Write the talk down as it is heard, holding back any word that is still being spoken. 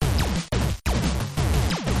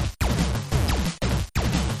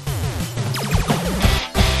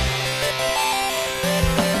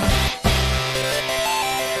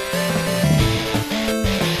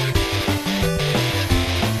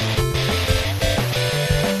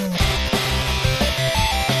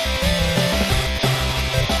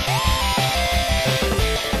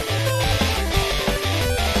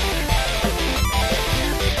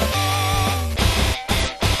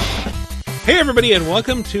Hey everybody, and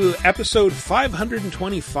welcome to episode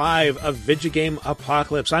 525 of Vigigame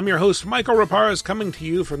Apocalypse. I'm your host, Michael Raparez, coming to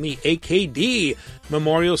you from the AKD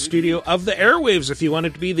Memorial Studio of the Airwaves. If you want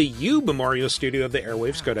it to be the U Memorial Studio of the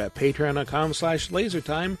Airwaves, go to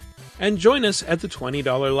patreon.com/lasertime and join us at the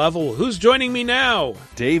 $20 level. Who's joining me now?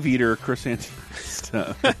 Dave Eater, Chris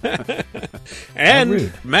Antista.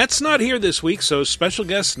 And Matt's not here this week, so special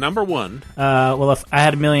guest number one. Well, if I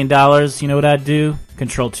had $1 million, you know what I'd do?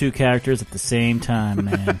 Control two characters at the same time,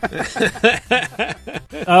 man.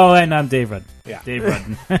 Oh, and I'm Dave Rudden. Yeah. Dave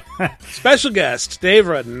Rudden. Special guest, Dave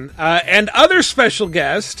Rudden. And other special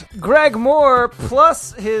guest, Greg Moore,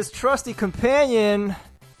 plus his trusty companion,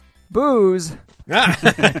 Booze.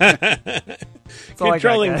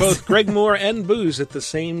 Controlling both Greg Moore and Booze at the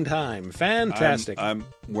same time. Fantastic. I'm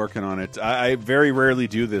working on it. I very rarely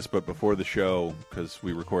do this, but before the show, because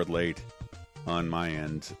we record late on my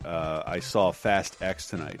end, I saw Fast X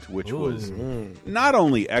tonight, which was not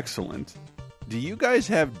only excellent. Do you guys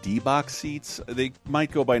have D-box seats? They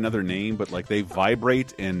might go by another name, but like they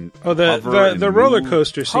vibrate and the roller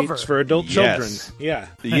coaster seats for adult children. Yeah.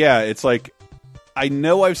 Yeah, it's like, I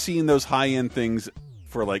know I've seen those high-end things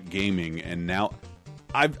for like gaming, and now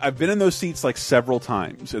I've been in those seats like several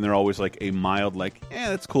times, and they're always like a mild like,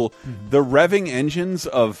 that's cool. Mm-hmm. The revving engines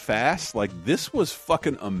of Fast, like this was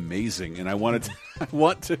fucking amazing, and I want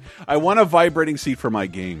a vibrating seat for my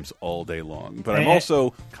games all day long, but I'm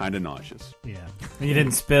also kind of nauseous. Yeah, and you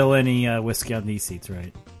didn't spill any whiskey on these seats,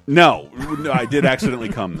 right? No, I did accidentally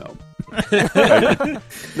come though.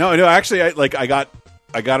 No, actually,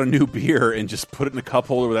 I got a new beer and just put it in a cup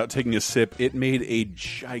holder without taking a sip. It made a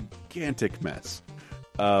gigantic mess.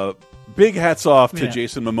 Big hats off to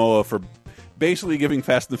Jason Momoa for basically giving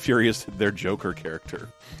Fast and the Furious their Joker character.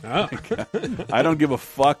 Oh. I don't give a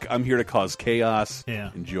fuck. I'm here to cause chaos.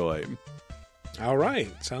 Yeah. Enjoy. All right.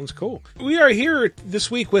 Sounds cool. We are here this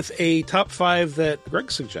week with a top 5 that Greg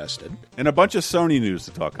suggested. And a bunch of Sony news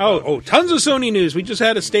to talk about. Oh, tons of Sony news. We just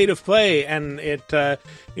had a State of Play, and the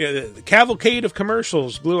cavalcade of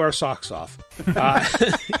commercials blew our socks off.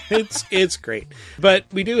 It's great. But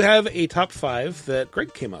we do have a top 5 that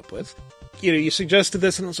Greg came up with. You suggested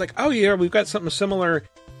this, and I was like, oh yeah, we've got something similar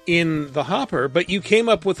in the hopper, but you came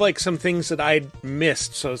up with like some things that I'd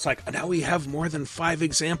missed, so it's like, now we have more than 5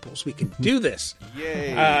 examples. We can do this.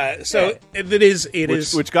 Yay. It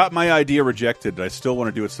is which got my idea rejected, but I still want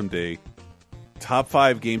to do it someday. Top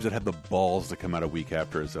 5 games that had the balls to come out a week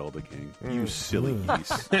after a Zelda game. You silly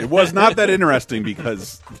geese. It was not that interesting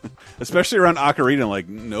because, especially around Ocarina, like,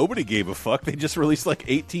 nobody gave a fuck. They just released like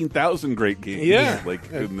 18,000 great games. Yeah. Like,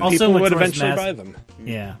 also, people would Majora's eventually Mask, buy them.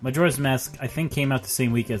 Yeah. Majora's Mask, I think, came out the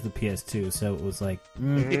same week as the PS2, so it was like,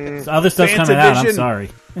 so other stuff's coming out, I'm sorry.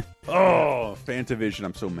 Oh, Fantavision,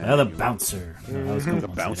 I'm so mad. Oh, the bouncer. The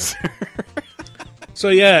bouncer. So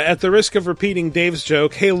yeah, at the risk of repeating Dave's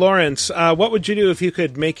joke, hey Lawrence, what would you do if you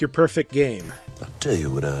could make your perfect game? I'll tell you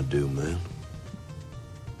what I'd do, man.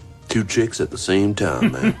 2 chicks at the same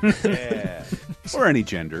time, man. Yeah. Or any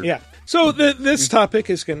gender. Yeah. So this topic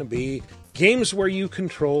is going to be games where you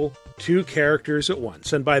control 2 characters at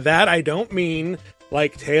once. And by that, I don't mean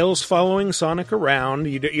like Tails following Sonic around.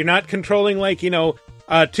 You're not controlling like,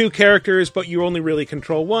 2 characters, but you only really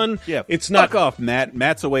control one. Yeah, it's not. Fuck off, Matt.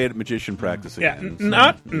 Matt's away at magician practice again.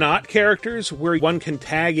 Yeah, not characters where one can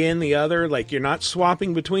tag in the other. Like you're not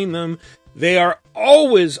swapping between them. They are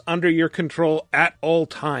always under your control at all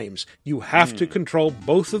times. You have to control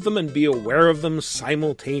both of them and be aware of them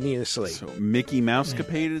simultaneously. So Mickey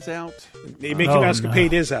Mousecapade is out? Mickey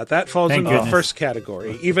Mousecapade is out. That falls into the first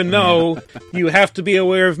category, even though you have to be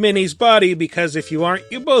aware of Minnie's body, because if you aren't,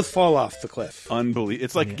 you both fall off the cliff. Unbelievable.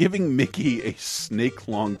 It's like giving Mickey a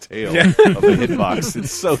snake-long tail of a hitbox.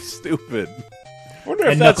 It's so stupid. I wonder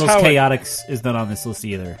if that's Knuckles how Chaotix is not on this list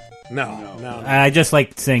either. No. I just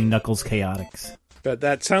like saying Knuckles Chaotix. But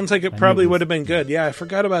that sounds like it probably would have been good. Yeah, I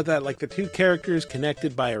forgot about that. Like the 2 characters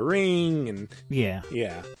connected by a ring, and yeah.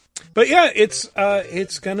 But yeah,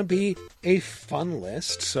 it's gonna be a fun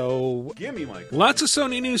list. So gimme, Mike. Lots of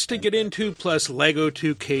Sony news to get into, plus Lego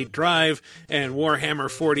 2K Drive and Warhammer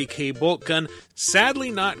 40K Boltgun.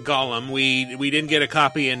 Sadly, not Gollum. We didn't get a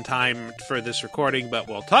copy in time for this recording, but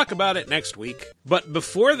we'll talk about it next week. But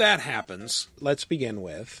before that happens, let's begin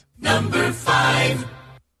with number 5.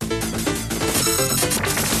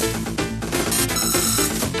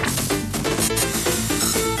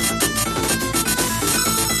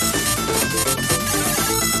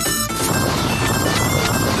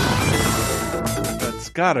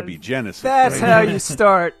 Gotta be Genesis. That's how you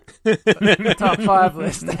start the top 5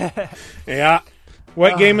 list. Yeah.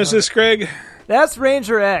 What game is this, Greg? That's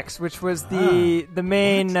Ranger X, which was the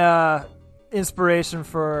main inspiration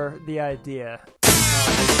for the idea.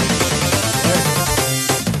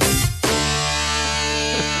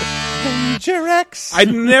 Ranger X.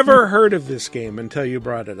 I'd never heard of this game until you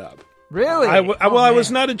brought it up. Really? I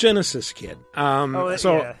was not a Genesis kid, so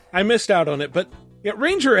yeah. I missed out on it. But yeah,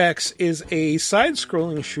 Ranger X is a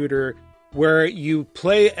side-scrolling shooter where you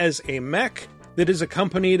play as a mech that is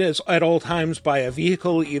accompanied at all times by a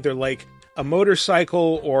vehicle, either like a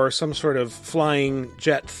motorcycle or some sort of flying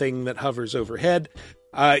jet thing that hovers overhead.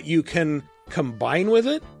 You can combine with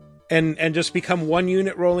it and just become one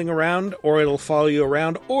unit rolling around, or it'll follow you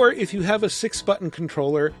around. Or if you have a 6-button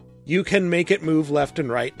controller, you can make it move left and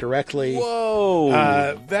right directly. Whoa!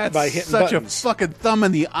 That's by hitting such buttons. a fucking thumb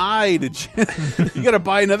in the eye. You got to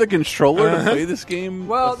buy another controller to play this game.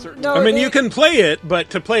 Well, no, I mean, you can play it,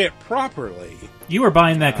 but to play it properly... You were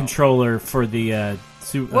buying that controller for the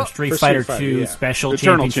Street Fighter 2 Special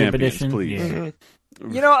Eternal Championship Champions, Edition. please. Yeah.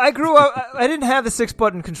 You know, I grew up. I didn't have the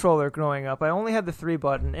 6-button controller growing up. I only had the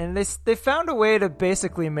 3-button, and they found a way to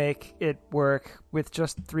basically make it work with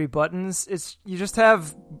just 3 buttons. You just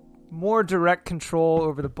have more direct control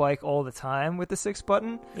over the bike all the time with the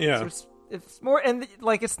 6-button. Yeah, so it's more, and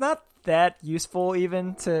like it's not that useful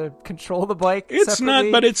even to control the bike. It's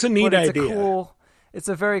separately, not, but it's a neat idea. It's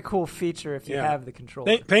a very cool feature if you have the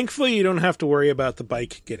controller. Thankfully, you don't have to worry about the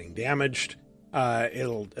bike getting damaged.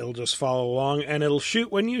 It'll just follow along, and it'll shoot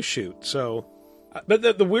when you shoot. So,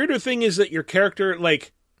 but the weirder thing is that your character,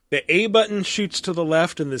 like, the A button shoots to the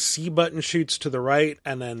left, and the C button shoots to the right,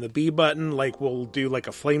 and then the B button, like, will do like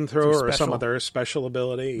a flamethrower or some other special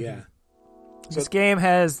ability. Yeah. This game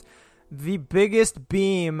has the biggest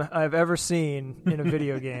beam I've ever seen in a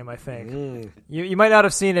video game, I think. You might not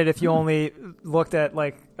have seen it if you only looked at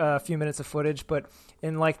like a few minutes of footage, but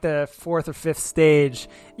in like the 4th or 5th stage,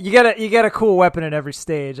 you get a cool weapon in every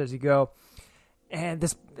stage as you go. And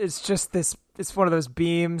it's one of those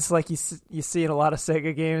beams like you see in a lot of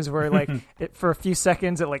Sega games where like for a few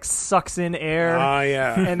seconds it like sucks in air. Oh,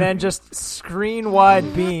 yeah. And then just screen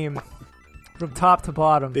wide beam from top to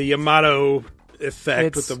bottom. The Yamato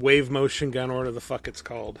effect with the wave motion gun, or whatever the fuck it's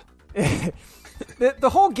called. The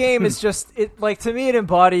whole game is just to me it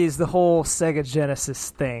embodies the whole Sega Genesis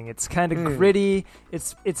thing. It's kind of gritty.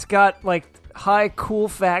 It's got like high cool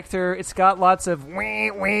factor. It's got lots of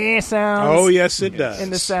wee sounds. Oh yes, it does in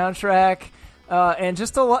the soundtrack. And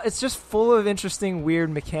just a lot. It's just full of interesting, weird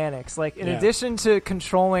mechanics. Like in addition to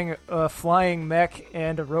controlling a flying mech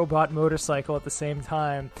and a robot motorcycle at the same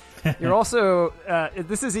time, you're also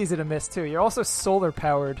this is easy to miss too. You're also solar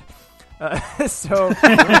powered. So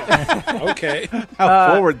okay,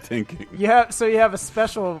 how forward thinking. You have a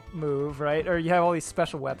special move, right? Or you have all these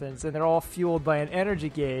special weapons, and they're all fueled by an energy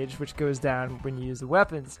gauge, which goes down when you use the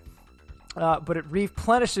weapons. But it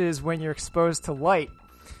replenishes when you're exposed to light.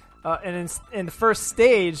 And in the first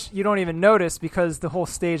stage, you don't even notice because the whole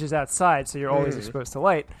stage is outside, so you're always exposed to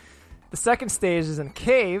light. The second stage is in a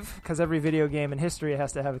cave, because every video game in history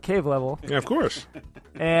has to have a cave level. Yeah, of course.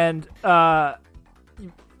 And,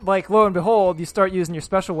 like, lo and behold, you start using your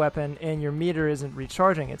special weapon, and your meter isn't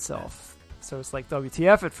recharging itself. So it's like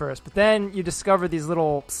WTF at first. But then you discover these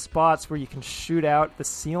little spots where you can shoot out the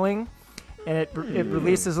ceiling, and it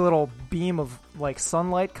releases a little beam of like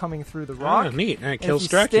sunlight coming through the rock. Oh, neat. And it and kills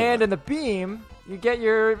if you Dracula. stand in the beam, you get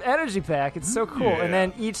your energy back. It's so cool. Yeah. And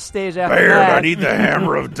then each stage after Baird, that... I need the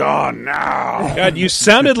Hammer of Dawn now. God, you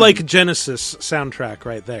sounded like a Genesis soundtrack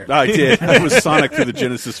right there. I did. It was Sonic through the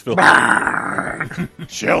Genesis film.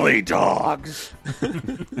 Chili dogs.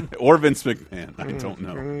 Or Vince McMahon. I don't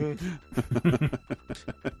know.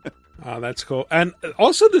 Oh, that's cool. And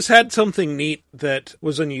also this had something neat that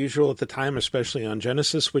was unusual at the time, especially on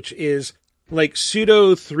Genesis, which is like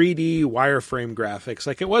pseudo 3D wireframe graphics.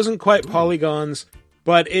 Like it wasn't quite polygons,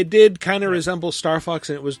 but it did kind of resemble Star Fox,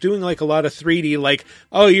 and it was doing like a lot of 3D, like,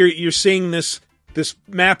 oh, you're seeing this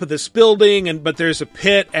map of this building, but there's a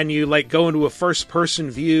pit, and you like go into a first person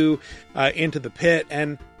view into the pit,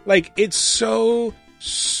 and like it's so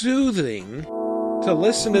soothing to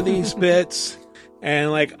listen to these bits.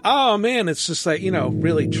 And like, oh man, it's just like,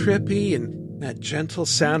 really trippy, and that gentle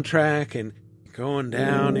soundtrack, and going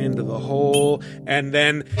down into the hole, and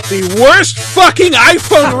then the worst fucking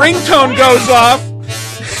iPhone ringtone goes off.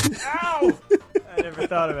 Ow! I never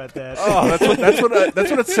thought about that. Oh, that's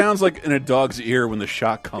what it sounds like in a dog's ear when the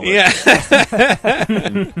shot comes. Yeah.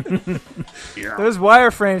 Those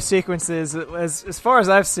wireframe sequences, as far as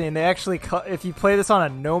I've seen, they actually if you play this on a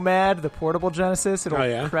Nomad, the portable Genesis,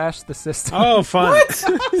 it'll crash the system. Oh, fun.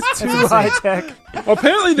 It's too high tech. Well,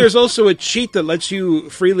 apparently there's also a cheat that lets you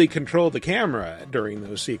freely control the camera during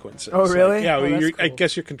those sequences. Oh, really? Like, yeah, Oh, that's I cool.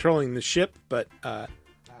 guess you're controlling the ship, but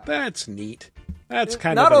That's neat. That's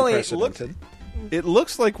kind not of only- unprecedented. It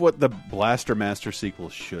looks like what the Blaster Master sequel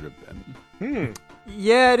should have been.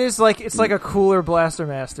 Yeah, it is like it's like a cooler Blaster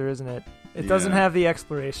Master, isn't it? It doesn't Yeah. have the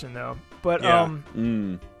exploration though. But Yeah.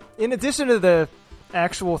 in addition to the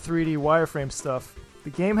actual 3D wireframe stuff, the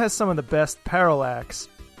game has some of the best parallax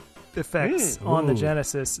effects on the Ooh.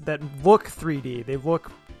 Genesis that look 3D. They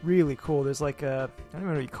look really cool. There's like a, I don't even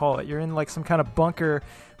know what you call it. You're in like some kind of bunker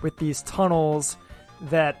with these tunnels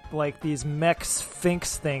that like these mech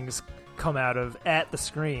sphinx things come out of at the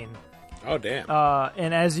screen. Oh, damn.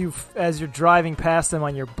 And as you're driving past them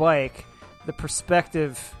on your bike, the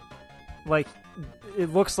perspective, like,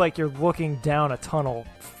 it looks like you're looking down a tunnel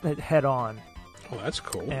head on. Oh, that's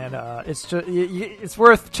cool. And it's just it's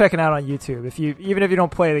worth checking out on YouTube. Even if you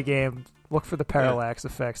don't play the game, look for the parallax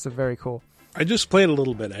effects. They're very cool. I just played a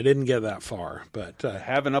little bit. I didn't get that far, but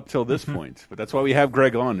Haven't up till this point, but that's why we have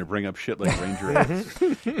Greg on to bring up shit like Ranger X.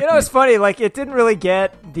 It's funny. Like, it didn't really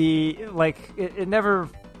get it never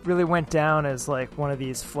really went down as like one of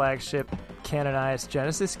these flagship canonized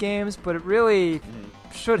Genesis games, but it really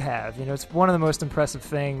should have. It's one of the most impressive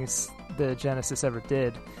things the Genesis ever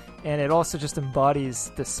did, and it also just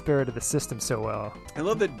embodies the spirit of the system so well. I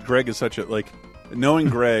love that Greg is such a knowing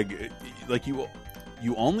Greg, like you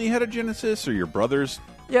only had a Genesis, or your brothers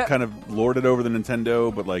kind of lorded over the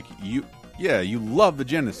Nintendo, but like you love the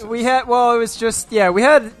Genesis. We had, it was just, we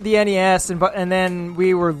had the NES, and then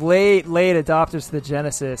we were late adopters to the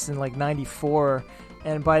Genesis in like '94,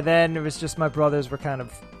 and by then it was just my brothers were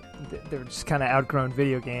they were just kind of outgrown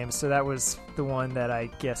video games, so that was the one that I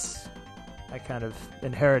guess I kind of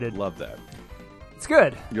inherited. Love that. It's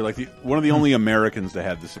good. You're like one of the only Americans to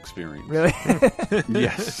have this experience. Really?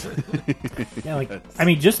 Yes. Yeah,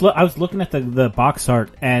 I was looking at the box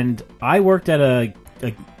art, and I worked at a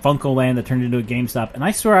Funko-Land that turned into a GameStop, and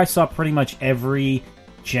I swear I saw pretty much every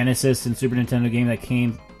Genesis and Super Nintendo game that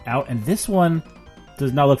came out, and this one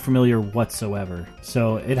does not look familiar whatsoever.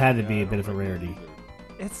 So it had to be a bit of a rarity.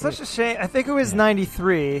 It's such a shame. I think it was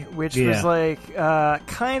 '93, which was like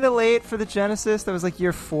kind of late for the Genesis. That was like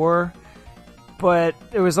year 4. But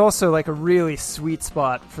it was also like a really sweet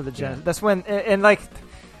spot for the Genesis. Yeah. That's when, and like,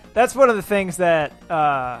 that's one of the things that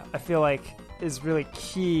I feel like is really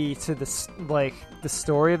key to this, like, the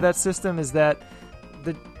story of that system is that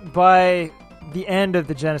by the end of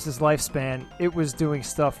the Genesis lifespan, it was doing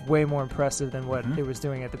stuff way more impressive than what it was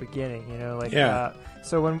doing at the beginning.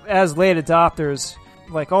 So as late adopters,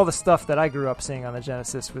 like all the stuff that I grew up seeing on the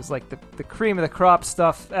Genesis was like the cream of the crop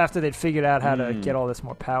stuff after they'd figured out how to get all this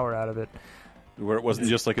more power out of it. Where it wasn't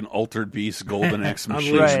just like an Altered Beast Golden Axe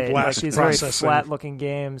machine. Right, like these very flat-looking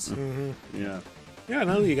games. Mm-hmm. Yeah,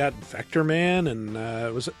 no, you got Vector Man, and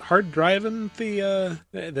was it hard driving the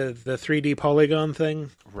 3D polygon thing?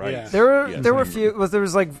 Right. Yeah. There were a few.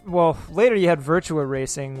 Later you had Virtua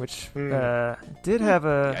Racing, which did have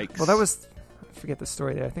a. Yikes. Well, that was. I forget the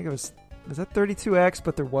story there. I think it was. Was that 32X?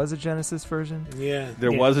 But there was a Genesis version. Yeah,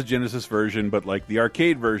 there was a Genesis version, but like the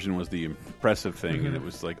arcade version was the impressive thing, and it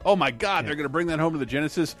was like, oh my god, they're going to bring that home to the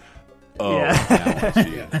Genesis. Oh, now I see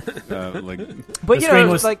it. But the screen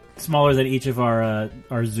was like smaller than each of our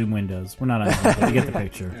Zoom windows. We're not on Zoom, but you get the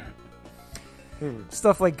picture.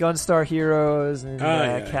 Stuff like Gunstar Heroes and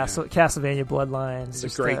Castlevania Bloodlines. The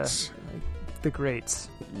greats. The greats.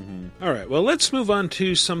 Mm-hmm. All right, well, let's move on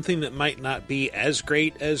to something that might not be as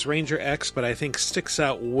great as Ranger X, but I think sticks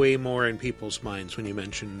out way more in people's minds when you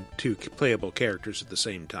mention 2 playable characters at the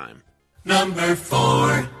same time. Number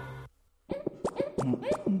 4.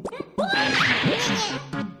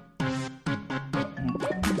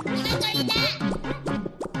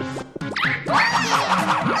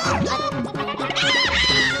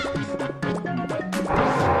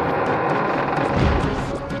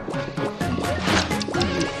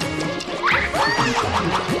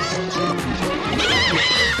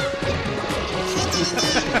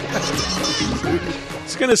 I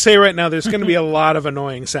was going to say right now, there's going to be a lot of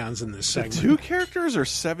annoying sounds in this segment. 2 characters or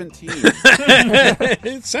 17?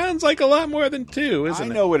 It sounds like a lot more than 2, isn't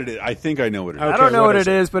it? I know what it is. I think I know what it is. I don't know what it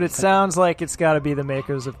is, but it sounds like it's got to be the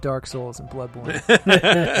makers of Dark Souls and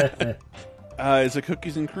Bloodborne. Is it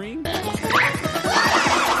Cookies and Cream?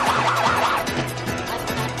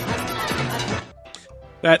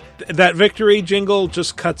 That victory jingle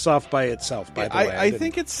just cuts off by itself, by the way. I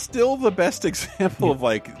think it's still the best example of,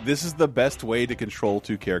 like, this is the best way to control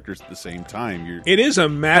 2 characters at the same time. It is a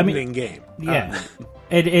maddening game. Yeah.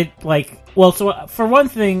 So for one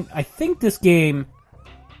thing, I think this game,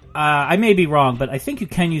 I may be wrong, but I think you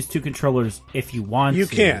can use 2 controllers if you want to.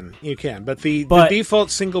 You can. But the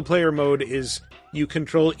default single-player mode is you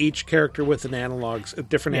control each character with a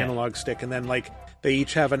different analog stick, and then, like, They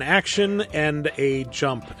each have an action and a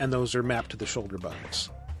jump, and those are mapped to the shoulder buttons.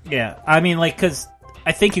 Yeah, I mean, like, because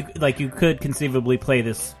I think you could conceivably play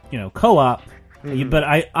this, co-op. But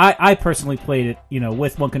I personally played it,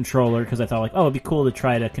 with one controller because I thought, like, oh, it'd be cool to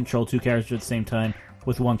try to control two characters at the same time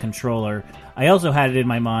with one controller. I also had it in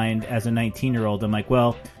my mind as a 19-year-old. I'm like,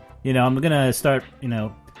 well, I'm going to start,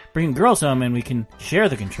 bringing girls home and we can share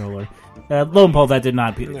the controller. Lo and behold, that did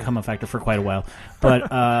not become a factor for quite a while.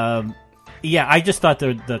 But, yeah, I just thought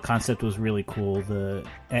the concept was really cool.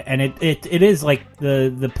 It is, like,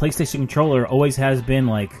 the PlayStation controller always has been,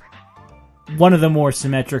 like, one of the more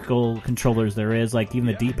symmetrical controllers there is. Like, even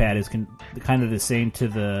the D-pad is kind of the same to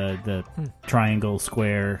the triangle,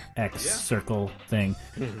 square, X, circle thing.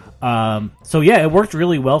 So, yeah, it worked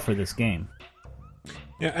really well for this game.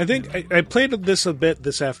 Yeah, I think I played this a bit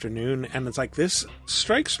this afternoon, and it's like, this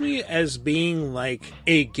strikes me as being like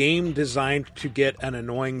a game designed to get an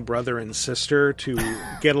annoying brother and sister to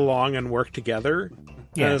get along and work together.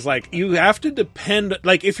 Yeah. And it's like, you have to depend,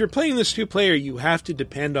 like, if you're playing this two-player, you have to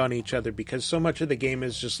depend on each other, because so much of the game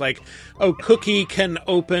is just like, oh, Cookie can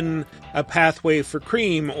open a pathway for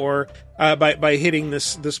Cream, or by hitting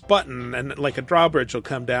this button, and like a drawbridge will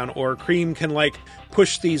come down, or Cream can like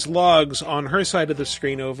push these logs on her side of the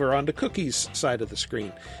screen over onto Cookie's side of the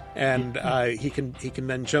screen, and he can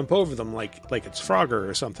then jump over them like it's Frogger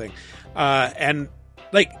or something, and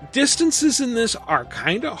like, distances in this are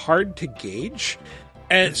kind of hard to gauge.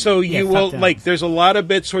 And so you will, like, there's a lot of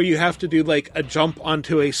bits where you have to do, like, a jump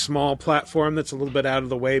onto a small platform that's a little bit out of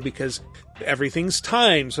the way because everything's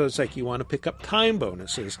timed. So it's like you want to pick up time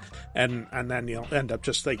bonuses. And then you'll end up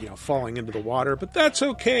just, like, falling into the water. But that's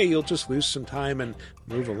okay. You'll just lose some time and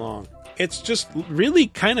move along. It's just really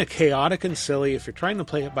kind of chaotic and silly if you're trying to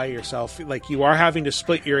play it by yourself. Like, you are having to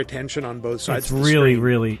split your attention on both sides of the screen.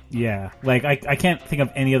 Really, yeah. Like, I can't think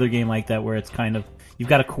of any other game like that where it's kind of, you've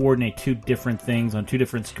got to coordinate two different things on two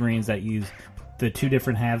different screens that use the two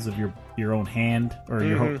different halves of your own hand, or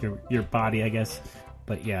your body, I guess.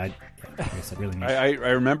 But yeah, I guess it really needs. I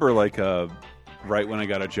remember, like, right when I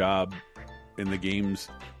got a job in the games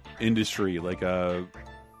industry, like,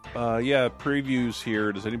 previews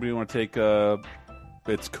here. Does anybody want to take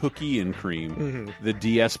it's Cookie and Cream, the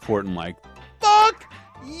DS port? And like, fuck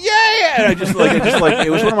yeah! And I just like it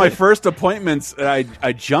was one of my first appointments that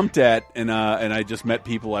I jumped at, and I just met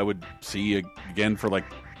people I would see again for like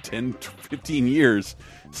 10, 15 years,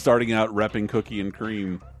 starting out repping Cookie and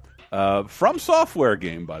Cream. From Software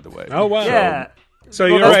game, by the way. Oh wow! Yeah. So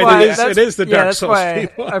you're right. It is the Dark Souls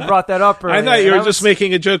people. I brought that up earlier. I thought you were just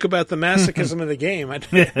making a joke about the masochism of the game. I'd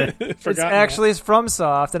forgotten. It's from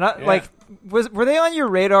Soft, and were they on your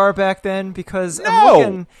radar back then? Because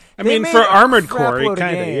no, I mean, for Armored Core, it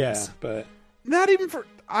kind of but not even for.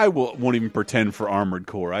 I won't even pretend for Armored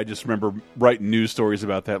Core. I just remember writing news stories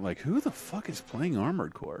about that. Like, who the fuck is playing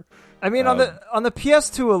Armored Core? I mean, on the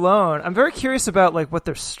PS2 alone, I'm very curious about like what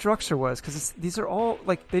their structure was, because these are all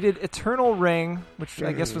like, they did Eternal Ring, which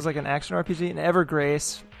I guess was like an action RPG, and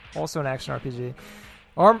Evergrace, also an action RPG.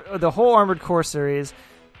 The whole Armored Core series,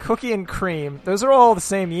 Cookie and Cream, those are all the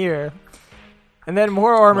same year. And then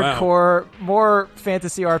more Armored Core, more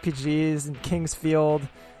fantasy RPGs, and King's Field.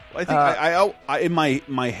 I think I in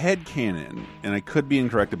my head canon, and I could be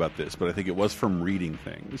incorrect about this, but I think it was from reading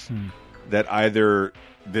things, that either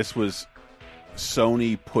this was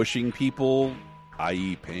Sony pushing people,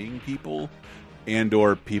 i.e. paying people, and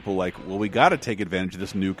or people like, well, we got to take advantage of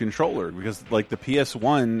this new controller, because like the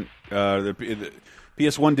PS1, the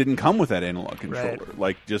PS1 didn't come with that analog controller. Right.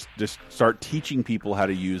 Like, just start teaching people how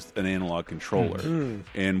to use an analog controller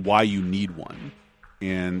and why you need one.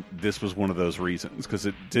 And this was one of those reasons, because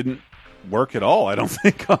it didn't work at all, I don't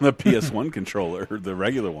think, on the PS1 controller, the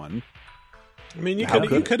regular one. I mean, you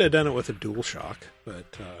could have done it with a DualShock,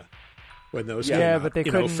 but when those came out, but they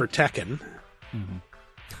couldn't. For Tekken.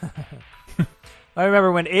 I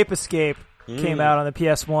remember when Ape Escape came out on the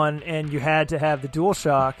PS1, and you had to have the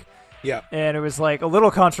DualShock. Yeah, and it was like a little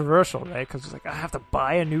controversial, right? Because it was like, I have to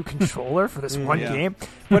buy a new controller for this one game,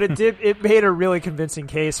 but it made a really convincing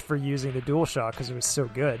case for using the DualShock because it was so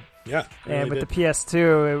good. Yeah, and with the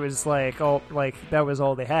PS2, it was like that was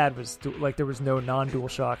all they had was like there was no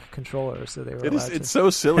non-DualShock controller, so they were. It's so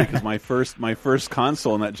silly because my first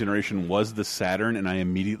console in that generation was the Saturn, and I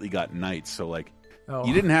immediately got Knights. So like,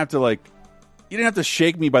 you didn't have to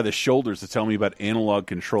shake me by the shoulders to tell me about analog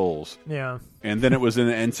controls. Yeah. And then it was in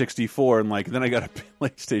an N64, and then I got a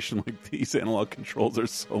PlayStation. Like, these analog controls are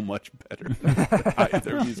so much better than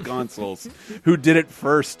either of these consoles. Who did it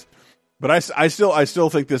first? But I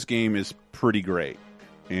still think this game is pretty great.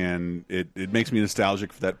 And it makes me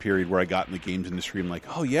nostalgic for that period where I got in the games industry. I'm like,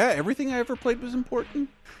 oh yeah, everything I ever played was important.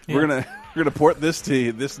 Yeah. We're gonna port this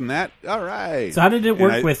to this and that. All right. So how did it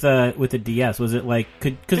work with the DS? Was it like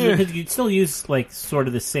because you'd still use like sort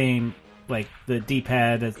of the same like the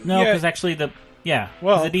D-pad? Because actually the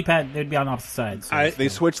D-pad they'd be on opposite sides. So they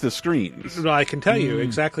switched the screens. Well, I can tell you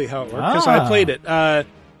exactly how it worked because I played it.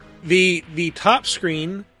 The top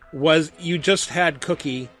screen was you just had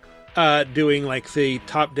Cookie. Doing like the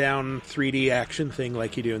top-down 3D action thing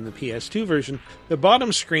like you do in the PS2 version. The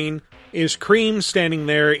bottom screen is Cream standing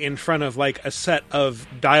there in front of like a set of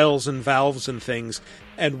dials and valves and things.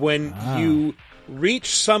 And when you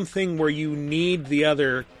reach something where you need the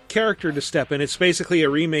other character to step in, it's basically a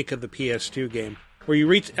remake of the PS2 game. Where you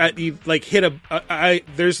reach, you like hit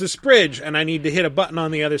there's this bridge, and I need to hit a button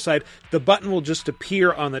on the other side. The button will just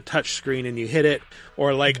appear on the touch screen, and you hit it.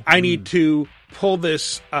 Or like, I need to pull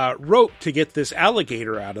this rope to get this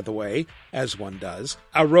alligator out of the way, as one does.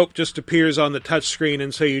 A rope just appears on the touch screen,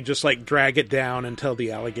 and so you just like drag it down until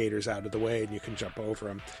the alligator's out of the way, and you can jump over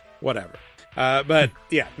him. Whatever. But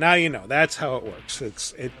yeah, now you know. That's how it works.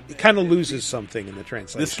 It kind of loses something in the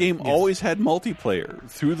translation. This game always had multiplayer.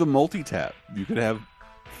 Through the multi-tap, you could have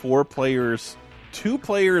 4 players, 2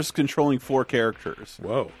 players controlling 4 characters.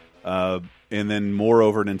 Whoa. And then more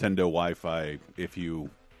over Nintendo Wi-Fi if you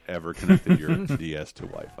ever connected your DS to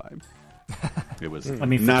Wi-Fi. It was. I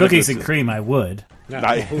mean, for cookies and cream, I would.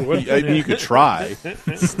 You could try.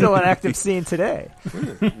 It's still an active scene today.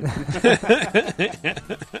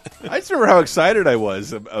 I just remember how excited I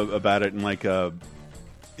was about it, and like, I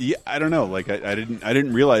don't know, like I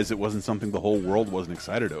didn't realize it wasn't something the whole world wasn't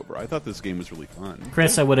excited over. I thought this game was really fun.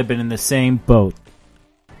 Chris, I would have been in the same boat.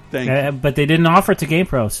 Thank you. But they didn't offer it to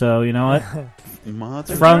GamePro, so you know what?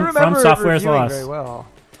 From Software's loss. Very well.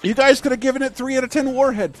 You guys could have given it 3 out of 10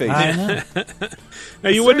 Warhead faces. I know. Now,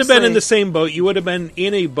 you wouldn't have been in the same boat. You would have been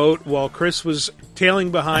in a boat while Chris was tailing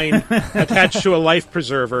behind, attached to a life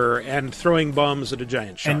preserver, and throwing bombs at a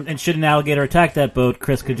giant shark. And should an alligator attack that boat,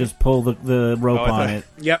 Chris could just pull the rope on it.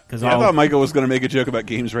 Yep. I thought Michael was going to make a joke about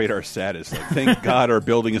Games Radar status. Like, thank God our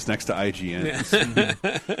building is next to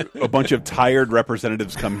IGN. A bunch of tired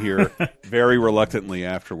representatives come here very reluctantly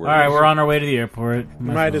afterwards. All right, we're on our way to the airport.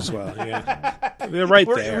 Might as well, yeah. They're right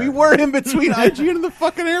there. We were in between IGN and the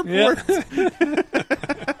fucking airport.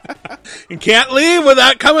 You can't leave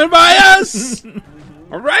without coming by us.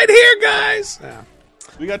 We're right here, guys. Yeah.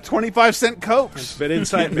 We got 25-cent Cokes. But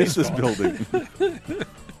inside this building.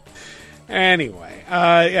 Anyway,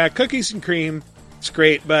 yeah, cookies and cream. It's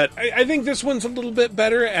great, but I think this one's a little bit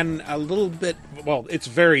better and a little bit, well, it's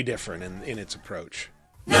very different in its approach.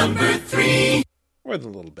 Number 3. Or a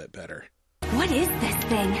little bit better. What is this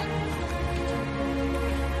thing?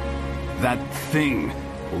 That thing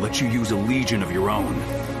will let you use a legion of your own.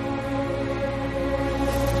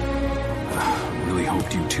 I really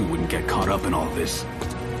hoped you two wouldn't get caught up in all this.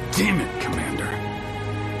 Damn it, Commander.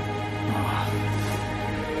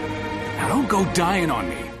 Now don't go dying on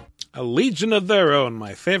me. A Legion of Their Own,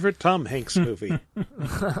 my favorite Tom Hanks movie.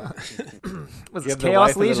 Was this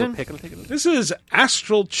Chaos Legion? This is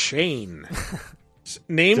Astral Chain.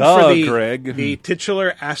 Named for the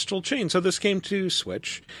titular Astral Chain. So this came to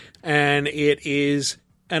Switch, and it is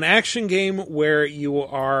an action game where you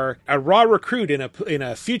are a raw recruit in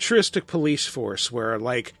a futuristic police force where,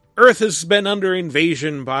 like, Earth has been under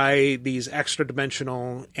invasion by these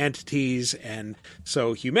extra-dimensional entities, and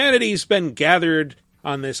so humanity's been gathered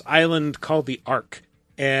on this island called the Ark.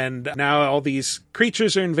 And now all these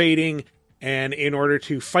creatures are invading, and in order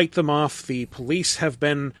to fight them off, the police have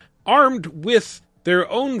been armed with their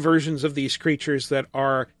own versions of these creatures that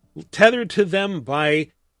are tethered to them by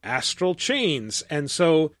astral chains. And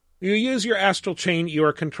so you use your astral chain, you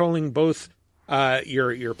are controlling both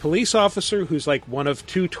your police officer, who's like one of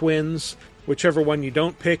 2 twins. Whichever one you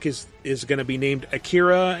don't pick is going to be named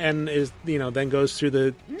Akira and is, you know, then goes through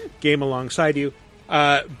the game alongside you.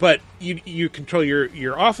 But you control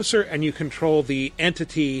your officer, and you control the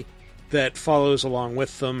entity that follows along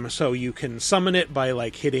with them. So you can summon it by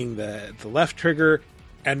like hitting the left trigger,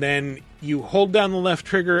 and then you hold down the left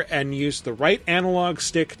trigger and use the right analog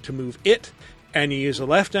stick to move it, and you use the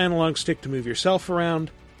left analog stick to move yourself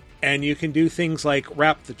around. And you can do things like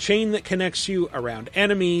wrap the chain that connects you around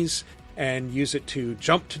enemies and use it to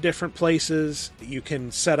jump to different places. You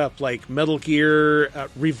can set up like Metal Gear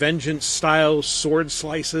Revengeance style sword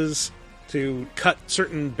slices to cut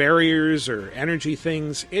certain barriers or energy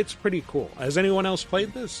things. It's pretty cool. Has anyone else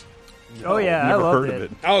played this? Oh yeah, I loved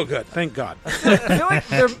it. Oh good, thank God. I feel like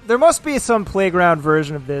there must be some playground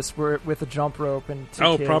version of this with a jump rope and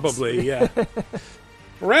 2 kids. Probably, yeah.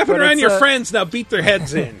 Wrap it around your friends, now beat their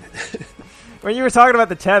heads in. When you were talking about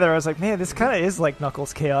the tether, I was like, man, this kind of is like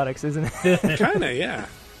Knuckles Chaotix, isn't it? Kind of, yeah.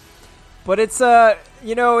 But it's,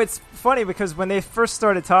 it's funny because when they first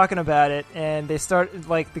started talking about it and they started,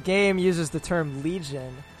 like, the game uses the term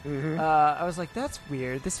Legion, I was like, that's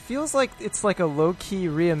weird. This feels like it's like a low-key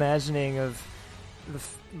reimagining of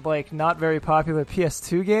the, like, not very popular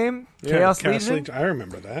PS2 game, Chaos Legion. I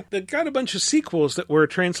remember that. It got a bunch of sequels that were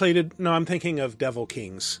translated. No, I'm thinking of Devil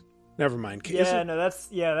Kings. Never mind.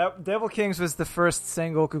 That Devil Kings was the first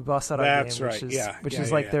Sengoku Basara game, which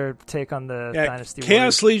is like their take on the Dynasty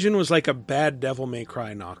Chaos Legion was like a bad Devil May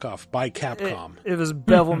Cry knockoff by Capcom. It was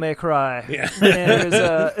Devil May Cry. Yeah. And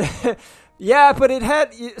it was, but it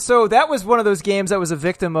had... So that was one of those games that was a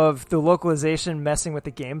victim of the localization messing with the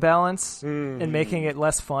game balance and making it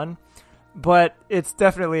less fun. But it's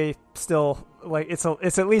definitely still... like it's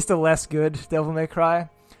at least a less good Devil May Cry.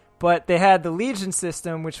 But they had the Legion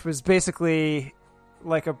system, which was basically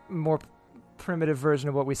like a more primitive version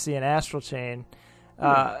of what we see in Astral Chain.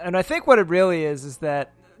 And I think what it really is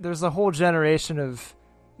that there's a whole generation of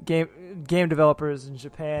game developers in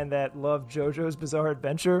Japan that love JoJo's Bizarre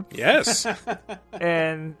Adventure. Yes.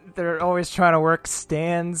 And they're always trying to work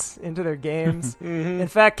stands into their games. In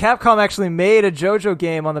fact, Capcom actually made a JoJo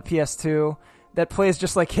game on the PS2 that plays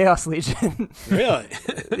just like Chaos Legion. Really?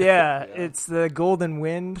 Yeah, it's the Golden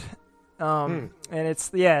Wind. And it's,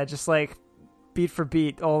 just like beat for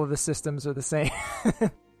beat, all of the systems are the same.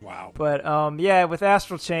 Wow. But, with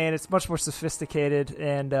Astral Chain, it's much more sophisticated,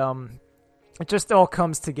 and it just all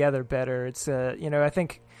comes together better. It's, I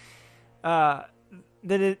think the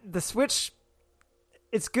Switch...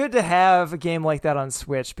 It's good to have a game like that on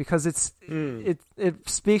Switch because it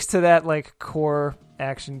speaks to that like core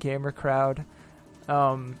action gamer crowd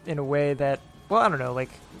in a way that, well, I don't know,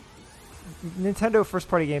 like Nintendo first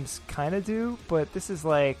party games kind of do, but this is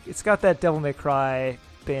like, it's got that Devil May Cry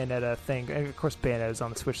Bayonetta thing, and of course Bayonetta's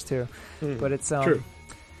on the Switch too. But it's true.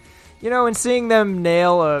 And seeing them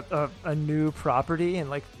nail a new property and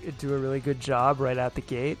like do a really good job right out the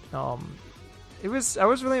gate, I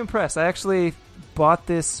was really impressed. I actually bought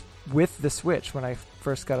this with the Switch when I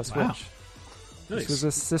first got a Switch. Wow. This was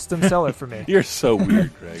a system seller for me. You're so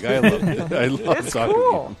weird, Greg. I love it. I love it's talking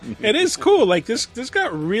cool. to you. It is cool. Like this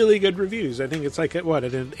got really good reviews. I think it's like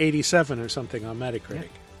an 87 or something on Metacritic.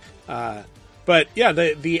 Yeah. But yeah,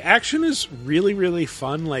 the action is really, really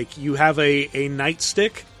fun. Like you have a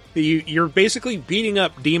nightstick. You're basically beating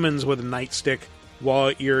up demons with a nightstick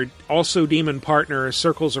while your also demon partner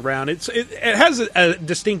circles around. It has a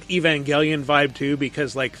distinct Evangelion vibe too,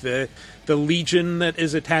 because like the Legion that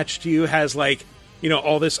is attached to you has like,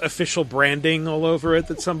 all this official branding all over it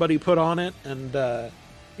that somebody put on it. And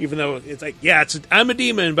even though it's like, I'm a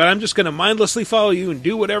demon, but I'm just going to mindlessly follow you and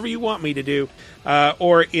do whatever you want me to do.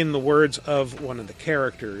 Or in the words of one of the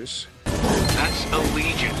characters, That's a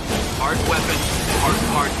Legion. Hard weapon, hard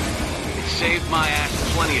partner. It saved my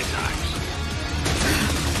ass plenty of times.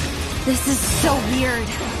 This is so weird.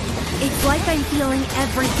 It's like I'm feeling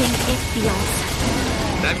everything it feels.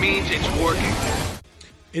 That means it's working.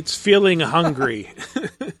 it's feeling hungry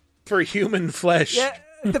for human flesh. Yeah.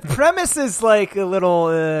 The premise is like a little,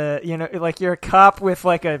 like you're a cop with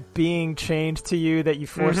like a being chained to you that you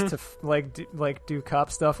force to do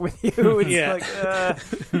cop stuff with you. It's like, I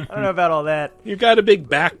don't know about all that. You've got a big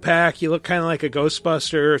backpack. You look kind of like a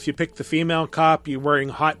Ghostbuster. If you pick the female cop, you're wearing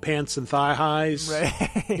hot pants and thigh highs.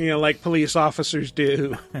 Right. Like police officers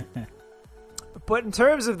do. But in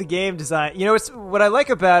terms of the game design, what I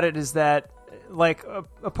like about it is that, like,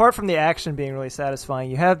 apart from the action being really satisfying,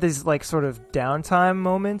 you have these like sort of downtime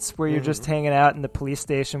moments where you're just hanging out in the police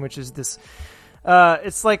station, which is this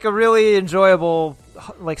it's like a really enjoyable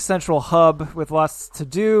like central hub with lots to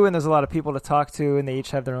do, and there's a lot of people to talk to, and they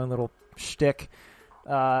each have their own little shtick.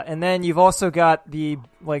 And then you've also got the,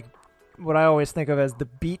 like, what I always think of as the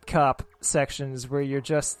beat cop sections, where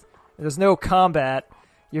there's no combat.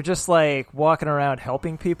 You're just like walking around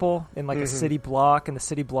helping people in like a city block, and the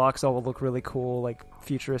city blocks all look really cool, like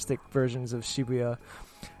futuristic versions of Shibuya.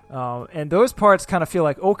 And those parts kind of feel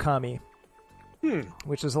like Okami,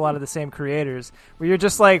 which is a lot of the same creators, where you're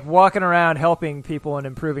just like walking around helping people and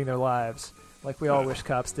improving their lives, like we all wish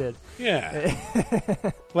cops did. Yeah.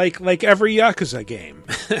 like every Yakuza game.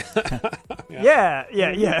 Yeah.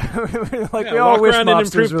 Like we all walk wish around mobsters and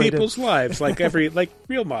improve really people's did. lives, like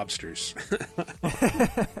real mobsters.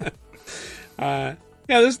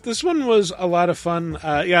 This one was a lot of fun.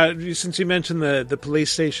 Since you mentioned the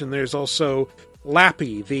police station, there's also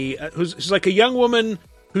Lappy, who's like a young woman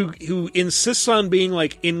who insists on being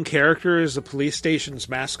like in character as the police station's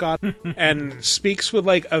mascot and speaks with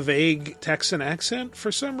like a vague Texan accent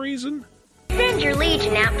for some reason. Send your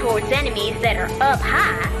legion out towards enemies that are up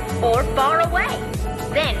high or far away.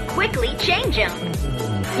 Then quickly change them.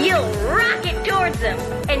 You'll rocket towards them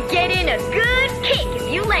and get in a good kick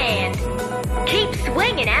if you land. Keep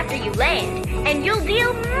swinging after you land, and you'll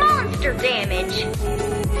deal monster damage.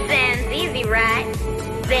 Sounds easy, right?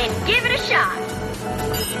 Then give it a shot.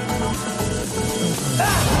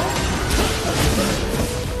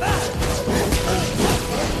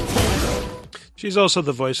 She's also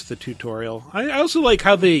the voice of the tutorial. I also like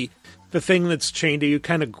how the thing that's chained to you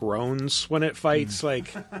kind of groans when it fights.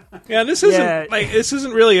 Like, yeah, this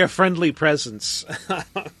isn't really a friendly presence.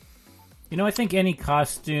 I think any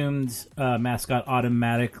costumed mascot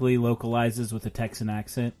automatically localizes with a Texan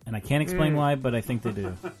accent, and I can't explain why, but I think they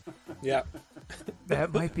do. Yeah,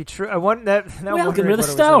 that might be true. I want that. Welcome to the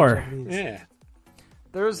store. Yeah,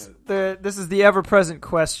 this is the ever-present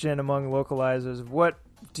question among localizers. What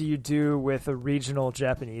do you do with a regional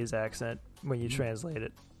Japanese accent when you translate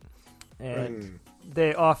it? And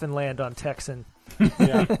they often land on Texan.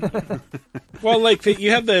 Yeah. Well, like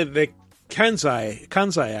you have the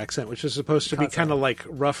Kansai accent, which is supposed to be kind of like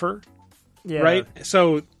rougher, right?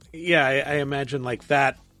 So, yeah, I imagine like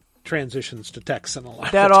that transitions to Texan a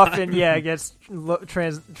lot. That often, gets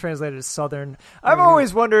translated as Southern. I've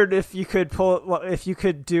always wondered if you could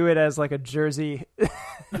do it as like a Jersey,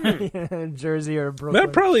 Jersey or Brooklyn.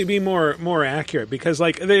 That'd probably be more accurate because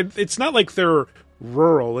like it's not like they're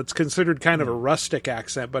rural. It's considered kind of a rustic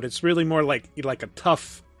accent, but it's really more like a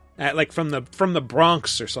tough, like from the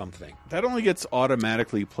Bronx or something. That only gets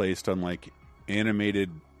automatically placed on like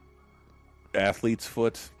animated athlete's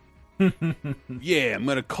foot. Yeah, I'm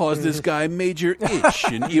gonna cause this guy major itch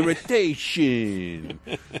and irritation.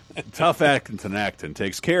 Tough acting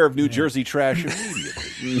takes care of New Jersey trash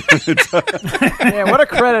immediately. Yeah, what a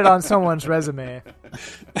credit on someone's resume.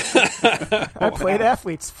 I played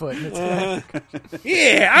athlete's foot.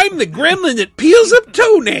 Yeah, I'm the gremlin that peels up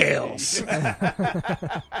toenails.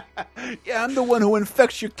 Yeah, I'm the one who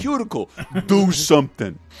infects your cuticle. Do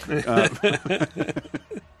something.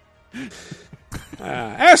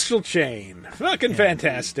 Astral Chain, fucking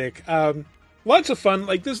fantastic. Lots of fun.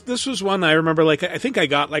 Like this was one I remember. Like I think I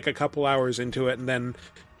got like a couple hours into it and then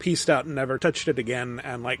pieced out and never touched it again.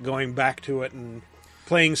 And like going back to it and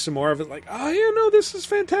playing some more of it. Like, oh yeah, no, this is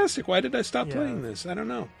fantastic. Why did I stop playing this? I don't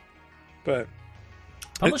know. But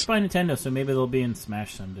published by Nintendo, so maybe they'll be in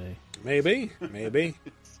Smash someday. Maybe.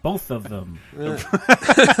 Both of them.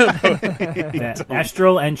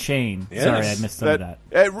 Astral and Chain. Yes. Sorry, I missed some of that.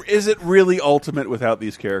 Is it really Ultimate without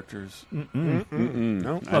these characters? No.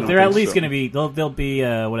 Look, they're at least going to be. They'll be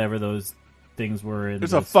whatever those things were.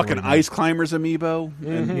 There's a fucking Ice Climbers amiibo.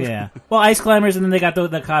 Mm-hmm. Yeah. Well, Ice Climbers, and then they got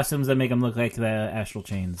the costumes that make them look like the Astral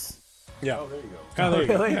Chains. Yeah. Oh, there you go. There you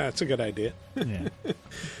go. Yeah, that's a good idea.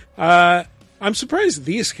 Yeah. I'm surprised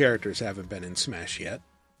these characters haven't been in Smash yet.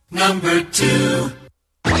 Number 2.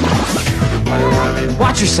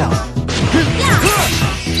 Watch yourself. Got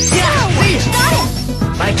it!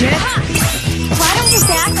 Like it? Why don't you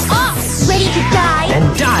back off? Ready to die?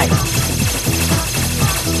 And die.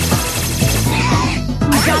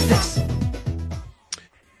 I got this.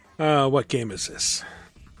 What game is this?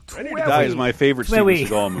 Ready to Die is my favorite Steven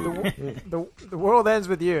Seagal movie. The world ends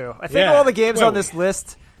with you. I think all the games on this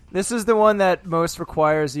list, this is the one that most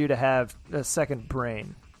requires you to have a second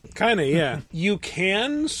brain. Kind of, yeah. You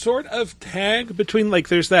can sort of tag between, like,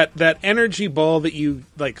 there's that energy ball that you,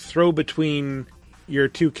 like, throw between your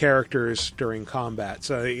two characters during combat.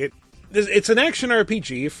 So it's an action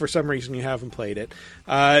RPG. If for some reason you haven't played it.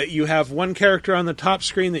 You have one character on the top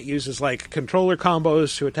screen that uses, like, controller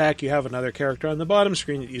combos to attack. You have another character on the bottom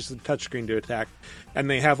screen that uses the touchscreen to attack. And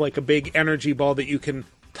they have, like, a big energy ball that you can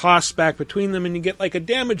toss back between them, and you get like a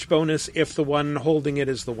damage bonus if the one holding it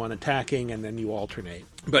is the one attacking, and then you alternate.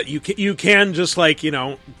 But you can just like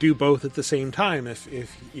do both at the same time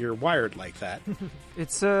if you're wired like that.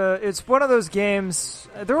 It's one of those games.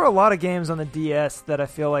 There were a lot of games on the DS that I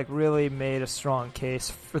feel like really made a strong case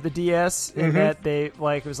for the DS in that they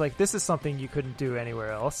like it was like this is something you couldn't do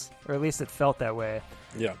anywhere else, or at least it felt that way.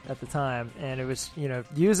 Yeah. At the time, and it was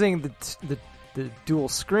using the dual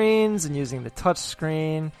screens and using the touch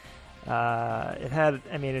screen.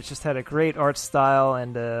 It just had a great art style,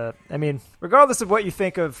 and regardless of what you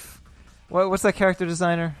think of what's that character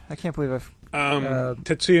designer? I can't believe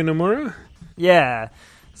Tetsuya Nomura. Yeah,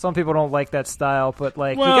 some people don't like that style, but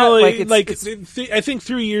like, I think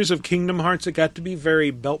through years of Kingdom Hearts, it got to be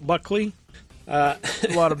very belt buckly. A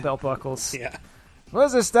lot of belt buckles. Yeah.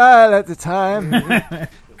 Was a style at the time.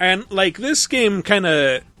 And like this game kind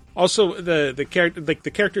of also the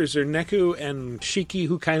characters are Neku and Shiki,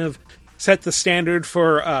 who kind of set the standard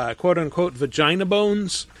for quote unquote vagina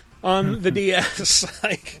bones on the DS.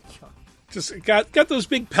 Like just got those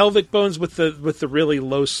big pelvic bones with the really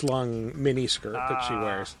low slung mini skirt that she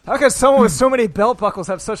wears. How can someone with so many belt buckles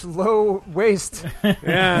have such low waist?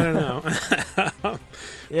 Yeah, I don't know.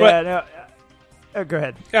 Yeah, no. Go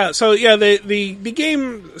ahead. Yeah, so yeah, the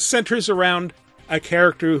game centers around a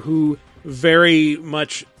character who very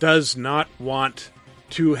much does not want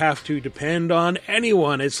to have to depend on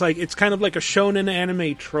anyone. It's kind of like a shonen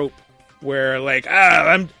anime trope where like,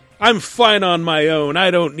 I'm fine on my own.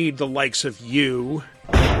 I don't need the likes of you.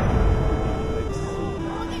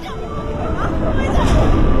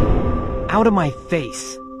 Out of my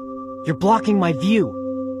face. You're blocking my view.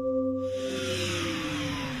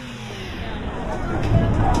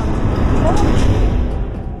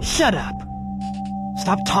 Shut up.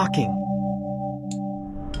 Stop talking.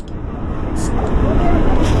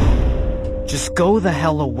 Just go the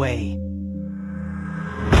hell away.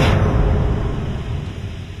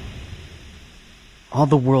 All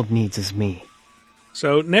the world needs is me.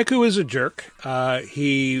 So Neku is a jerk.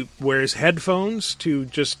 He wears headphones to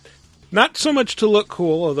just, not so much to look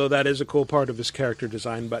cool, although that is a cool part of his character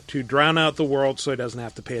design, but to drown out the world so he doesn't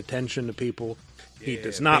have to pay attention to people. He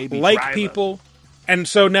does not like driver. people. And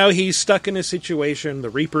so now he's stuck in a situation, the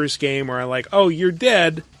Reaper's game, where like, oh, you're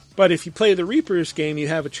dead, but if you play the Reaper's game, you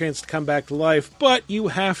have a chance to come back to life, but you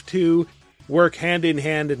have to work hand in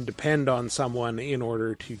hand and depend on someone in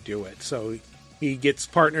order to do it. So he gets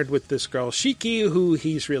partnered with this girl, Shiki, who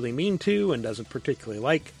he's really mean to and doesn't particularly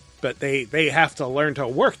like, but they have to learn to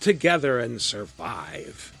work together and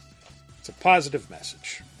survive. It's a positive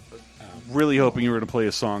message. Really hoping you were going to play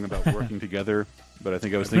a song about working together, but I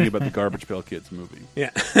think I was thinking about the Garbage Pail Kids movie.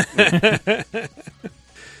 Yeah.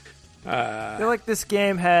 I feel like this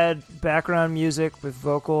game had background music with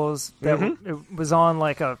vocals that it was on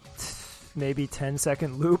like a maybe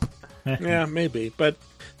 10-second loop. Yeah, maybe. But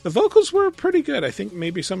the vocals were pretty good. I think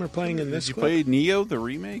maybe some are playing in this Did you clip. play Neo, the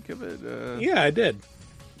remake of it? Yeah, I did.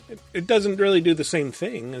 It doesn't really do the same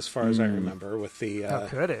thing, as far as I remember, with the... How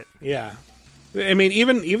could it? Yeah. I mean,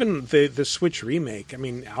 even the Switch remake, I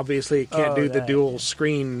mean, obviously it can't do the dual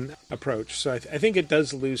screen approach, so I think it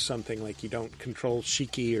does lose something, like you don't control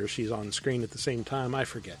Shiki or she's on screen at the same time. I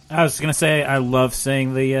forget. I was going to say, I love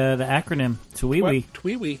saying the acronym, TWIWI.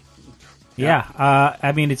 TWIWI. Yeah,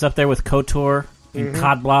 I mean, it's up there with KOTOR and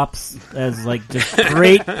CODBLOPS as, like, just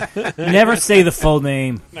great. Never say the full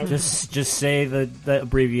name. Just say the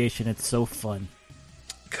abbreviation. It's so fun.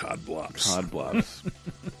 CODBLOPS.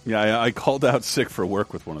 Yeah, I called out sick for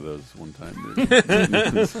work with one of those one time.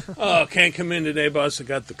 Oh, can't come in today, boss. I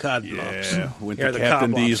got the CODBLOPS. Yeah, went to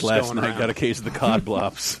Captain D's last night, got a case of the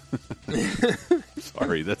CODBLOPS.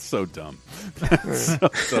 Sorry, that's so dumb.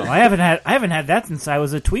 So I haven't had that since I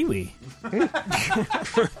was a TWIWI. You're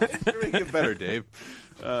making it better, Dave.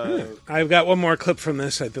 I've got one more clip from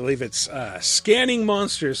this. I believe it's scanning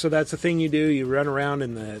monsters. So that's the thing you do. You run around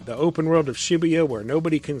in the open world of Shibuya where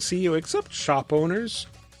nobody can see you except shop owners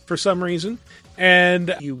for some reason.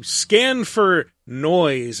 And you scan for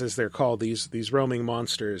noise, as they're called, these roaming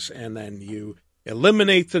monsters, and then you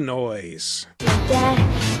eliminate the noise. I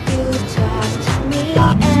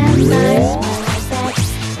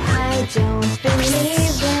don't believe in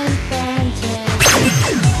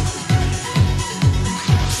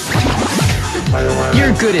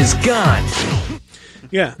You're good as gone.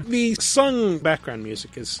 Yeah, the sung background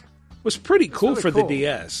music was pretty cool really for cool. the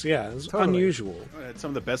DS. Yeah, it was Totally. unusual. It had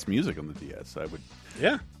some of the best music on the DS. I would.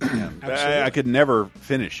 Yeah, I could never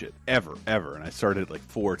finish it ever, and I started it like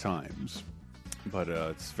 4 times. But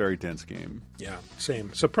it's a very dense game. Yeah,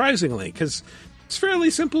 same. Surprisingly, because it's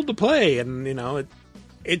fairly simple to play, and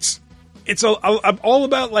it's all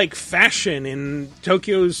about like fashion in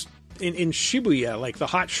Tokyo's in Shibuya, like the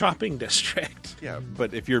hot shopping district. Yeah,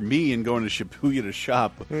 but if you're me and going to Shibuya to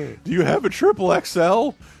shop, do you have a triple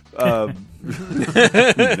XL? No.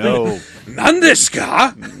 Nandesu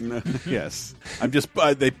ka? Yes. I'm just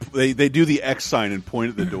they do the X sign and point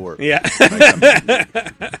at the door. Yeah.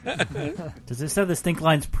 Does this have the stink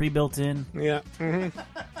lines pre-built in? Yeah.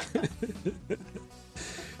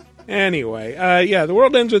 Anyway, the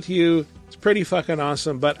world ends with you. It's pretty fucking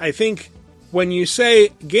awesome, but I think when you say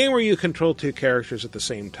game where you control 2 characters at the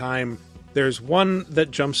same time, there's one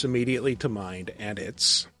that jumps immediately to mind, and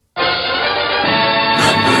it's... Number 1.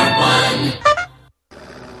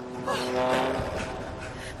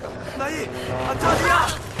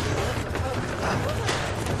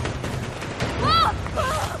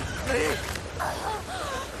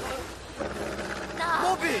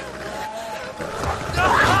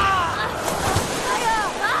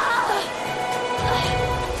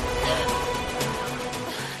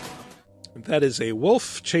 That is a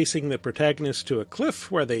wolf chasing the protagonist to a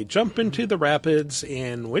cliff where they jump into the rapids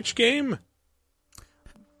in which game?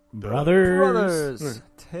 Brothers.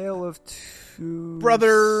 Tale of Two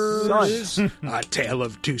Brothers. Sons. A Tale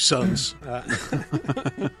of Two Sons.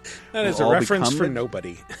 That is We'll a all reference become for ma-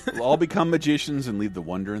 nobody. We'll all become magicians and leave the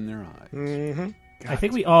wonder in their eyes. Mm-hmm. I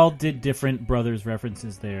think we all did different Brothers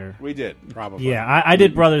references there. We did. Probably. Yeah, I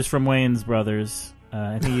did Brothers from Wayne's Brothers.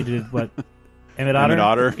 I think you did what? Emmett Otter? Emmett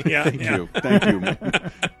Otter. Yeah, Thank yeah. you. Thank you.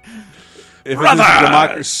 If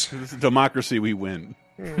Brothers! this is democracy, we win.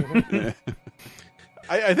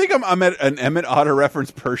 I think I'm at an Emmett Otter reference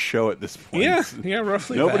per show at this point. Yeah,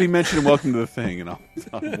 roughly. Nobody that. mentioned Welcome to the Thing, and I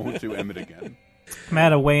won't do Emmett again. I'm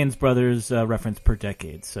at a Wayne's Brothers reference per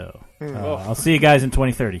decade, so Oh. I'll see you guys in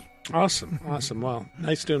 2030. Awesome. Well,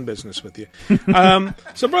 nice doing business with you.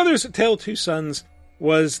 So Brothers, A Tale of Two Sons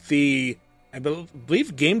was the, I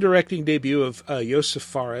believe, game directing debut of Josef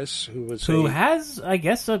Fares, who has, I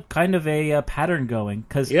guess, a kind of a pattern going.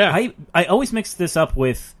 Because Yeah. I always mix this up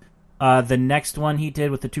with the next one he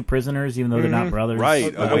did with the two prisoners, even though they're not brothers.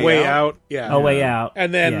 Right. A Way Out. Yeah. A Way Out.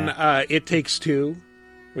 And then It Takes Two,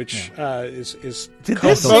 which is Did co-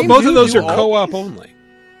 this bo- same both of dude those do are all co-op these? only.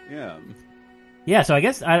 Yeah. Yeah, so I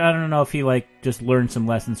guess I don't know if he just learned some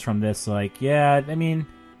lessons from this. I mean,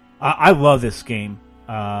 I love this game,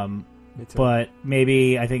 Me too. but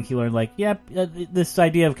maybe I think he learned this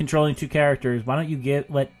idea of controlling two characters. Why don't you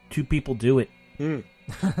let two people do it?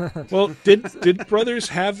 Well, did Brothers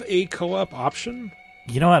have a co-op option?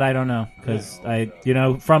 You know what? I don't know because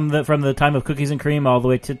from the time of Cookies and Cream all the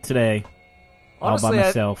way to today, Honestly, all by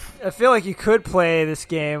myself. I feel like you could play this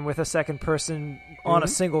game with a second person on a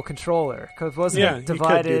single controller because wasn't it You could do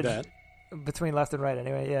divided that. between left and right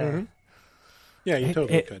anyway? Yeah. Mhm. Yeah, you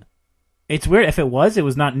totally could. It's weird. If it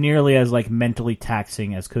was not nearly as mentally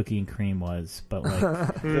taxing as Cookie and Cream was. But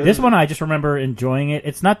this one, I just remember enjoying it.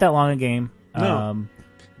 It's not that long a game. No.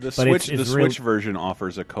 The but Switch Switch version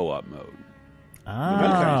offers a co-op mode.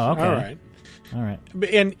 Oh, okay. All right. All right.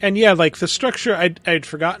 And yeah, the structure I'd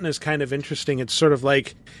forgotten is kind of interesting. It's sort of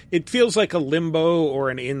it feels like a Limbo or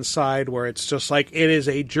an Inside, where it's just it is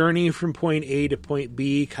a journey from point A to point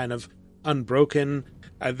B, kind of unbroken.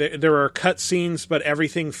 There are cutscenes, but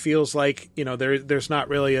everything feels there's not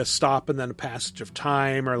really a stop and then a passage of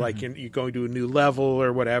time, or you're going to a new level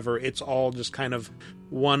or whatever. It's all just kind of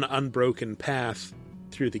one unbroken path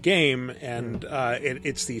through the game, and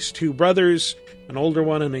it's these two brothers, an older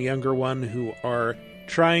one and a younger one, who are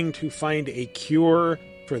trying to find a cure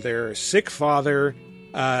for their sick father.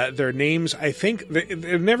 Their names, I think,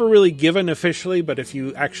 they're never really given officially, but if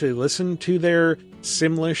you actually listen to their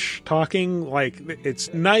Simlish talking,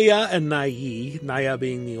 it's Naya and Nai, Naya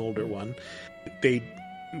being the older one. They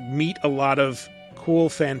meet a lot of cool,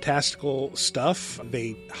 fantastical stuff.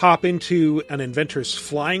 They hop into an inventor's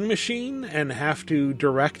flying machine and have to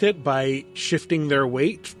direct it by shifting their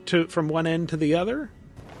weight from one end to the other.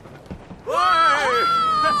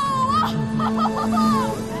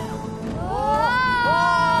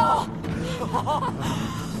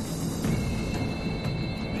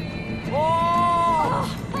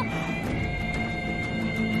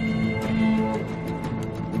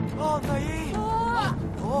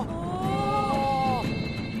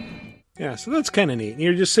 Yeah, so that's kind of neat.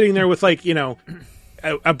 You're just sitting there with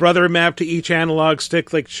a brother map to each analog stick,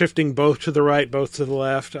 shifting both to the right, both to the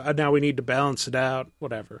left. Now we need to balance it out,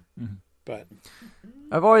 whatever. Mm-hmm. But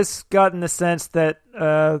I've always gotten the sense that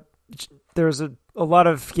there's a lot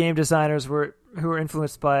of game designers who were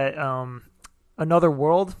influenced by Another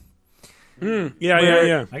World.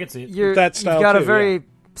 Yeah. I can see it. That style you've got too, a very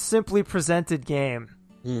simply presented game.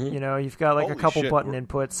 Mm-hmm. You've got a couple shit, button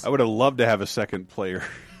inputs. I would have loved to have a second player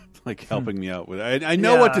helping me out with it. I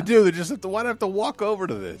know what to do. They just have to. Why do I have to walk over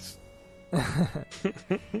to this?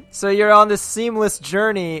 So you're on this seamless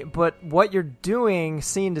journey, but what you're doing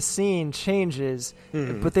scene to scene changes,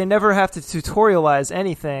 but they never have to tutorialize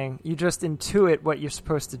anything. You just intuit what you're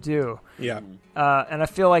supposed to do. Yeah. And I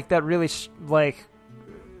feel like that really, it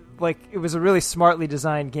was a really smartly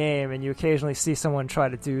designed game, and you occasionally see someone try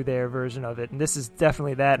to do their version of it, and this is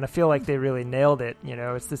definitely that, and I feel like they really nailed it.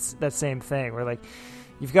 It's that same thing where,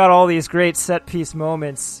 you've got all these great set-piece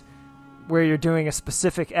moments where you're doing a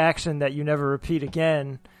specific action that you never repeat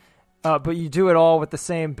again, but you do it all with the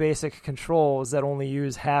same basic controls that only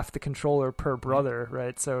use half the controller per brother,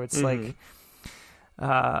 right? So it's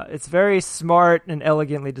it's very smart and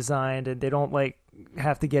elegantly designed, and they don't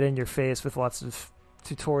have to get in your face with lots of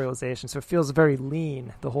tutorialization. So it feels very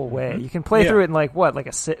lean the whole way. You can play through it in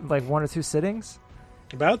one or two sittings.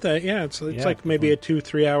 About that, yeah. It's like maybe a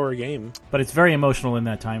 2-3 hour game. But it's very emotional in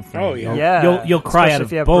that time frame. Oh, yeah. You'll cry out of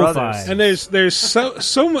both eyes. And there's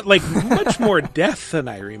so much, like, much more death than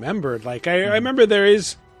I remembered. Like, I remember there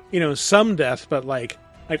is, some death, but like,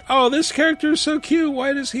 oh, this character is so cute.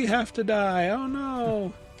 Why does he have to die? Oh,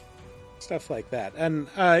 no. Stuff like that. And,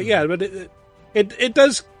 but it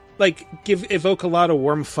does, like, evoke a lot of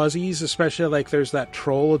warm fuzzies, especially, like, there's that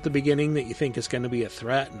troll at the beginning that you think is going to be a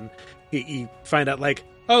threat, and you find out, like,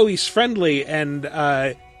 oh, he's friendly, and,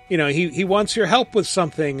 he wants your help with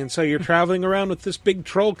something, and so you're traveling around with this big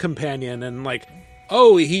troll companion, and, like,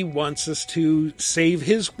 oh, he wants us to save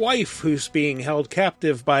his wife, who's being held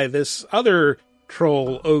captive by this other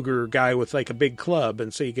troll ogre guy with, like, a big club,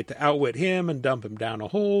 and so you get to outwit him and dump him down a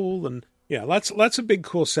hole, and, yeah, lots of big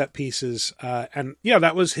cool set pieces, and, yeah,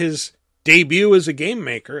 that was his debut as a game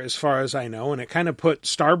maker, as far as I know, and it kind of put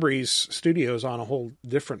Starbreeze Studios on a whole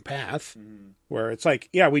different path, where it's like,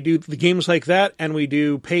 yeah, we do the games like that, and we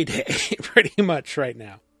do Payday pretty much right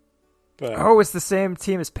now. But, it's the same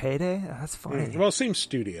team as Payday? Oh, that's funny. Well, same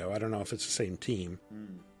studio. I don't know if it's the same team,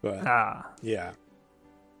 but yeah.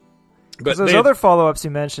 But those other follow-ups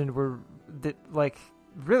you mentioned were, like,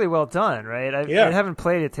 really well done, right? I haven't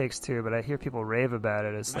played It Takes Two, but I hear people rave about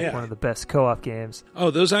it as one of the best co-op games.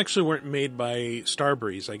 Oh, those actually weren't made by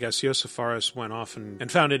Starbreeze. I guess Josef Fares went off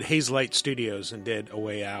and founded Hazelight Studios and did A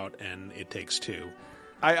Way Out and It Takes Two.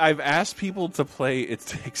 I've asked people to play It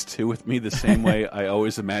Takes Two with me the same way I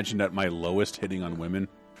always imagined at my lowest hitting on women.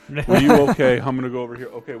 Will you? Okay, I'm going to go over here.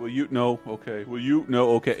 Okay, will you? No. Okay, will you?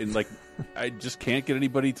 No. Okay. And, like, I just can't get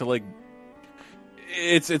anybody to, like,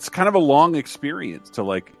 it's kind of a long experience to,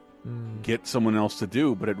 like, get someone else to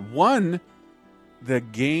do, but it won the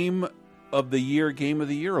Game of the Year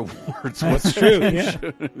awards. That's true, yeah.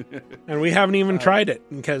 And we haven't even tried it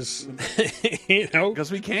because,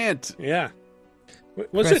 because we can't. Yeah.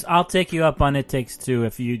 Chris, I'll take you up on It Takes Two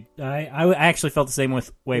if you. I actually felt the same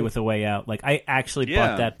way with A Way Out. Like, I actually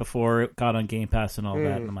bought that before it got on Game Pass and all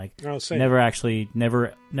that. And I'm like,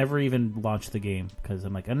 never even launched the game because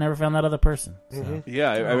I'm like, I never found that other person. So.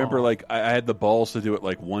 Yeah, I remember, like, I had the balls to do it,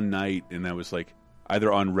 like, one night, and I was like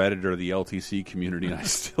either on Reddit or the LTC community, and I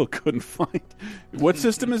still couldn't find what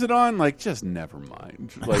system is it on. Like, just never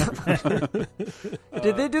mind. Like,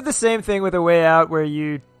 did they do the same thing with A Way Out where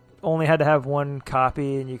you only had to have one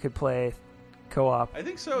copy and you could play co-op? I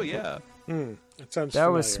think so, yeah. That sounds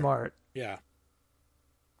familiar. Was smart. Yeah.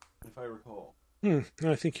 If I recall. No,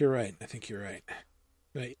 I think you're right.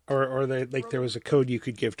 Right. Or there was a code you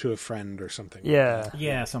could give to a friend or something. Yeah. Like that.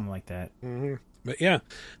 Yeah, something like that. Mm-hmm. But yeah.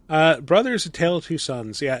 Brothers: A Tale of Two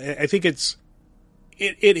Sons. Yeah, I think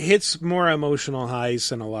it hits more emotional highs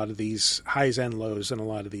than a lot of these highs and lows in a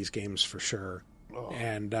lot of these games for sure.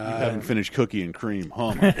 And you haven't finished Cookie and Cream,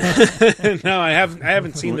 huh? No, I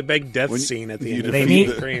haven't seen the big death scene at the end of Cookie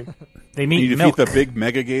and Cream. They meet you milk. defeat the big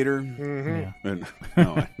Mega Gator.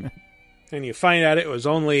 Mm-hmm. And you find out it was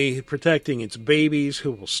only protecting its babies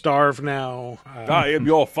who will starve now. I am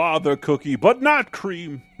your father, Cookie, but not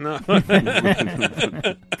Cream. No.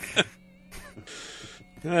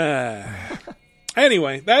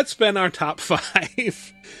 Anyway, that's been our top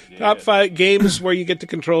 5. Top 5 games where you get to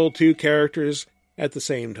control 2 characters at the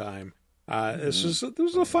same time. This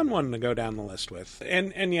was a fun one to go down the list with.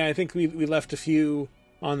 And yeah, I think we left a few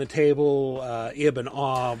on the table. Ib and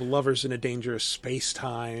Ob, Lovers in a Dangerous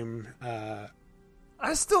Space-Time.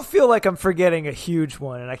 I still feel like I'm forgetting a huge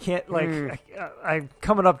one, and I can't, I'm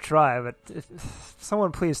coming up dry, but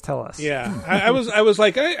someone please tell us. Yeah, I was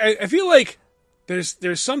like, I feel like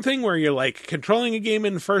there's something where you're, like, controlling a game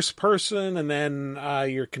in first person, and then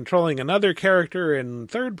you're controlling another character in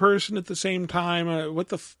third person at the same time. What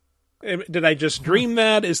the did I just dream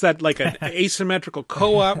that? Is that like an asymmetrical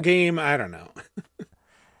co-op game? I don't know.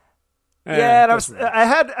 Yeah, and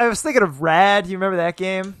I was thinking of Rad. You remember that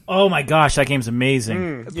game? Oh my gosh, that game's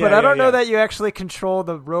amazing. But I don't know that you actually control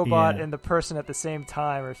the robot and the person at the same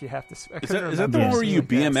time, or if you have to. Is that the one where you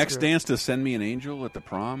BMX dance to "Send Me an Angel" at the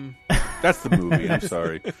prom? That's the movie. I'm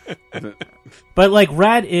sorry. But like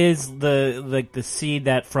Rad is the seed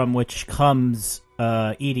that from which comes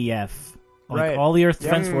EDF. Like all the Earth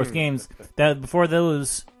Defense Force games that before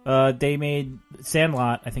those they made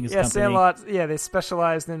Sandlot. I think is company. Sandlot. Yeah, they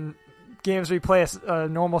specialized in games where you play a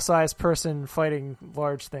normal-sized person fighting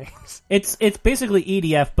large things. It's basically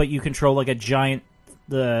EDF, but you control like a giant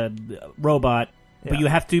robot. But you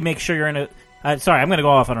have to make sure you're in a. Sorry, I'm going to go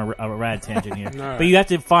off on a rad tangent here. Right. But you have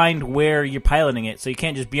to find where you're piloting it, so you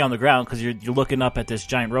can't just be on the ground because you're looking up at this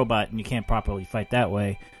giant robot and you can't properly fight that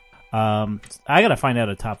way. I got to find out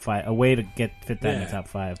a way to fit that in the top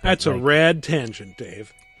 5. That's a rad tangent,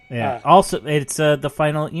 Dave. Yeah. Also, it's the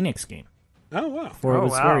final Enix game. Oh, wow. Before it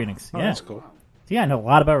was Square Enix. Oh, Yeah. that's cool. Yeah, I know a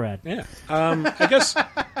lot about Rad. Yeah. I guess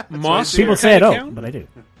Moss. People say I don't, but I do.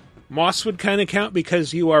 Moss would kind of count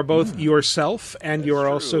because you are both yourself and you are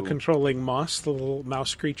also controlling Moss, the little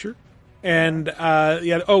mouse creature. And, Ms.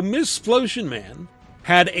 Splosion Man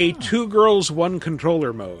had a 2 girls, 1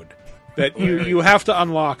 controller mode that you have to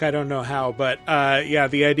unlock. I don't know how, but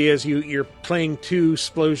the idea is you're playing 2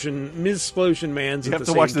 Ms. Splosion Mans at the same time. You have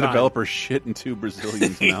to watch the developer shit in 2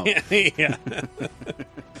 Brazilians' mouth. Yeah.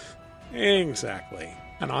 Exactly.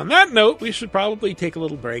 And on that note, we should probably take a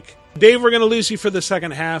little break. Dave, we're going to lose you for the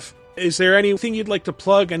second half. Is there anything you'd like to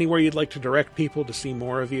plug? Anywhere you'd like to direct people to see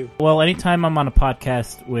more of you? Well, anytime I'm on a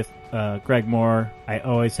podcast with Greg Moore, I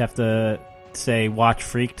always have to say watch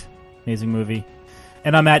Freaked. Amazing movie.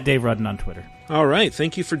 And I'm at Dave Rudden on Twitter. All right.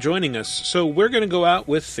 Thank you for joining us. So we're going to go out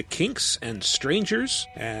with The Kinks and Strangers.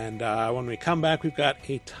 And when we come back, we've got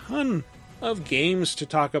a ton of games to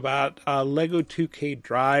talk about. Lego 2K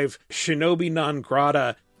Drive, Shinobi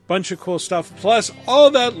non-Grata, bunch of cool stuff, plus all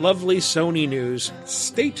that lovely Sony news.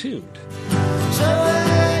 Stay tuned.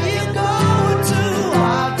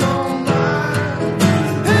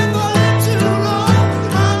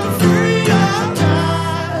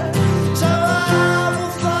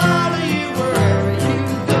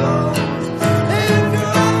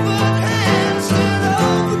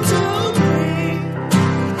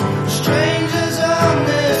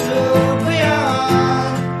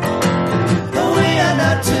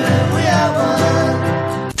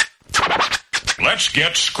 Let's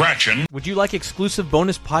get scratching. Would you like exclusive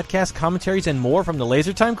bonus podcast commentaries and more from the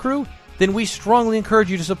LaserTime crew? Then we strongly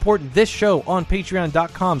encourage you to support this show on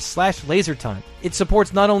patreon.com/lasertime. It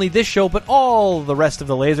supports not only this show, but all the rest of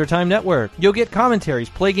the LaserTime network. You'll get commentaries,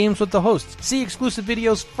 play games with the hosts, see exclusive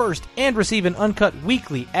videos first, and receive an uncut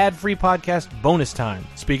weekly ad-free podcast bonus time.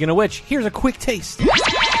 Speaking of which, here's a quick taste.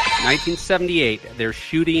 1978, they're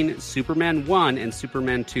shooting Superman 1 and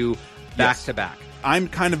Superman 2 back-to-back. I'm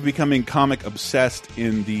kind of becoming comic obsessed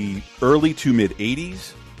in the early to mid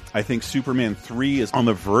 80s. I think Superman 3 is on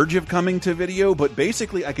the verge of coming to video, but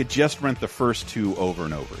basically I could just rent the first 2 over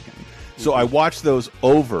and over again. So I watched those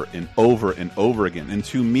over and over and over again. And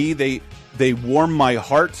to me, they warm my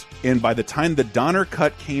heart. And by the time the Donner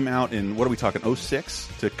cut came out in, what are we talking, 06?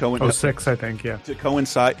 06, I think, yeah. To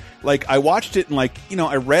coincide. Like, I watched it and, like, you know,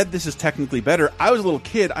 I read this is technically better. I was a little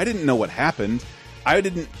kid. I didn't know what happened. I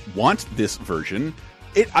didn't want this version.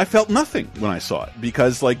 I felt nothing when I saw it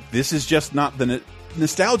because, like, this is just not the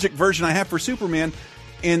nostalgic version I have for Superman.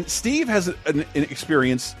 And Steve has an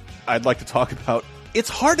experience I'd like to talk about. It's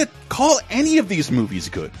hard to call any of these movies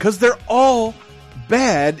good because they're all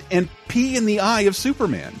bad and pee in the eye of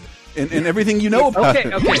Superman and everything you know about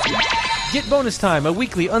it. Okay. Get Bonus Time, a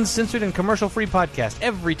weekly uncensored and commercial-free podcast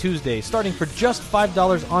every Tuesday, starting for just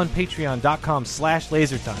 $5 on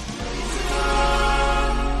patreon.com/lasertime.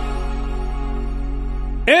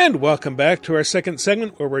 And welcome back to our second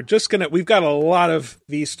segment where we've got a lot of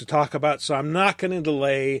these to talk about, so I'm not going to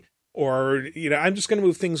delay or, I'm just going to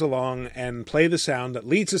move things along and play the sound that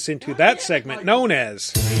leads us into that segment known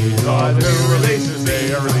as... These are the new releases,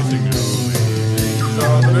 they are releasing new releases. These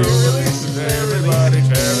are the new releases, everybody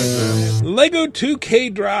cherish them. Lego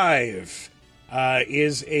 2K Drive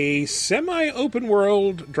is a semi-open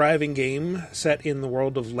world driving game set in the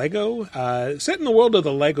world of Lego, set in the world of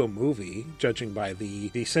the Lego movie, judging by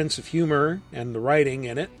the sense of humor and the writing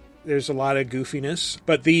in it. There's a lot of goofiness,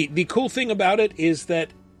 but the cool thing about it is that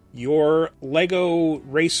your Lego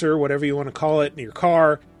racer, whatever you want to call it, in your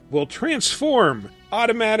car, will transform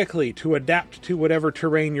automatically to adapt to whatever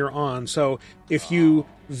terrain you're on. So if you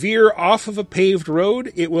veer off of a paved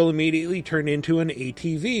road, it will immediately turn into an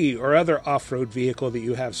ATV or other off-road vehicle that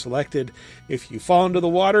you have selected. If you fall into the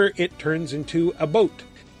water, it turns into a boat.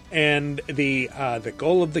 And the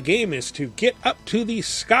goal of the game is to get up to the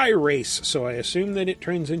sky race, so I assume that it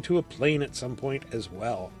turns into a plane at some point as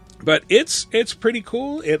well. But it's pretty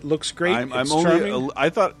cool. It looks great. I'm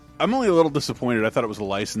only a little disappointed. I thought it was a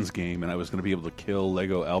licensed game, and I was going to be able to kill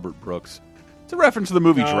Lego Albert Brooks. It's a reference to the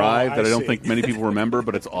movie Drive that I don't think many people remember,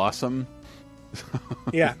 but it's awesome.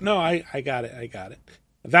 Yeah, no, I got it.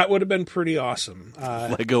 That would have been pretty awesome.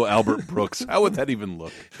 Lego Albert Brooks. How would that even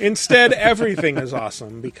look? Instead, everything is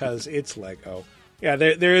awesome because it's Lego. Yeah,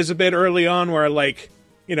 there is a bit early on where, like,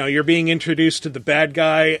 you're being introduced to the bad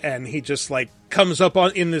guy, and he just, like, comes up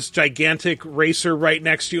in this gigantic racer right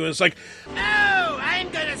next to you, and it's like, "Oh, I'm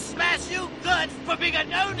gonna smash you good for being a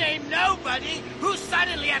no-name nobody who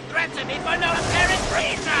suddenly had threats to me for no apparent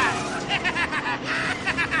reason!"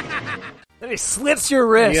 And he slits your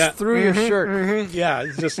wrist through your shirt. Yeah,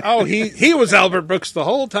 it's just he was Albert Brooks the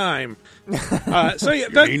whole time. You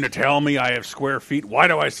mean to tell me I have square feet? Why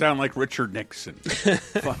do I sound like Richard Nixon?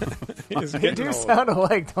 They do sound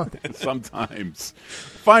alike, don't they? Sometimes.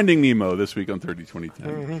 Finding Nemo this week on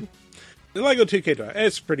 30-2010. The Lego 2K Drive.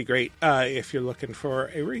 It's pretty great if you're looking for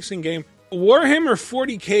a racing game. Warhammer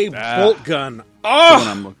 40K Boltgun.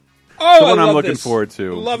 The one I'm looking forward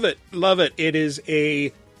to. Love it. Love it. It is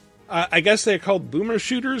a... I guess they're called boomer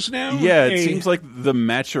shooters now? Yeah, it seems like the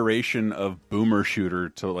maturation of boomer shooter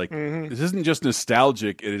to like... This isn't just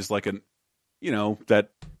nostalgic. It is like an... that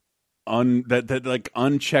like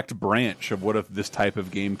unchecked branch of what if this type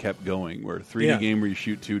of game kept going, where 3D game where you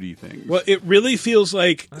shoot 2D things. Well, it really feels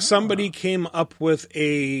like somebody came up with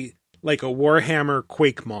a Warhammer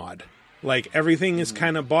Quake mod. Like everything is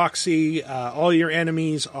kind of boxy. All your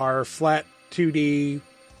enemies are flat 2D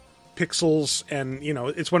pixels, and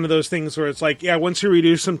it's one of those things where it's like, once you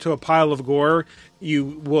reduce them to a pile of gore,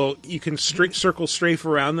 you can circle strafe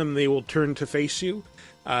around them, they will turn to face you.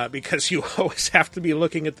 Because you always have to be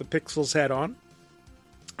looking at the pixels head on.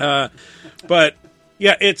 But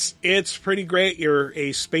yeah, it's pretty great. You're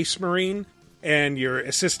a space marine and you're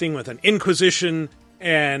assisting with an Inquisition,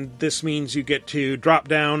 and this means you get to drop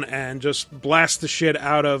down and just blast the shit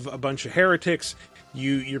out of a bunch of heretics.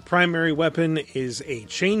 Your primary weapon is a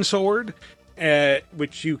chainsword,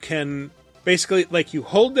 which you can basically, like, you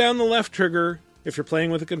hold down the left trigger if you're playing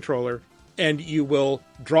with a controller, and you will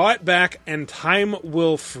draw it back, and time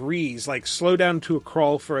will freeze, like slow down to a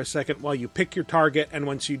crawl for a second while you pick your target, and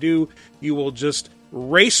once you do, you will just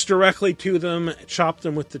race directly to them, chop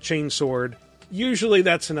them with the chainsword. Usually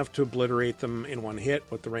that's enough to obliterate them in one hit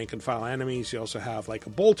with the rank and file enemies. You also have like a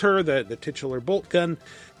bolter, the titular Boltgun,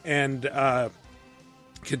 and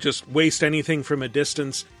can just waste anything from a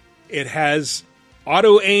distance. It has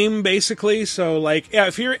auto aim, basically, so like,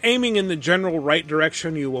 if you're aiming in the general right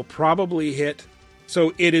direction, you will probably hit.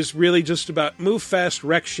 So it is really just about move fast,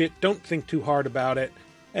 wreck shit, don't think too hard about it,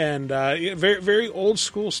 and very, very old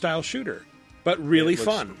school style shooter, but really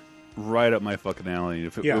fun. Right up my fucking alley.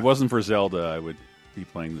 If it wasn't for Zelda, I would be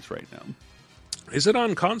playing this right now. Is it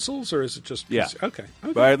on consoles, or is it just PC? Yeah. Okay.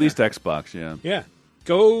 But at least Xbox, yeah. Yeah.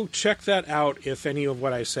 Go check that out if any of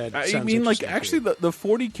what I said sounds I mean, like, interesting actually, the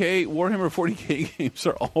 40K, Warhammer 40K games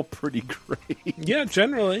are all pretty great. Yeah,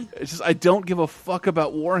 generally. It's just, I don't give a fuck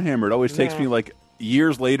about Warhammer. It always takes me, like,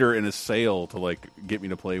 years later in a sale to, like, get me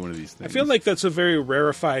to play one of these things. I feel like that's a very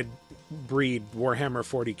rarefied breed, Warhammer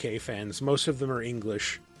 40K fans. Most of them are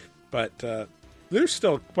English, but there's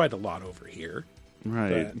still quite a lot over here.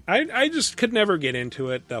 Right. But I just could never get into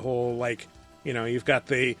it. The whole, like, you've got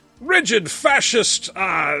the rigid fascist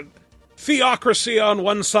theocracy on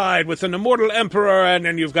one side with an immortal emperor, and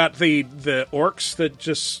then you've got the orcs that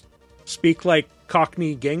just speak like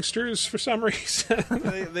Cockney gangsters for some reason.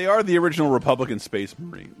 they are the original Republican Space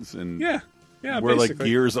Marines, and yeah, where basically. like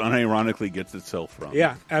Gears unironically gets itself from.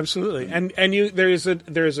 Yeah, absolutely. And there is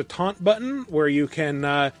a taunt button where you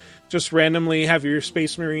can just randomly have your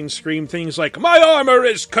Space Marines scream things like, "My armor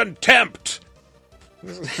is contempt."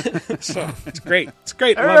 So it's great. It's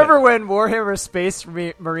great. I remember when Warhammer Space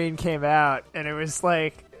Marine came out, and it was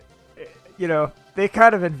like, they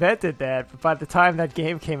kind of invented that. But by the time that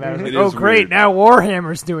game came out, it was like, oh great, weird. Now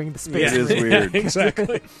Warhammer's doing the Space It is Marine. weird.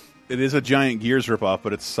 Exactly. It is a giant Gears ripoff,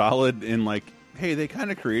 but it's solid in like, hey, they kind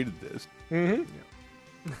of created this. Mm-hmm.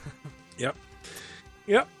 Yeah.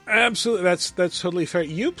 Yep. Absolutely. That's totally fair.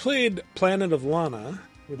 You played Planet of Lana,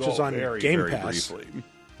 which is on Game very Pass. Briefly.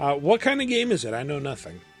 What kind of game is it? I know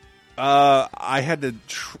nothing. I had to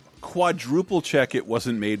quadruple check it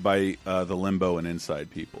wasn't made by the Limbo and Inside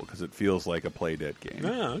people, because it feels like a Playdead game.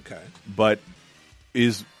 Oh, okay. But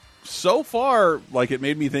is so far, like, it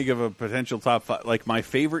made me think of a potential top 5. Like, my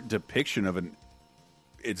favorite depiction of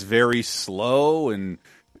it's very slow, and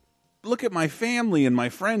look at my family and my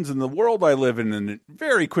friends and the world I live in, and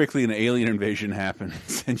very quickly an alien invasion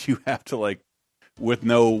happens, and you have to, like, with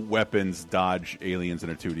no weapons, dodge aliens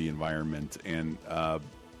in a 2D environment. And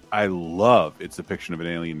I love its depiction of an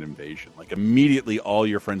alien invasion. Like, immediately all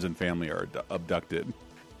your friends and family are abducted.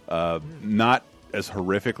 Not as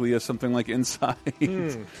horrifically as something like Inside.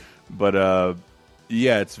 But,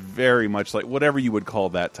 yeah, it's very much like whatever you would call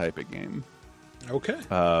that type of game. Okay.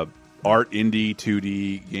 Art, indie,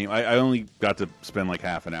 2D game. I only got to spend like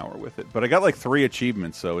half an hour with it. But I got like 3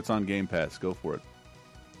 achievements, so it's on Game Pass. Go for it.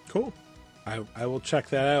 Cool. I will check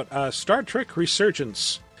that out. Star Trek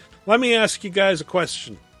Resurgence. Let me ask you guys a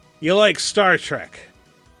question. You like Star Trek?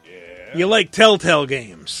 Yeah. You like Telltale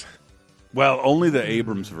games? Well, only the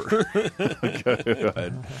Abrams version. Go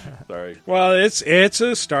ahead. Sorry. Well, it's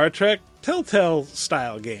a Star Trek Telltale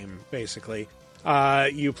style game, basically.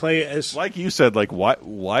 You play as, like you said, like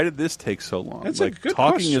why did this take so long? That's like a good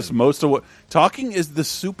talking question. is most of what talking is the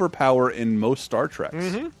superpower in most Star Treks.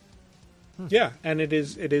 Mm-hmm. Yeah, and it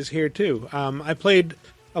is here too. I played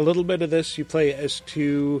a little bit of this. You play as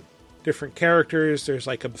two different characters. There's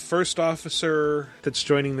like a first officer that's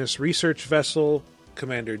joining this research vessel,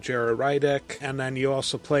 Commander Jara Rydek, and then you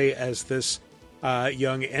also play as this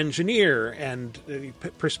young engineer, and the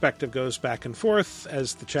perspective goes back and forth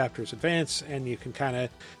as the chapters advance, and you can kind of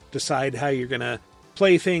decide how you're going to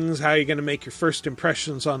play things, how you're going to make your first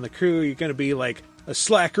impressions on the crew. You're going to be like a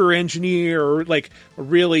slacker engineer, or like a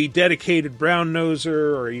really dedicated brown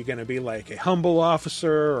noser, or are you going to be like a humble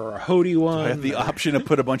officer or a Hody one? I have the option to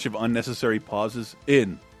put a bunch of unnecessary pauses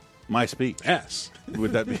in my speech. Yes.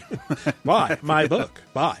 Would that be Buy my book?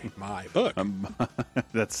 Buy my book.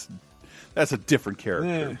 That's a different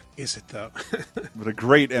character. Is it though? But a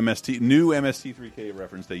great new MST3K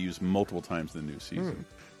reference they use multiple times in the new season.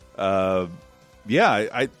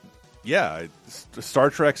 Star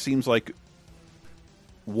Trek seems like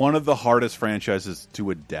one of the hardest franchises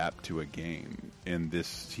to adapt to a game, and this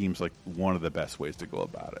seems like one of the best ways to go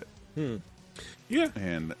about it. Yeah,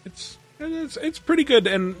 and it's pretty good.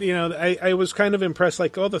 And you know, I was kind of impressed.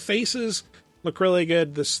 Like, the faces look really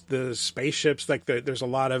good. The spaceships, like there's a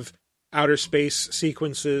lot of outer space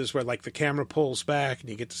sequences where like the camera pulls back and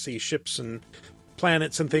you get to see ships and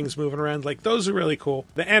planets and things moving around. Like, those are really cool.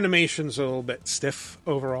 The animation's a little bit stiff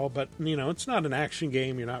overall, but you know, it's not an action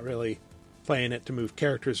game. You're not really playing it to move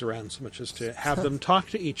characters around so much as to have them talk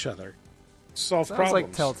to each other, solve problems.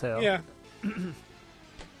 Like Telltale. Yeah.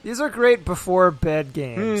 These are great before bed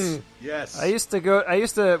games. Yes. I used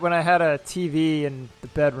to when I had a TV in the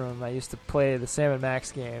bedroom, I used to play the Sam &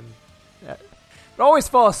 Max game. I'd always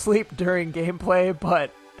fall asleep during gameplay,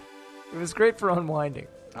 but it was great for unwinding.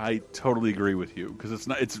 I totally agree with you, because it's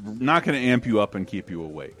not going to amp you up and keep you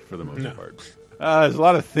awake for the most part. There's a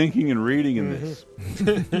lot of thinking and reading in this.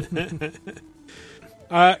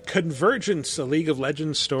 Convergence, a League of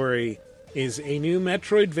Legends story, is a new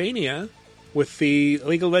Metroidvania with the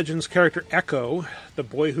League of Legends character Echo, the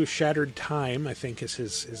boy who shattered time, I think is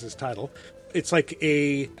his title. It's like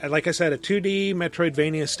I said, a 2D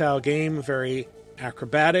Metroidvania style game, very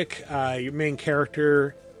acrobatic. Your main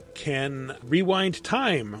character can rewind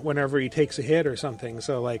time whenever he takes a hit or something.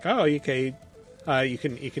 So like, you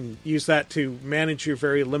can use that to manage your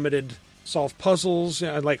very limited solve puzzles.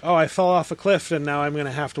 Like, I fell off a cliff and now I'm going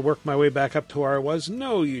to have to work my way back up to where I was.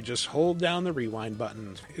 No, you just hold down the rewind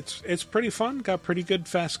button. It's pretty fun. Got pretty good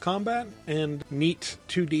fast combat and neat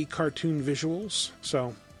 2D cartoon visuals.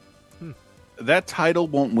 So that title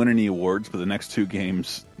won't win any awards, but the next two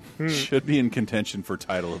games should be in contention for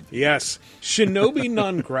title of the year. Yes. Shinobi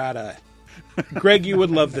non Grata. Greg, you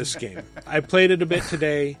would love this game. I played it a bit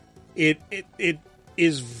today. It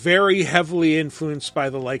is very heavily influenced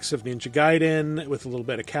by the likes of Ninja Gaiden, with a little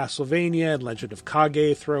bit of Castlevania and Legend of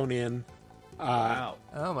Kage thrown in. Wow.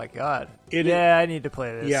 Oh my god. I need to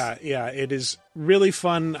play this. Yeah, it is really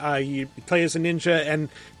fun. You play as a ninja, and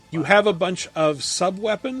you have a bunch of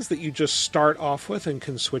sub-weapons that you just start off with and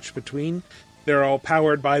can switch between. They're all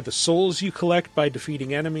powered by the souls you collect by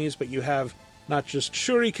defeating enemies, but you have not just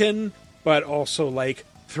shuriken, but also like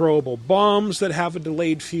throwable bombs that have a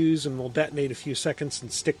delayed fuse and will detonate a few seconds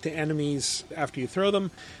and stick to enemies after you throw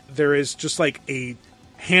them. There is just like a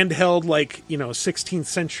handheld, 16th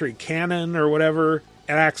century cannon or whatever.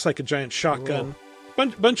 It acts like a giant shotgun.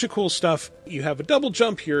 Bunch of cool stuff. You have a double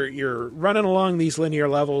jump. You're running along these linear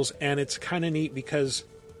levels, and it's kind of neat because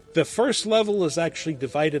the first level is actually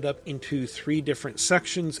divided up into 3 different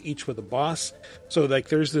sections, each with a boss. So like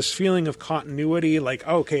there's this feeling of continuity, like,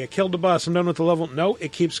 okay, I killed the boss, I'm done with the level. No,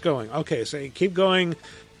 it keeps going. Okay, so you keep going,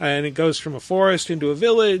 and it goes from a forest into a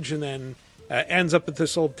village, and then ends up at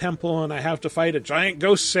this old temple, and I have to fight a giant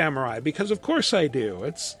ghost samurai, because of course I do.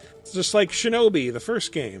 It's just like Shinobi, the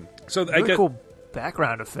first game. So really cool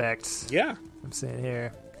background effects. Yeah. I'm seeing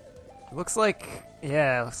here. It looks like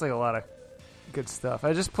a lot of good stuff.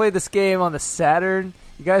 I just played this game on the Saturn.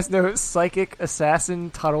 You guys know Psychic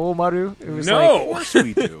Assassin Taromaru? It was of course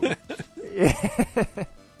we do.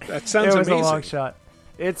 That sounds amazing. It was a long shot.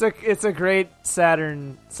 It's a great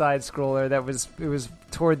Saturn side scroller it was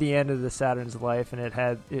toward the end of the Saturn's life, and it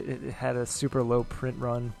had a super low print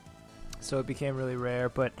run, so it became really rare.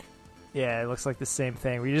 But yeah, it looks like the same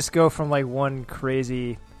thing. We just go from like one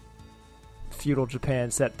crazy feudal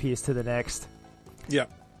Japan set piece to the next. Yeah,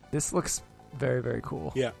 this looks very, very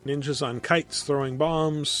cool. Yeah, ninjas on kites throwing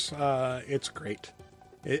bombs. It's great.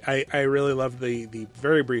 I really loved the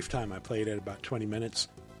very brief time I played it, about 20 minutes.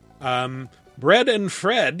 Bread and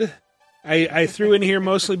Fred I threw in here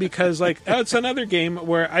mostly because it's another game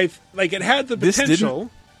where it had the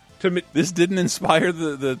potential to. This didn't inspire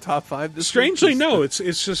the top 5. This strangely, week? No. It's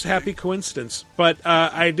just happy coincidence. But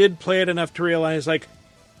I did play it enough to realize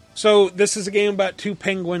so this is a game about 2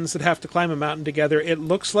 penguins that have to climb a mountain together. It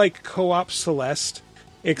looks like co-op Celeste,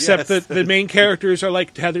 except that the main characters are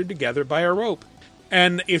tethered together by a rope.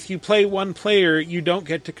 And if you play one player, you don't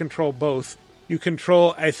get to control both. You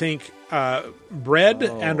control, I think, bread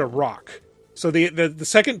and a rock. So the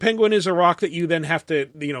second penguin is a rock that you then have to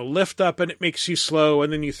lift up, and it makes you slow,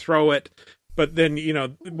 and then you throw it. But then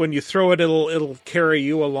when you throw it, it'll carry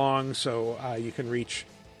you along, so you can reach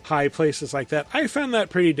high places like that. I found that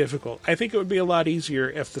pretty difficult. I think it would be a lot easier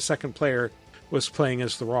if the second player was playing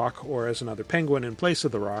as the rock or as another penguin in place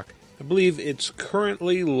of the rock. I believe it's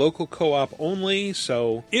currently local co-op only,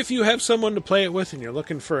 so if you have someone to play it with and you're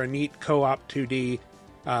looking for a neat co-op 2D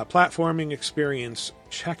platforming experience,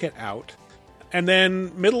 check it out. And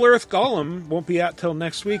then Middle-earth Golem won't be out till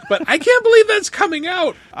next week, but I can't believe that's coming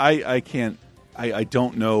out! I can't... I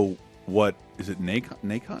don't know what... Is it Nacon?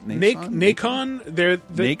 Nacon?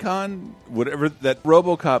 Whatever, that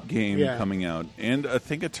RoboCop game coming out. And I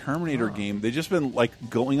think a Terminator game. They've just been,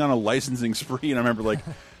 going on a licensing spree, and I remember,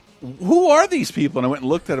 who are these people? And I went and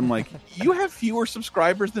looked at them you have fewer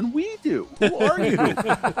subscribers than we do. Who are you?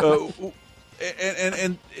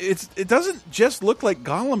 And it doesn't just look like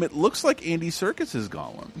Gollum. It looks like Andy Serkis's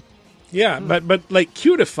Gollum. Yeah, but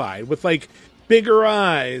cutified with bigger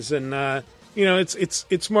eyes, and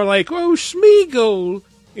it's more like Schmeagol.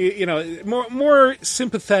 More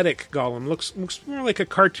sympathetic Gollum looks more like a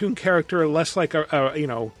cartoon character, less like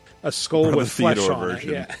a skull Brother with flesh Theodore on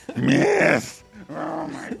version. it. Yeah. Yes. Oh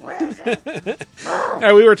my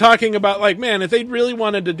God. We were talking about if they'd really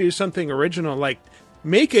wanted to do something original,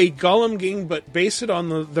 make a Gollum game, but base it on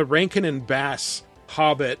the Rankin and Bass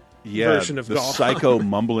Hobbit version of the Gollum. psycho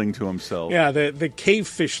mumbling to himself. Yeah, the cave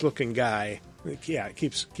fish looking guy. Yeah, it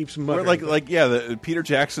keeps muttering. The Peter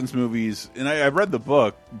Jackson's movies, and I read the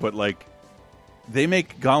book, but they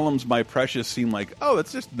make Gollum's My Precious seem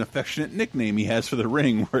it's just an affectionate nickname he has for the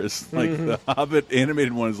ring, whereas the Hobbit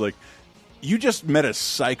animated one is you just met a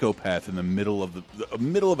psychopath in the middle of the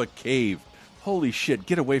middle of a cave. Holy shit,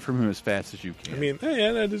 get away from him as fast as you can. I mean,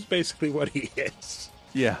 yeah, that is basically what he is.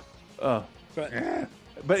 Yeah.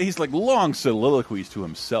 But he's long soliloquies to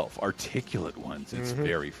himself, articulate ones. It's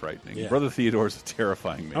very frightening. Yeah. Brother Theodore's a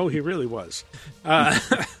terrifying man. Oh, he really was.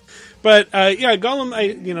 But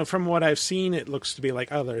Gollum, from what I've seen, it looks to be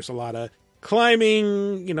there's a lot of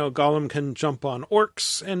climbing. Gollum can jump on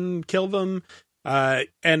orcs and kill them.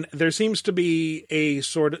 And there seems to be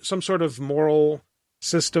some sort of moral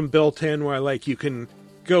system built in where you can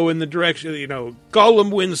go in the direction,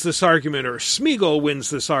 Gollum wins this argument or Smeagol wins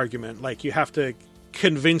this argument. You have to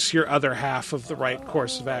convince your other half of the right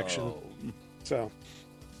course of action. So,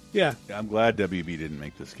 yeah. I'm glad WB didn't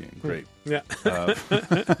make this game. Great. Yeah.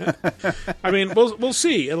 I mean, we'll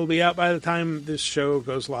see. It'll be out by the time this show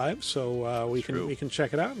goes live, so we can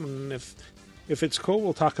check it out, and if it's cool,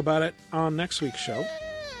 we'll talk about it on next week's show.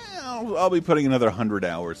 I'll be putting another 100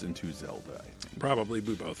 hours into Zelda, I think. Probably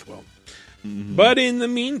we both will. Mm-hmm. But in the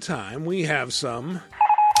meantime, we have some...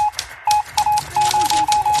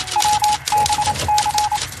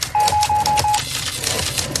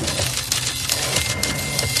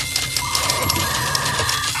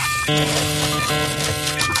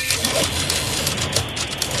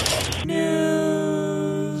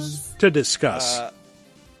 news to discuss.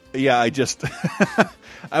 I just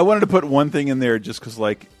I wanted to put one thing in there just because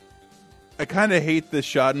I kind of hate the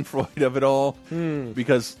schadenfreude of it all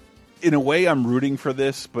because in a way I'm rooting for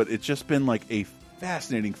this, but it's just been a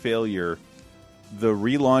fascinating failure. The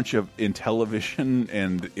relaunch of Intellivision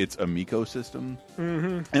and its Amico system.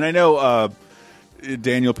 And I know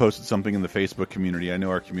Daniel posted something in the Facebook community. I know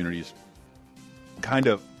our community is kind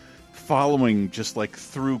of following just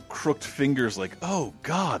through crooked fingers oh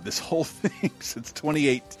God, this whole thing since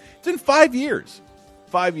 28. It's in 5 years.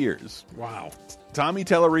 5 years. Wow. Tommy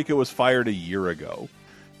Tallarico was fired a year ago.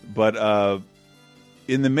 But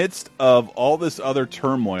in the midst of all this other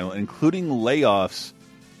turmoil, including layoffs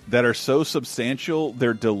that are so substantial,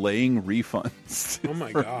 they're delaying refunds. Oh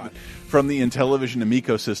my God. From the Intellivision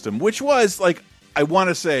Amico system, which was I want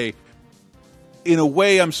to say, in a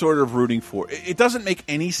way, I'm sort of rooting for. It doesn't make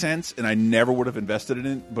any sense, and I never would have invested in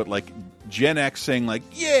it, but Gen X saying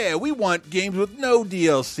yeah, we want games with no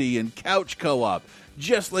DLC and couch co-op,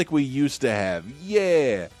 just like we used to have.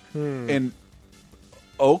 Yeah. And,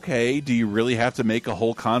 okay, do you really have to make a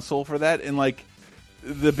whole console for that? And,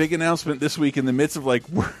 the big announcement this week in the midst of like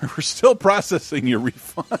we're still processing your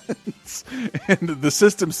refunds, and the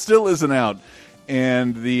system still isn't out.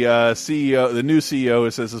 And the CEO, the new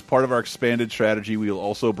CEO, says as part of our expanded strategy, we will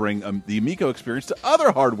also bring the Amico experience to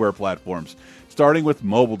other hardware platforms, starting with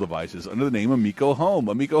mobile devices under the name Amico Home.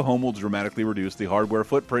 Amico Home will dramatically reduce the hardware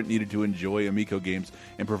footprint needed to enjoy Amico games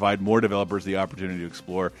and provide more developers the opportunity to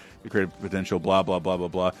explore the creative potential. Blah blah blah blah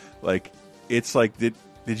blah. Like it's like did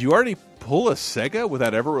you already pull a Sega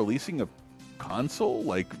without ever releasing a console?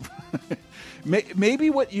 Like maybe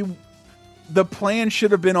what the plan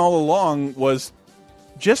should have been all along was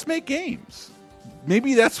just make games.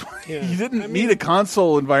 Maybe that's why you didn't need a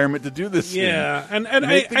console environment to do this. Yeah, thing. And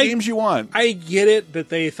make the games you want. I get it that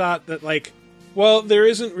they thought that, like, well, there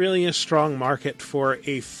isn't really a strong market for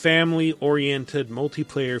a family-oriented,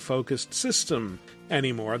 multiplayer-focused system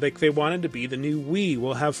anymore. Like, they wanted to be the new Wii.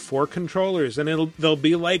 We'll have 4 controllers, and they'll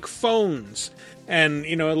be like phones. And,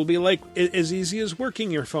 you know, it'll be like as easy as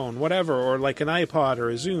working your phone, whatever, or like an iPod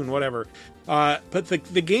or a Zune, whatever. But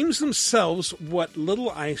the games themselves, what little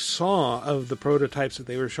I saw of the prototypes that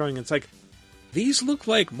they were showing, it's like, these look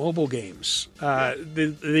like mobile games.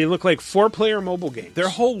 They look like 4-player mobile games. Their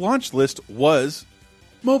whole launch list was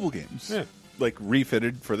mobile games, like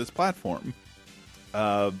refitted for this platform.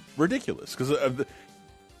 Ridiculous, because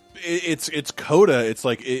it's Coda. It's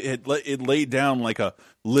like it laid down like a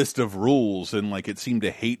list of rules, and like it seemed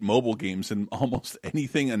to hate mobile games, and almost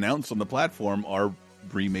anything announced on the platform are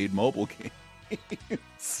remade mobile games.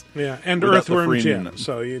 Yeah, and Earthworm Jim.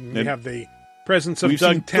 So you have the presence of we've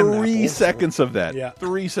Doug seen Tenapple. 3 seconds of that. Yeah.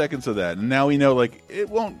 3 seconds of that, and now we know like it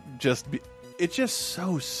won't just be. It's just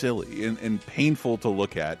so silly and painful to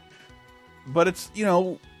look at. But it's, you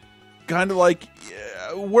know, kind of like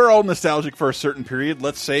we're all nostalgic for a certain period.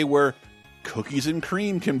 Let's say where Cookies and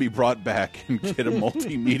Cream can be brought back and get a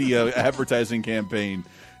multimedia advertising campaign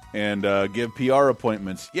and give PR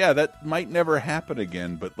appointments. Yeah, that might never happen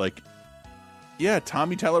again. But like, yeah,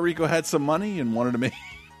 Tommy Tallarico had some money and wanted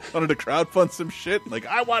to crowdfund some shit. Like,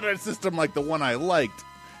 I wanted a system like the one I liked,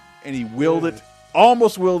 and he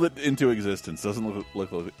almost willed it into existence. Doesn't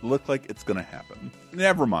look like it's going to happen.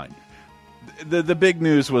 Never mind. The big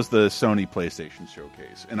news was the Sony PlayStation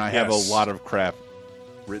Showcase, and I have a lot of crap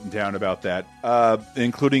written down about that,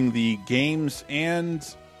 including the games and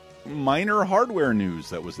minor hardware news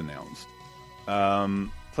that was announced.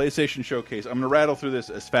 PlayStation Showcase. I'm going to rattle through this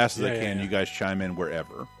as fast as I can. You guys chime in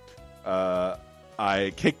wherever.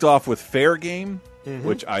 I kicked off with Fair Game,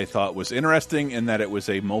 which I thought was interesting in that it was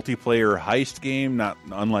a multiplayer heist game, not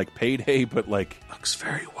unlike Payday, but like looks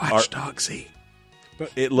very Watch Dogsy.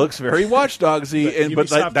 But it looks very Watch Dogsy,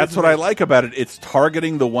 but that's what I like about it. It's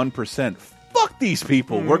targeting the 1%. Fuck these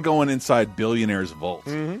people. We're going inside billionaires'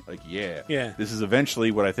 vaults. Like, yeah. This is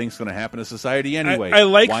eventually what I think is going to happen to society anyway. I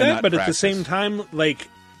like that, but at the same time, like,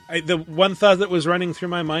 the one thought that was running through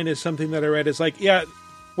my mind is something that I read is like, yeah,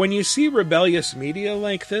 when you see rebellious media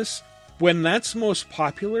like this, when that's most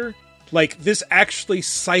popular, like, this actually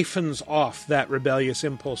siphons off that rebellious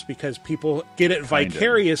impulse because people get it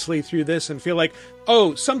vicariously through this and feel like,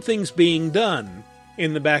 oh, something's being done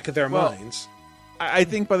in the back of their minds. I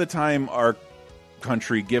think by the time our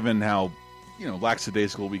country, given how, you know,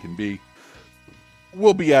 lackadaisical we can be,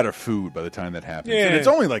 we'll be out of food by the time that happens. Yeah. And it's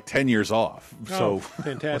only like 10 years off. Oh, so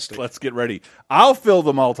fantastic. let's get ready. I'll fill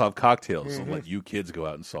the Molotov cocktails and let you kids go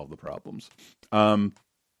out and solve the problems.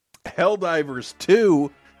 Helldivers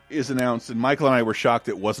 2 is announced, and Michael and I were shocked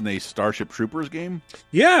it wasn't a Starship Troopers game.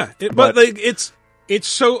 Yeah, but like it's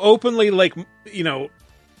so openly, like, you know,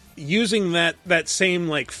 using that same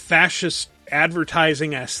like fascist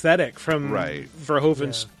advertising aesthetic from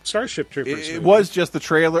Verhoeven's Starship Troopers. It was just the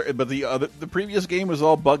trailer, but the previous game was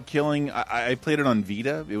all bug killing. I played it on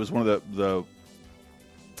Vita. It was one of the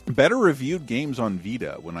better reviewed games on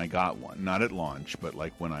Vita when I got one. Not at launch, but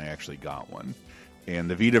like when I actually got one. And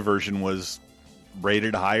the Vita version was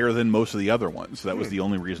rated higher than most of the other ones. So that was the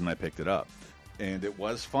only reason I picked it up. And it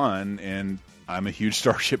was fun, and I'm a huge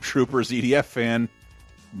Starship Troopers EDF fan.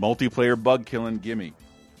 Multiplayer bug killing, gimme.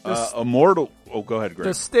 Immortal. Oh, go ahead, Greg.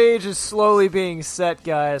 The stage is slowly being set,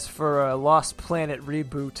 guys, for a Lost Planet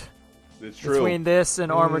reboot. It's true. Between this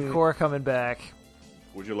and Armored Core coming back.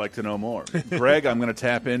 Would you like to know more? Greg, I'm going to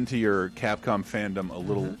tap into your Capcom fandom a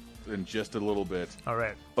little, in just a little bit. All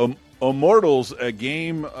right. Immortals, a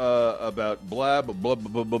game about blah, blah,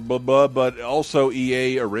 blah, blah, blah, blah, but also an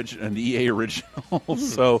EA original.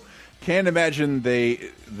 So can't imagine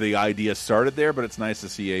the idea started there, but it's nice to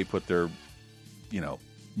see EA put their, you know,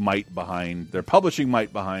 their publishing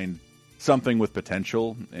might behind something with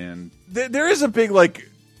potential. And there is a big, like,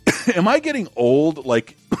 am I getting old?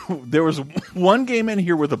 Like, there was one game in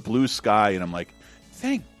here with a blue sky, and I'm like,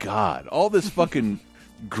 thank God. All this fucking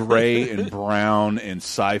gray and brown and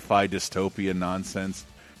sci-fi dystopia nonsense.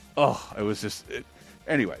 Oh, it was just...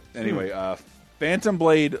 Anyway, Phantom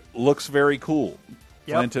Blade looks very cool.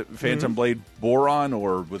 Yep. Phantom Blade Boron,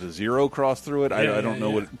 or with a 0 crossed through it. I don't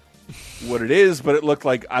know what it is, but it looked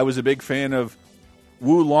like I was a big fan of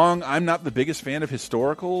Wu Long. I'm not the biggest fan of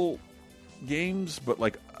historical games, but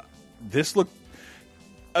like this looked...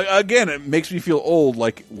 Again, it makes me feel old,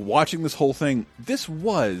 like watching this whole thing. This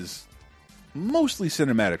was mostly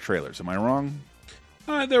cinematic trailers. Am I wrong?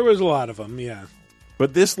 There was a lot of them, yeah.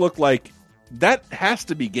 But this looked like that has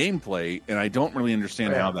to be gameplay, and I don't really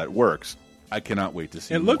understand how that works. I cannot wait to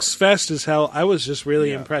see it. More. Looks fast as hell. I was just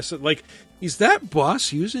really impressed. Like, is that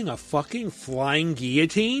boss using a fucking flying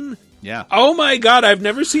guillotine? Yeah. Oh my god, I've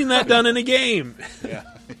never seen that done in a game.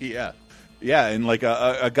 Yeah, and like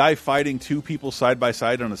a guy fighting two people side by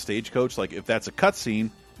side on a stagecoach, like if that's a cutscene,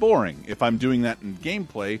 boring. If I'm doing that in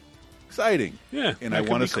gameplay, exciting. Yeah, and I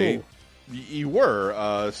want to say you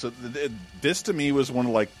were. So this to me was one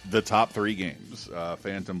of like the top 3 games.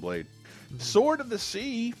 Phantom Blade, Sword of the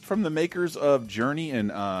Sea, from the makers of Journey and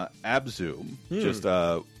Abzu. Just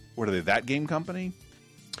what are they? That game company.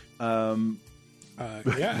 Yeah,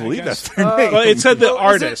 I believe that's their name. Well, it said the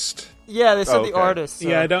artist. Yeah, they said the artist. So.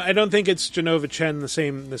 Yeah, I don't think it's Genova Chen, the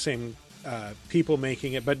same people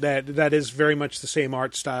making it, but that is very much the same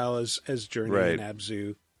art style as Journey and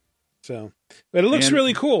Abzu. So, but it looks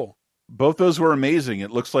really cool. Both those were amazing.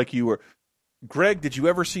 It looks like you were. Greg, did you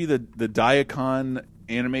ever see the Diacon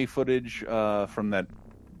anime footage from that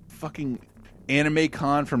fucking Anime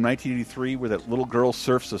Con from 1983, where that little girl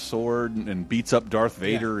surfs a sword and beats up Darth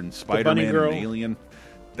Vader and Spider-Man and Alien?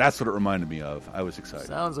 That's what it reminded me of. I was excited.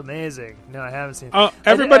 Sounds amazing. No, I haven't seen it. Oh,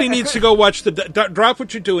 everybody needs to go watch the... drop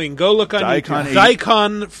what you're doing. Go look on Daikon YouTube.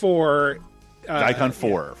 Daikon 4. Daikon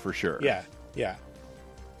 4, for sure. Yeah.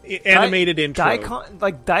 Animated intro.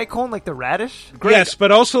 Daikon, like the radish? Greg, yes,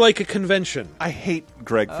 but also like a convention. I hate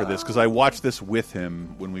Greg for this, because I watched this with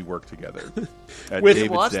him when we worked together at with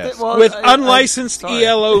David's desk. With unlicensed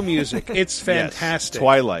ELO music. It's fantastic. Yes,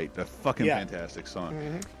 Twilight, a fucking fantastic song.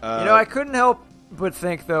 Mm-hmm. I couldn't help but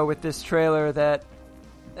think, though, with this trailer that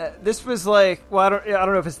this was like... Well, I don't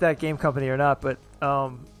know if it's that game company or not, but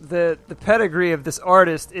the pedigree of this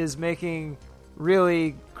artist is making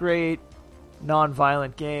really great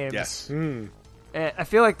non-violent games. Yes. And I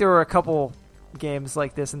feel like there were a couple games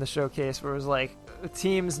like this in the showcase where it was like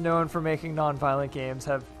teams known for making non-violent games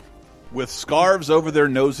have... With scarves over their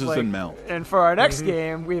noses and mouth. And for our next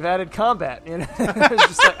game, we've added combat. It's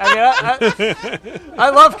just like, I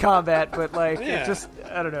love combat, but like it just,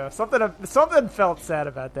 I don't know, something felt sad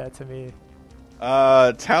about that to me.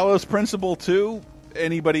 Talos Principle 2.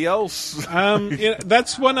 Anybody else?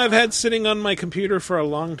 That's one I've had sitting on my computer for a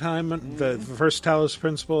long time. The first Talos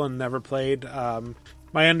Principle, and never played.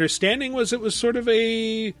 My understanding was it was sort of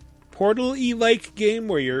a Portal-y like game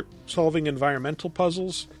where you're solving environmental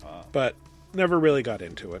puzzles, but never really got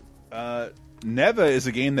into it. Neva is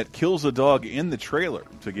a game that kills a dog in the trailer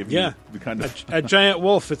to give you the kind of... a giant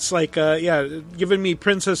wolf. It's like, giving me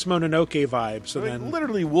Princess Mononoke vibes. And then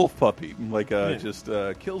literally wolf puppy. Like, just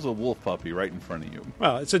kills a wolf puppy right in front of you.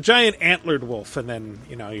 Well, it's a giant antlered wolf, and then,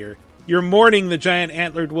 you're mourning the giant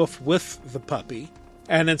antlered wolf with the puppy.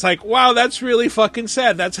 And it's like, wow, that's really fucking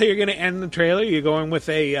sad. That's how you're going to end the trailer? You're going with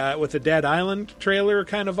a Dead Island trailer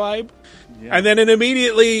kind of vibe? Yeah. And then it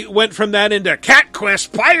immediately went from that into Cat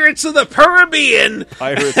Quest, Pirates of the Caribbean!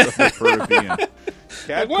 Pirates of the Caribbean.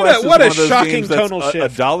 Cat Quest what a shocking tonal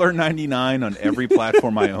shift. $1.99 on every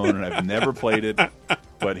platform I own, and I've never played it.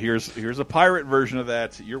 But here's a pirate version of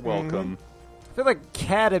that. You're welcome. I feel like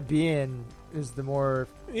Caribbean is the more...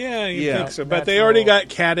 Yeah, you think so. But they already got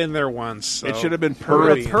cat in there once. So. It should have been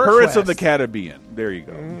Pirates of the Caribbean. There you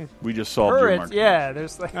go. We just solved your market. Yeah,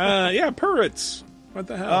 there's like... Pirates. What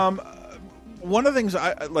the hell? One of the things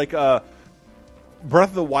I like... Breath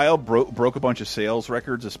of the Wild broke a bunch of sales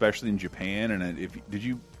records, especially in Japan. And did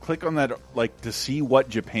you click on that to see what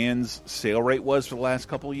Japan's sale rate was for the last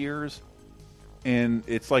couple of years? And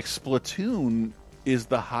it's like Splatoon is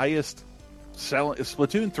the highest...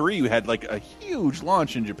 Splatoon 3 had a huge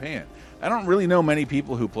launch in Japan. I don't really know many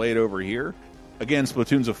people who play it over here. Again,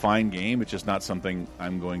 Splatoon's a fine game. It's just not something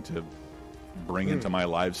I'm going to bring into my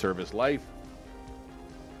live service life.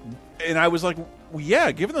 And I was like, well,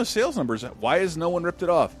 yeah, given those sales numbers, why has no one ripped it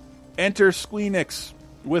off? Enter Squeenix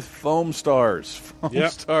with Foam Stars. Foam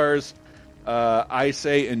Stars. I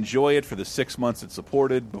say enjoy it for the 6 months it's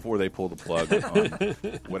supported before they pull the plug on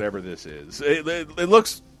whatever this is. It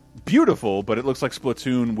looks beautiful, but it looks like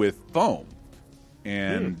Splatoon with foam.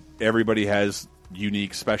 And everybody has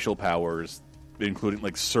unique special powers, including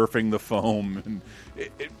like surfing the foam. And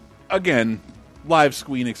again, live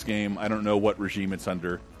Squeenix game. I don't know what regime it's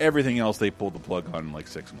under. Everything else they pulled the plug on in like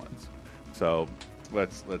 6 months. So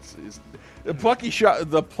let's the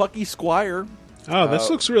plucky squire. Oh, this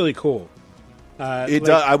looks really cool. It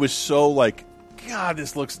does. I was so like, God,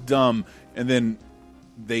 this looks dumb. And then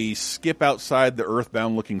they skip outside the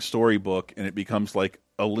Earthbound-looking storybook, and it becomes like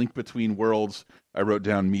a Link Between Worlds. I wrote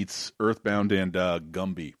down meets Earthbound and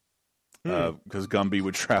Gumby, because Gumby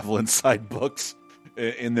would travel inside books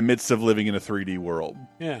in the midst of living in a 3D world.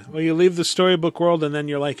 Yeah, well, you leave the storybook world, and then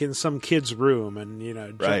you're like in some kid's room,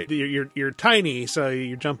 and right. You're tiny, so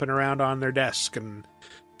you're jumping around on their desk and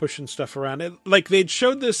pushing stuff around. Like they'd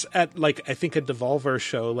showed this at like I think a Devolver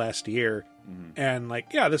show last year, and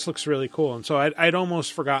like this looks really cool. And so I'd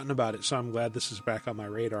almost forgotten about it. So I'm glad this is back on my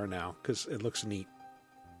radar now because it looks neat.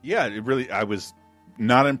 Yeah, it really. I was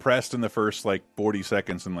not impressed in the first like 40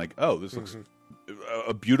 seconds, and like, oh, this looks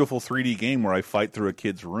a beautiful 3D game where I fight through a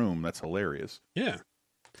kid's room. That's hilarious. Yeah.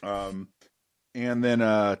 And then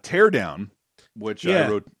Teardown, which I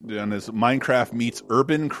wrote down as Minecraft meets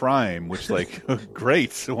urban crime, which like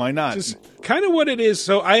great. So why not? Just kind of what it is.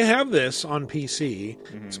 So I have this on PC.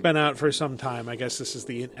 It's been out for some time. I guess this is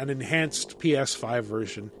an enhanced PS5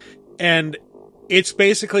 version, and it's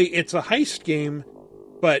basically a heist game.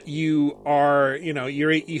 But you are,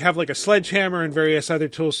 you have like a sledgehammer and various other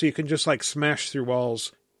tools, so you can just like smash through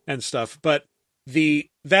walls and stuff. But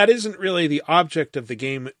that isn't really the object of the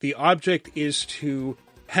game. The object is to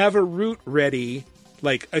have a route ready,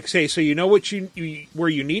 like say, so you know what where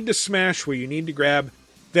you need to smash, where you need to grab.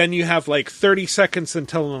 Then you have like 30 seconds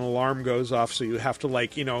until an alarm goes off, so you have to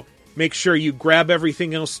like make sure you grab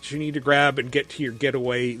everything else that you need to grab and get to your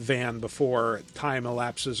getaway van before time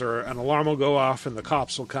elapses or an alarm will go off and the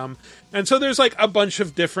cops will come. And so there's like a bunch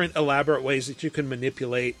of different elaborate ways that you can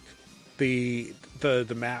manipulate the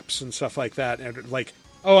maps and stuff like that. And like,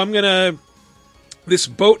 this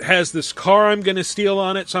boat has this car I'm going to steal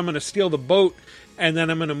on it, so I'm going to steal the boat and then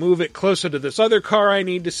I'm going to move it closer to this other car I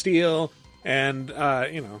need to steal. And,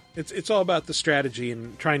 it's all about the strategy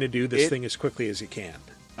and trying to do this thing as quickly as you can.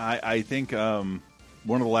 I think one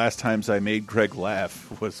of the last times I made Greg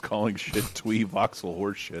laugh was calling shit twee voxel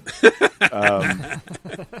horse shit.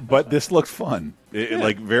 But this looked fun.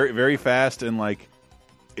 Like very, very fast, and like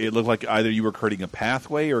it looked like either you were creating a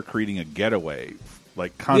pathway or creating a getaway,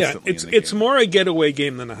 like constantly. Yeah, it's more a getaway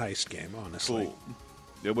game than a heist game, honestly.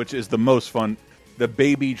 Cool. Which is the most fun, the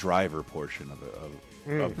baby driver portion of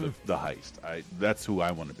the heist. That's who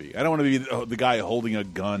I want to be. I don't want to be the guy holding a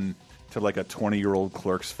gun to like a 20-year-old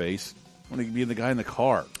clerk's face. I want to be the guy in the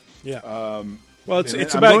car. Yeah. Well,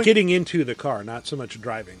 it's about getting into the car, not so much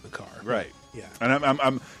driving the car. Right. Yeah. And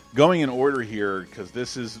I'm going in order here because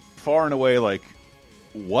this is far and away like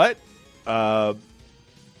what?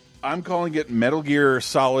 I'm calling it Metal Gear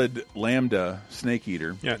Solid Lambda Snake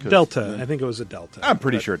Eater. Yeah, Delta. I think it was a Delta. I'm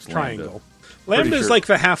pretty sure it's triangle. Lambda is like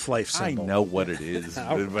the Half-Life symbol. I know what it is,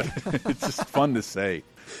 but it's just fun to say.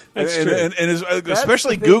 That's true. And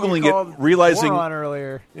especially Googling it, realizing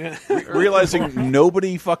earlier. Yeah. realizing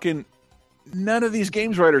none of these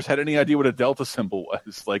games writers had any idea what a Delta symbol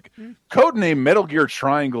was. Like, codename Metal Gear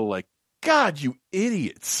Triangle, like, God, you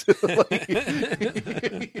idiots.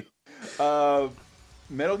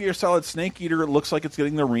 Metal Gear Solid Snake Eater looks like it's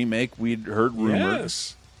getting the remake. We'd heard rumors.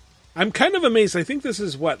 Yes. I'm kind of amazed. I think this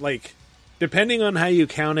is depending on how you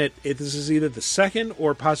count it, this is either the second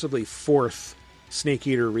or possibly fourth Snake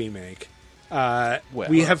Eater remake.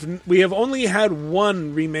 We have only had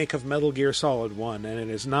one remake of Metal Gear Solid 1, and it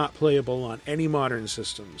is not playable on any modern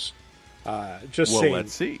systems. Saying,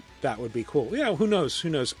 let's see. That would be cool. Yeah, who knows?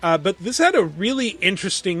 But this had a really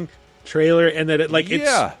interesting trailer, and that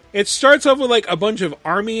it starts off with like a bunch of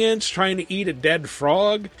army ants trying to eat a dead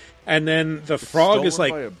frog, and then the frog is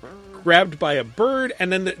like grabbed by a bird,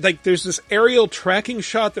 and then there's this aerial tracking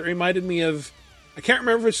shot that reminded me of, I can't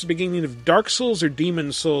remember if it's the beginning of Dark Souls or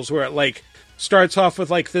Demon Souls, where it like starts off with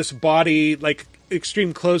like this body, like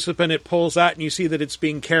extreme close up, and it pulls out, and you see that it's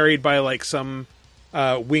being carried by like some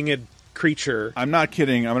winged creature. I'm not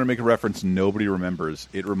kidding. I'm going to make a reference nobody remembers.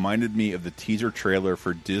 It reminded me of the teaser trailer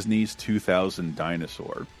for Disney's 2000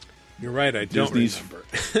 Dinosaur. You're right. I don't remember.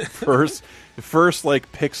 first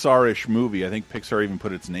like Pixar-ish movie. I think Pixar even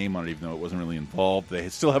put its name on it, even though it wasn't really involved. They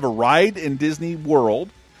still have a ride in Disney World.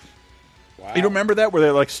 Wow. You remember that, where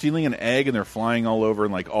they're like stealing an egg and they're flying all over,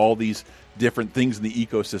 and like all these different things in the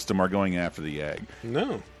ecosystem are going after the egg?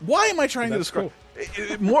 No. Why am I trying to describe?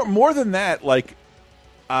 Cool. More than that, like,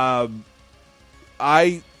 I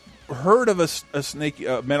heard of a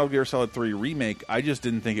Metal Gear Solid 3 remake. I just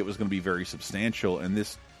didn't think it was going to be very substantial. And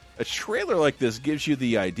a trailer like this gives you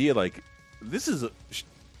the idea, like, this is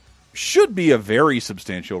should be a very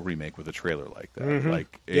substantial remake with a trailer like that.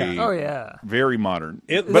 Like very modern.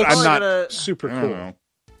 But I'm not super cool.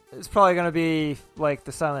 It's probably going to be like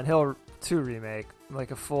the Silent Hill 2 remake,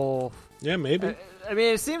 like a full... Yeah, maybe. I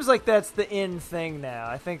mean, it seems like that's the in thing now.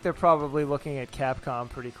 I think they're probably looking at Capcom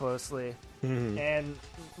pretty closely. Mm-hmm. And,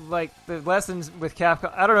 like, the lessons with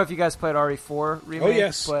Capcom... I don't know if you guys played RE4 remake. Oh,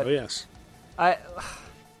 yes. But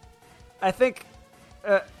I think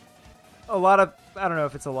a lot of... I don't know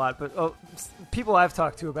if it's a lot, but people I've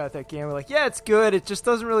talked to about that game are like, yeah, it's good. It just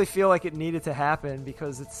doesn't really feel like it needed to happen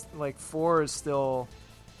because it's, like, 4 is still...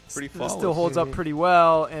 pretty flawless. It still holds up pretty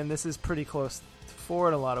well, and this is pretty close to 4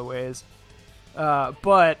 in a lot of ways.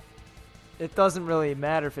 But it doesn't really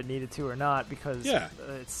matter if it needed to or not because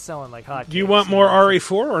it's selling like hotcakes. Do you want more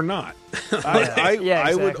RE4 or not?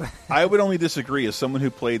 I would only disagree as someone who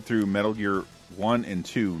played through Metal Gear 1 and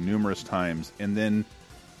 2 numerous times and then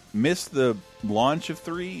missed the launch of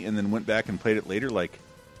 3 and then went back and played it later. Like,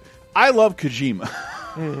 I love Kojima.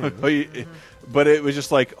 But it was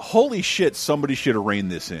just like, holy shit, somebody should have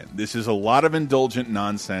reined this in. This is a lot of indulgent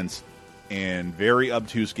nonsense and very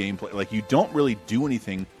obtuse gameplay. Like, you don't really do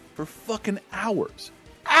anything for fucking hours.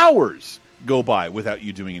 Hours go by without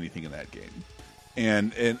you doing anything in that game.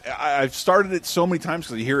 And I've started it so many times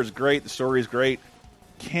because I hear it's great, the story is great.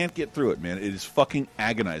 Can't get through it, man. It is fucking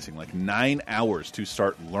agonizing. Like 9 hours to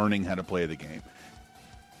start learning how to play the game.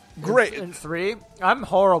 Great. In 3? I'm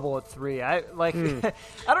horrible at 3. I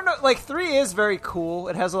don't know. Like 3 is very cool.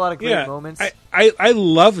 It has a lot of great moments. I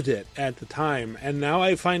loved it at the time, and now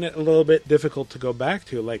I find it a little bit difficult to go back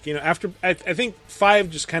to. Like, you know, after I think 5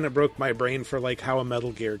 just kind of broke my brain for like how a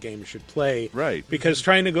Metal Gear game should play. Right. Because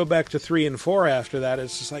trying to go back to 3 and 4 after that,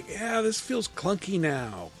 it's just like, yeah, this feels clunky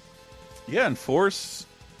now. Yeah, and 4's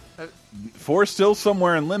still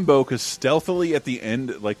somewhere in limbo because stealthily at the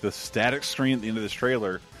end, like the static screen at the end of this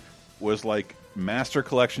trailer was like master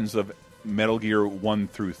collections of Metal Gear 1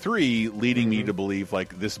 through 3, leading me to believe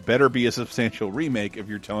like this better be a substantial remake if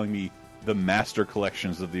you're telling me the master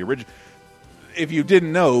collections of the original. If you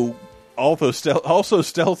didn't know, also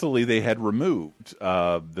stealthily they had removed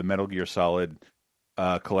the Metal Gear Solid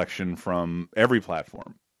collection from every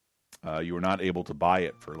platform. You were not able to buy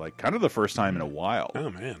it for like kind of the first time in a while. Oh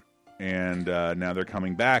man. And now they're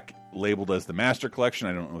coming back labeled as the master collection.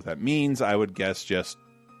 I don't know what that means. I would guess just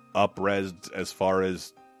up-resed as far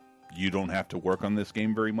as you don't have to work on this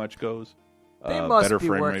game very much goes. They must be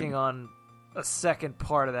working on a second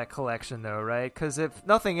part of that collection, though, right? Because if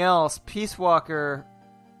nothing else, Peace Walker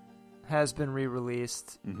has been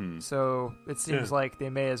re-released, so it seems like they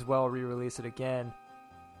may as well re-release it again.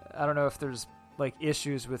 I don't know if there's like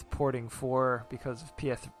issues with porting 4 because of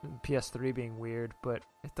PS3 being weird, but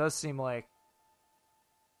it does seem like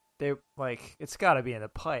it's got to be in the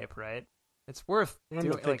pipe, right? It's worth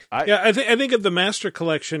doing. I think if the Master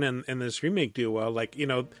Collection and this remake do well, like, you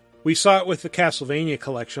know, we saw it with the Castlevania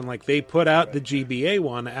collection. Like, they put out the GBA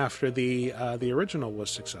one after the original was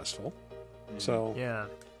successful. So yeah.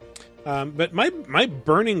 But my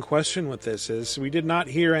burning question with this is we did not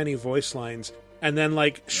hear any voice lines, and then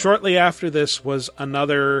like shortly after this was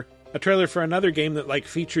a trailer for another game that like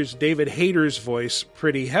features David Hayter's voice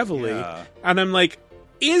pretty heavily, and I'm like,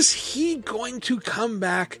 is he going to come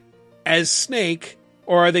back as Snake,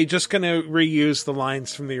 or are they just going to reuse the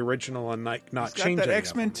lines from the original and not change it? That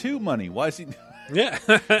X-Men 2 money. Why is he? Yeah,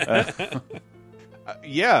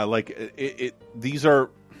 yeah. Like these are.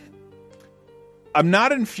 I'm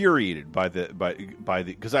not infuriated by the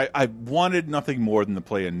because I wanted nothing more than to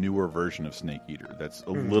play a newer version of Snake Eater that's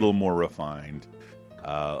a little more refined,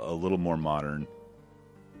 a little more modern.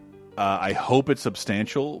 I hope it's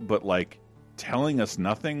substantial, but like telling us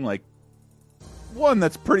nothing, like. One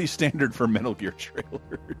that's pretty standard for Metal Gear trailers.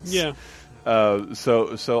 Yeah.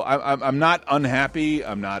 So I'm not unhappy.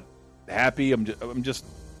 I'm not happy. I'm just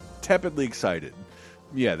tepidly excited.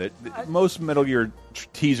 Yeah. Most Metal Gear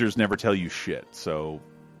teasers never tell you shit. So.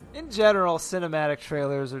 In general, cinematic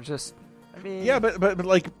trailers are just. I mean. Yeah, but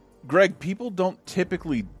like Greg, people don't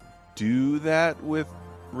typically do that with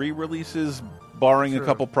re-releases, barring a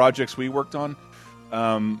couple projects we worked on.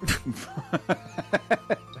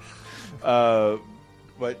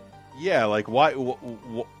 But yeah, like why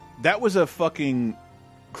that was a fucking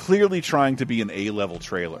clearly trying to be an A-level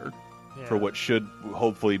trailer for what should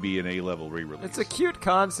hopefully be an A-level re-release. It's a cute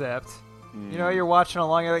concept. You know, you're watching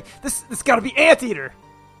along, you're like, this got to be Anteater.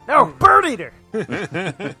 No, Bird Eater.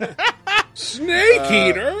 Snake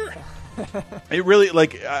Eater. It really,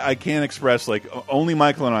 like, I can't express, like, only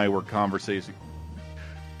Michael and I were conversating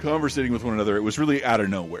with one another. It was really out of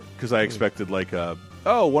nowhere because I expected, like,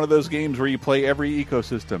 one of those games where you play every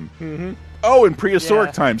ecosystem. Mm-hmm. Oh, in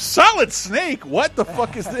prehistoric times, Solid Snake. What the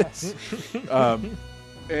fuck is this?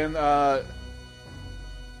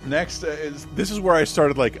 Next this is where I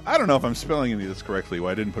started, like, I don't know if I'm spelling any of this correctly.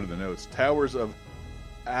 Why I didn't put it in the notes. Towers of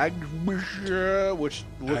Aghasba, which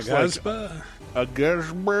looks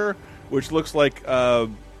Aghasba, which looks like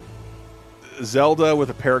Zelda with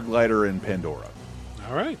a paraglider in Pandora.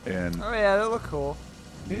 All right. And oh yeah, that look cool.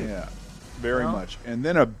 Yeah, very much. And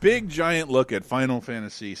then a big giant look at Final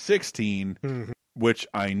Fantasy 16, which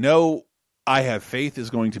I know I have faith is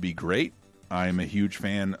going to be great. I'm a huge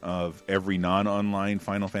fan of every non-online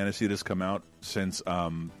Final Fantasy that has come out since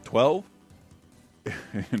 12.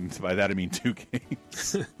 And by that I mean 2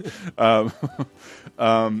 games.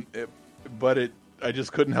 I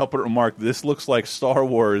just couldn't help but remark, this looks like Star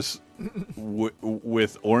Wars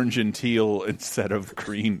with orange and teal instead of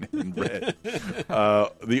green and red.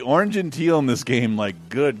 The orange and teal in this game, like,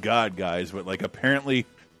 good God, guys, but, like, apparently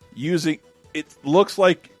it looks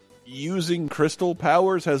like using crystal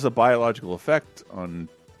powers has a biological effect on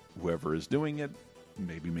whoever is doing it.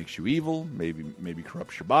 Maybe makes you evil, maybe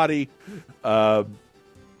corrupts your body.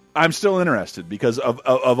 I'm still interested because of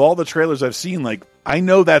all the trailers I've seen, like, I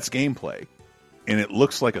know that's gameplay and it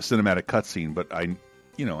looks like a cinematic cutscene, but I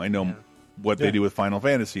know what they do with Final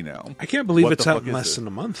Fantasy now. I can't believe it's out in less than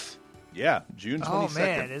a month. Yeah, June 22nd. Oh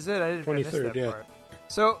man, is it? I didn't miss 23rd, that part.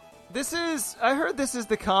 So I heard this is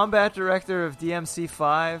the combat director of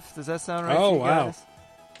DMC5. Does that sound right? Oh, to you wow. guys?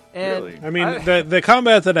 And really? I mean, the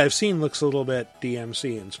combat that I've seen looks a little bit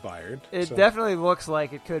DMC inspired. It definitely looks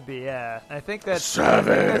like it could be, yeah. I think that's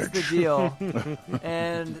the deal.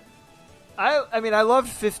 And I loved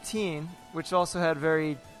 15, which also had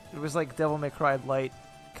it was like Devil May Cry light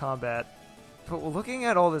combat. But looking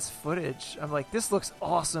at all this footage, I'm like, this looks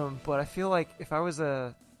awesome, but I feel like if I was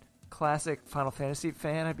a classic Final Fantasy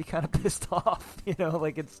fan, I'd be kind of pissed off.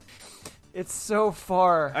 Like it's so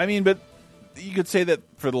far. I mean, but you could say that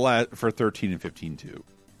for 13 and 15 too.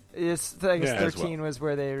 Yes, I guess 13 was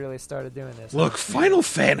where they really started doing this. Look, Final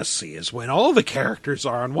Fantasy is when all the characters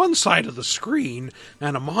are on one side of the screen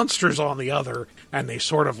and a monster's on the other, and they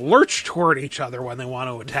sort of lurch toward each other when they want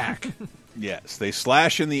to attack. Yes, they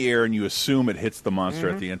slash in the air and you assume it hits the monster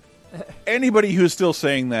at the end. Anybody who's still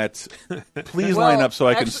saying that, please line up so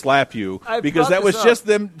I can slap you, because that was just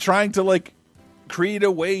them trying to, like, create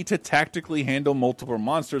a way to tactically handle multiple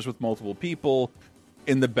monsters with multiple people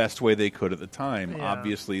in the best way they could at the time. Yeah.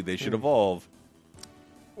 Obviously, they should evolve.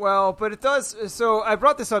 Well, but it does. So I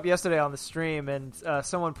brought this up yesterday on the stream, and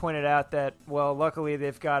someone pointed out that, well, luckily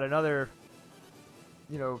they've got another,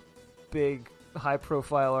 big,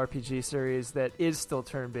 high-profile RPG series that is still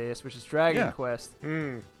turn-based, which is Dragon Quest.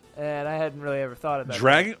 And I hadn't really ever thought of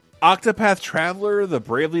that. Octopath Traveler, the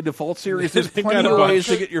Bravely Default series, there's plenty of ways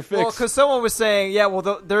to get your fix. Well, because someone was saying,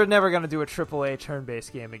 they're never going to do a AAA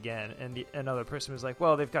turn-based game again. And another person was like,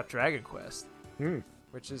 well, they've got Dragon Quest.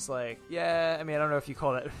 Which is like, I mean, I don't know if you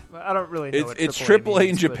call that... I don't really know what AAA It's AAA means,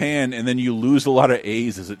 in Japan, and then you lose a lot of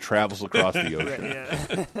A's as it travels across the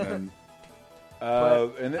ocean.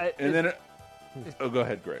 Go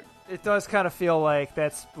ahead, Greg. It does kind of feel like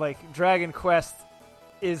that's like Dragon Quest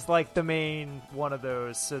is like the main one of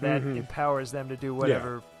those, so that empowers them to do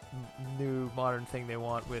whatever new modern thing they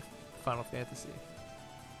want with Final Fantasy.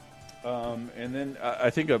 And then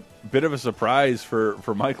I think a bit of a surprise for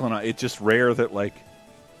Michael and I, it's just rare that, like,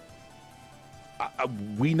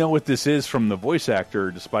 we know what this is from the voice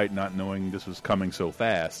actor, despite not knowing this was coming so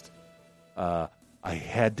fast. I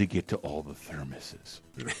had to get to all the thermoses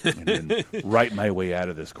and then write my way out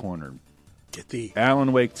of this corner. Get the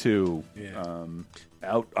Alan Wake 2,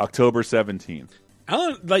 out October 17th.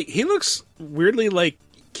 Alan, like, he looks weirdly like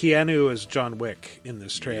Keanu as John Wick in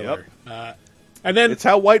this trailer. Yep. And then it's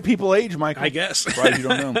how white people age, Michael. I guess. Surprised you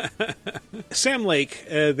don't know. Sam Lake,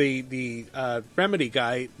 the Remedy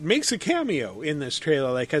guy, makes a cameo in this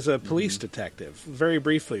trailer, like as a police detective, very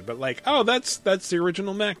briefly. But like, that's the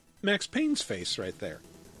original Max Payne's face right there.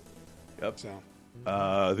 Yep. So.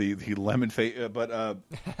 The lemon face, but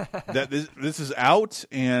that this is out,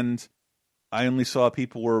 and I only saw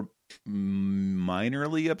people were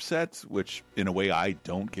minorly upset, which in a way I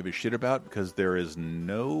don't give a shit about, because there is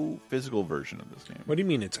no physical version of this game. What do you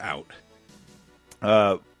mean it's out?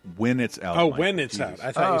 When it's out. Oh, when it's out.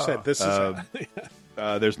 I thought you said this is out.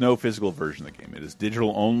 There's no physical version of the game. It is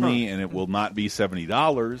digital only, and it will not be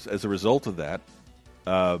 $70 as a result of that.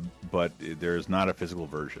 But there is not a physical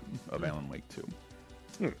version of Alan Wake 2.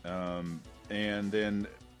 And then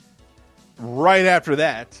right after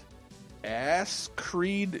that,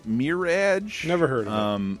 Creed Mirage. Never heard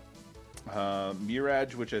of it.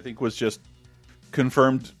 Mirage, which I think was just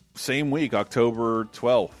confirmed same week, October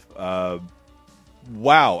 12th.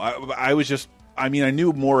 Wow. I was just... I mean, I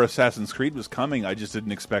knew more Assassin's Creed was coming. I just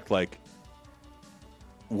didn't expect, like...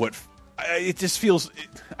 what... It just feels...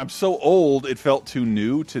 I'm so old, it felt too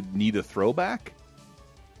new to need a throwback.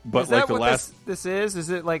 But is that like the what last... this is? Is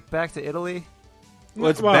it like back to Italy?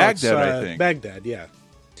 Well, it's Baghdad, I think. Baghdad, yeah.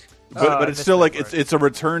 But it's still like it's a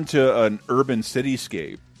return to an urban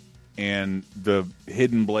cityscape, and the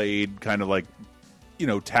hidden blade kind of like, you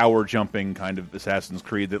know, tower jumping kind of Assassin's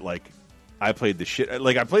Creed that like I played the shit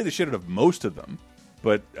out of most of them,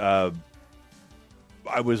 but I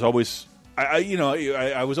was always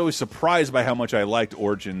I was always surprised by how much I liked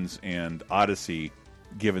Origins and Odyssey,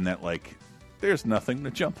 given that like there's nothing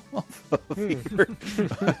to jump off of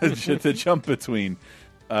here to jump between.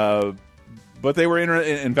 But they were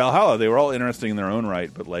in Valhalla. They were all interesting in their own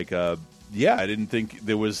right. But like, yeah, I didn't think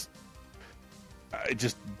there was. I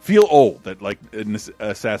just feel old that like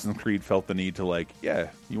Assassin's Creed felt the need to like, yeah,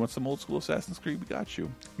 you want some old school Assassin's Creed? We got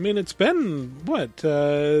you. I mean, it's been what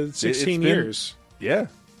 16 years. Yeah,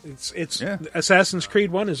 it's Assassin's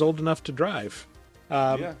Creed 1 is old enough to drive.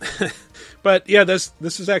 But yeah, this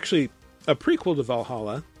is actually a prequel to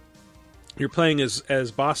Valhalla. You're playing as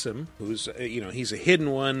Basim, who's he's a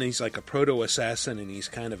hidden one. He's like a proto assassin, and he's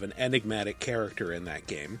kind of an enigmatic character in that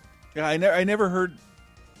game. Yeah, I never heard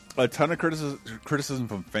a ton of criticism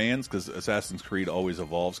from fans because Assassin's Creed always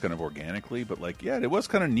evolves kind of organically. But like, yeah, it was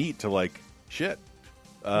kind of neat to like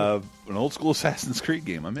an old school Assassin's Creed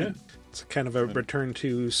game. I'm in. It's kind of a return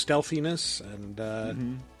to stealthiness,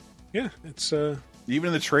 and yeah, it's. Even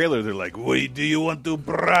in the trailer, they're like, wait, do you want to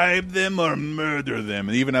bribe them or murder them?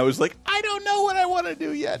 And even I was like, I don't know what I want to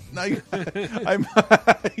do yet. I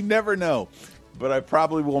never know. But I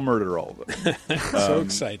probably will murder all of them. So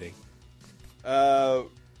exciting. And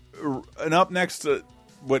up next,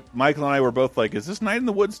 what Michael and I were both like, is this Night in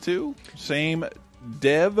the Woods 2? Same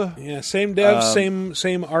dev? Yeah, same dev,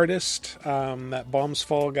 same artist, that Bombs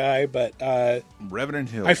Fall guy, but Revenant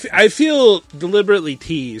Hill. I feel deliberately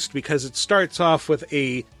teased because it starts off with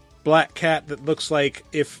a black cat that looks like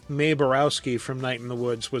if Mae Borowski from Night in the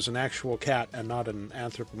Woods was an actual cat and not an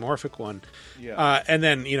anthropomorphic one. Yeah. And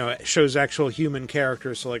then, it shows actual human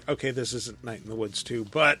characters, so like, okay, this isn't Night in the Woods 2,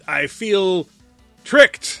 but I feel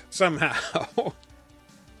tricked somehow.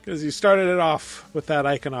 Because you started it off with that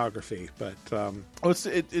iconography, but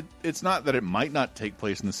it's not that it might not take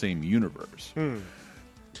place in the same universe.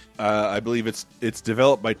 I believe it's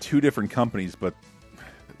developed by two different companies, but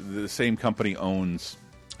the same company owns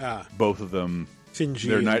both of them. Finji,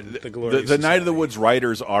 the Night of the Woods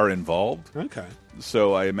writers are involved. Okay,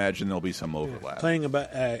 so I imagine there'll be some overlap. Playing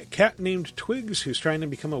about a cat named Twigs who's trying to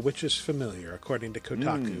become a witch's familiar, according to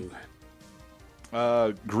Kotaku.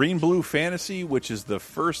 Green Blue Fantasy, which is the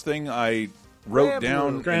first thing I wrote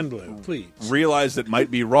down. Grand Blue, please. Realized it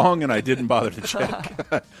might be wrong, and I didn't bother to check.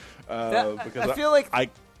 Because I feel like I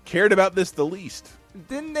cared about this the least.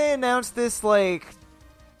 Didn't they announce this like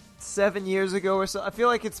 7 years ago or so? I feel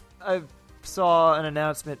like I saw an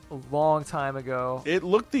announcement a long time ago. It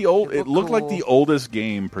looked It looked cool. Like the oldest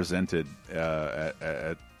game presented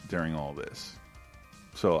during all this.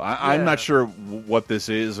 So I'm not sure what this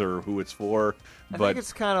is or who it's for. I think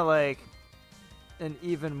it's kind of like an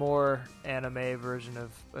even more anime version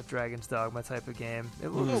of a Dragon's Dogma type of game. It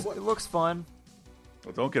looks fun.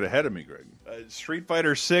 Well, don't get ahead of me, Greg. Street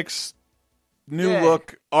Fighter 6, new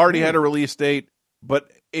look, already had a release date,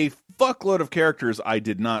 but a fuckload of characters I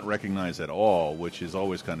did not recognize at all, which is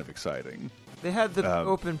always kind of exciting. They had the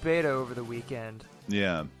open beta over the weekend.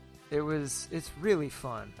 Yeah. It's really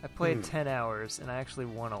fun. I played 10 hours, and I actually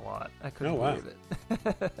won a lot. I couldn't believe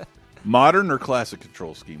it. Modern or classic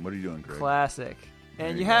control scheme? What are you doing, Greg? Classic.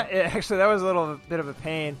 And actually, that was a little bit of a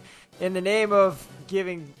pain. In the name of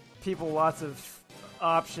giving people lots of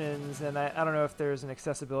options, and I don't know if there's an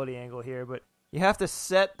accessibility angle here, but you have to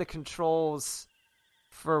set the controls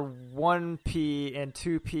for 1P and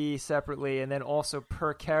 2P separately, and then also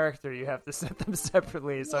per character you have to set them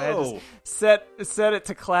separately. So I had to set it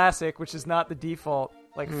to classic, which is not the default,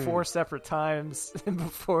 like 4 separate times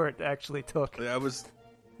before it actually took. That was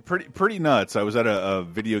pretty nuts. I was at a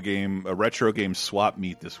retro game swap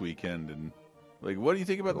meet this weekend, and like, what do you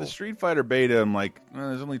think about the Street Fighter beta? I'm like,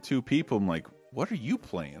 there's only 2 people. I'm like, what are you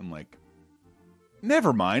playing? I'm like,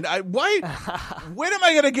 never mind. When am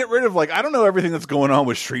I going to get rid of, like, I don't know everything that's going on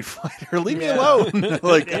with Street Fighter. Leave me alone.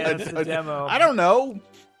 Like, it's a demo. I don't know.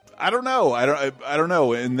 I don't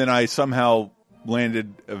know. And then I somehow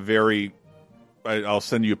landed a very I'll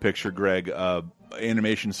send you a picture, Greg.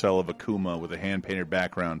 Animation cell of Akuma with a hand-painted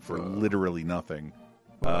background for literally nothing.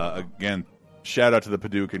 Again, shout out to the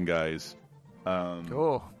Paducah guys.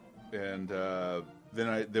 Cool. And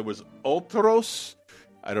then there was Ultros.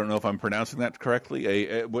 I don't know if I'm pronouncing that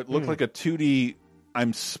correctly. What looked like a 2D,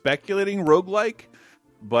 I'm speculating roguelike,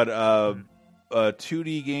 but a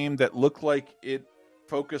 2D game that looked like it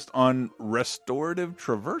focused on restorative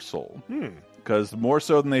traversal. Because more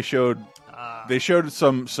so than they showed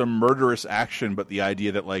some murderous action, but the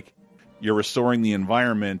idea that like you're restoring the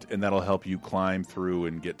environment and that'll help you climb through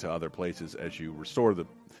and get to other places as you restore them.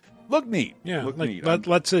 Look neat. Yeah, look like neat.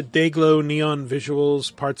 lots of day-glow neon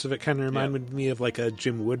visuals. Parts of it kind of reminded me of like a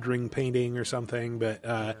Jim Woodring painting or something.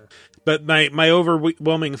 But my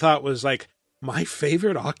overwhelming thought was like, my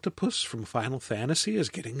favorite octopus from Final Fantasy is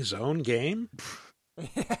getting his own game.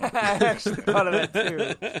 I actually thought of that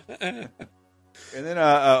too. And then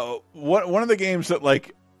one of the games that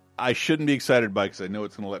like I shouldn't be excited by because I know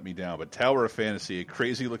it's going to let me down, but Tower of Fantasy, a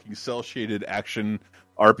crazy-looking cel-shaded action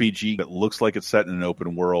RPG that looks like it's set in an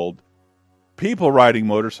open world. People riding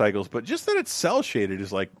motorcycles, but just that it's cel-shaded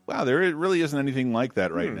is like, wow, there really isn't anything like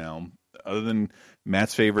that right now, other than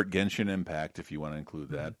Matt's favorite Genshin Impact, if you want to include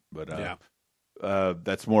that. But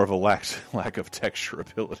that's more of a lack of texture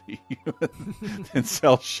ability than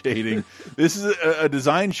cel-shading. This is a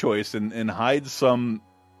design choice and hides some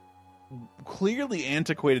clearly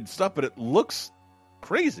antiquated stuff, but it looks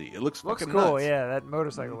crazy. It looks fucking cool. nuts. Yeah, that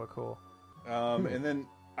motorcycle looked cool. And then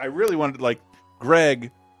I really wanted to, like,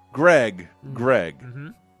 Greg,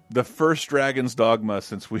 the first Dragon's Dogma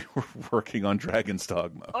since we were working on Dragon's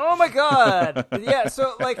Dogma. Oh my god! Yeah,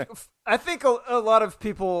 so like, I think a lot of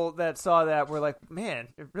people that saw that were like, man,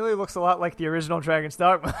 it really looks a lot like the original Dragon's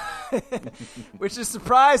Dogma. Which is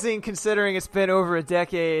surprising considering it's been over a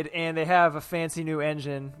decade and they have a fancy new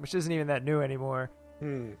engine, which isn't even that new anymore.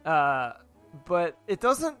 But it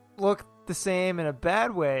doesn't look the same in a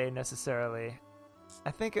bad way necessarily.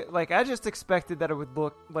 I think I just expected that it would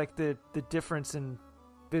look like the difference in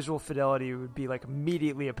visual fidelity would be like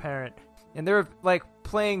immediately apparent. And they're like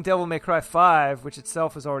playing Devil May Cry 5, which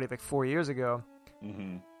itself was already like 4 years ago.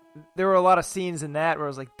 There were a lot of scenes in that where I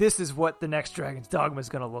was like, this is what the next Dragon's Dogma is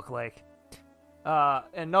going to look like.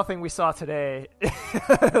 And nothing we saw today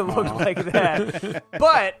looked like that.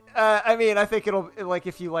 But I mean, I think it'll, like,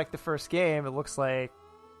 if you like the first game, it looks like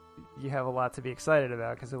you have a lot to be excited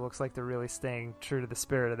about because it looks like they're really staying true to the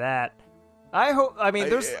spirit of that. I hope. I mean,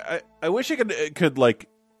 there's. I wish it could like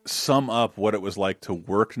sum up what it was like to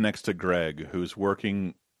work next to Greg, who's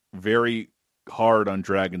working very hard on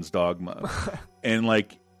Dragon's Dogma, and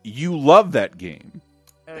like you love that game.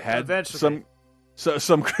 Had eventually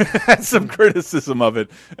some criticism of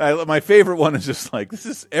it. My favorite one is just like,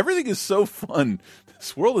 everything is so fun.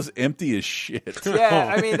 This world is empty as shit.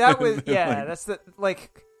 Yeah, I mean that was that's the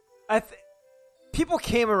like. People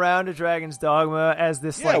came around to Dragon's Dogma as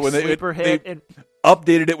this sleeper hit, and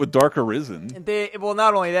updated it with Dark Arisen. And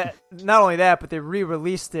not only that, but they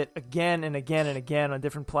re-released it again and again and again on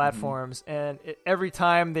different platforms. And every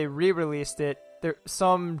time they re-released it,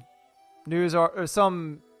 some news or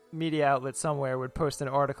some media outlet somewhere would post an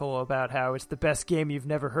article about how it's the best game you've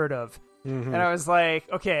never heard of. And I was like,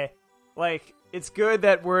 okay, like it's good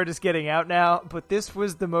that word is getting out now, but this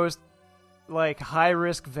was the most like high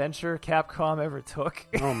risk venture Capcom ever took.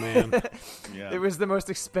 Oh man. It was the most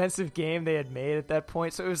expensive game they had made at that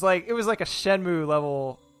point. So it was like a Shenmue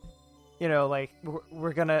level, like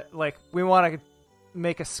we're gonna like we want to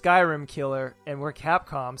make a Skyrim killer and we're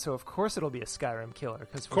Capcom, so of course it'll be a Skyrim killer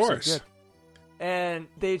because of course. So good. And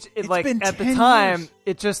at the time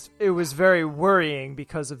it was very worrying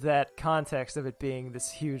because of that context of it being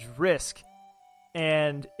this huge risk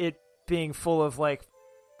and it being full of like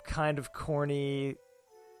kind of corny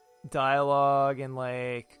dialogue and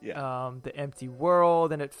the empty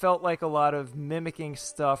world, and it felt like a lot of mimicking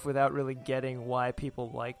stuff without really getting why people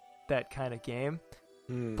like that kind of game.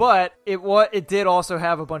 But it did also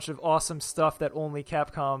have a bunch of awesome stuff that only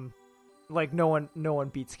Capcom, like no one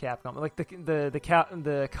beats Capcom. Like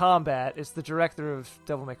the combat is the director of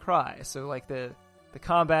Devil May Cry, so like the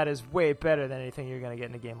combat is way better than anything you're going to get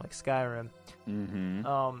in a game like Skyrim.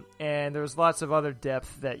 And there's lots of other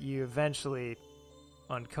depth that you eventually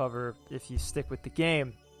uncover if you stick with the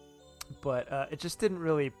game. But it just didn't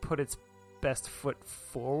really put its best foot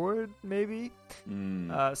forward, maybe.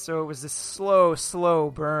 So it was this slow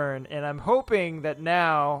burn. And I'm hoping that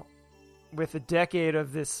now, with a decade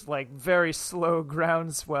of this like very slow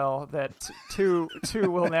groundswell, that two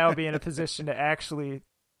will now be in a position to actually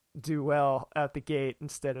do well out the gate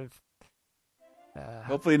instead of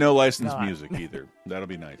Hopefully no licensed music either. That'll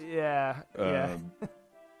be nice. Yeah.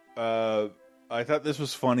 I thought this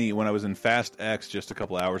was funny. When I was in Fast X just a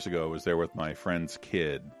couple hours ago, I was there with my friend's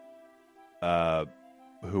kid,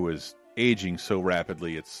 who is aging so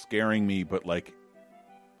rapidly, it's scaring me. But like,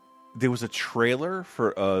 there was a trailer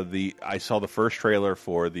for I saw the first trailer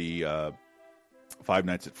for the Five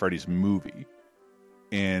Nights at Freddy's movie,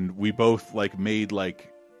 and we both like made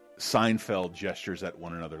like Seinfeld gestures at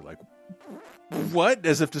one another, like, what?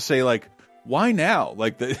 As if to say, like, why now?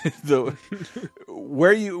 Like the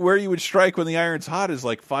where you would strike when the iron's hot is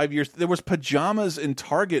like 5 years. There was pajamas in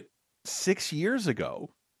Target 6 years ago.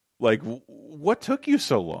 Like, what took you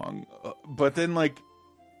so long? But then, like,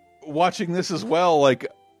 watching this as well, like,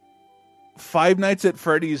 Five Nights at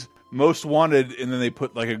Freddy's Most Wanted, and then they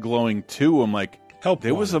put like a glowing 2. I'm like,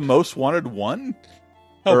 there was a Most Wanted 1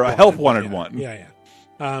 or a Help Wanted 1. Yeah.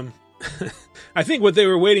 I think what they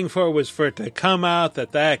were waiting for was for it to come out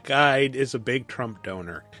that guy is a big Trump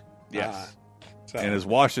donor. Yes. And has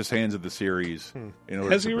washed his hands of the series in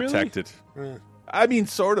order to protect it. I mean,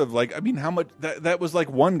 sort of. Like, I mean, how much... That was like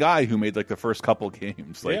one guy who made like the first couple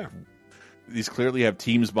games. Like, these clearly have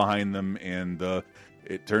teams behind them, and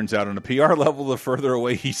it turns out on a PR level, the further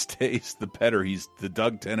away he stays, the better. He's the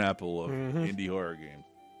Doug Tenapple of indie horror games.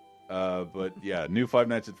 But yeah, new Five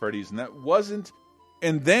Nights at Freddy's, and that wasn't...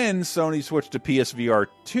 And then Sony switched to PSVR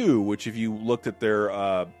 2, which if you looked at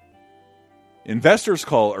their investors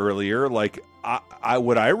call earlier, like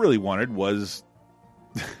what I really wanted was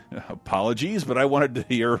apologies, but I wanted to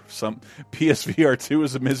hear some PSVR 2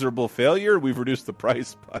 is a miserable failure. We've reduced the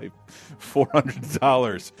price by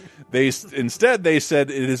 $400. Instead they said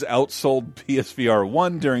it has outsold PSVR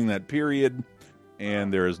 1 during that period,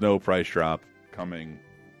 and there is no price drop coming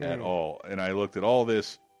at all. And I looked at all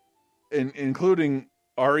this, including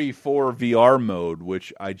RE4 VR mode,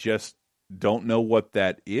 which I just don't know what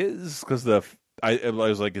that is, because I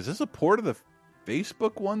was like, is this a port of the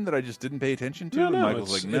Facebook one that I just didn't pay attention to? No,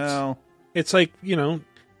 Michael's like, no. It's like,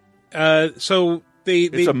 so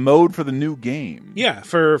it's a mode for the new game. Yeah,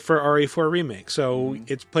 for RE4 Remake. So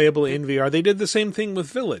it's playable in VR. They did the same thing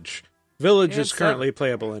with Village. Village is currently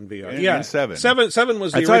playable in VR. And 7. 7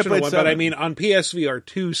 was the original one, but I mean on PSVR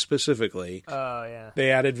 2 specifically. Oh, yeah.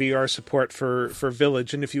 They added VR support for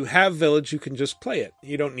Village, and if you have Village, you can just play it.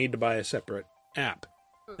 You don't need to buy a separate app.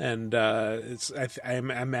 And I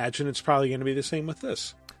imagine it's probably going to be the same with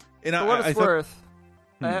this. And for what it's worth,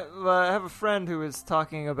 I have a friend who was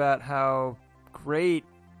talking about how great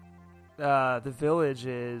the Village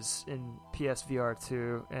is in PSVR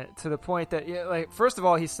 2, to the point that, like, first of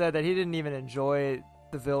all, he said that he didn't even enjoy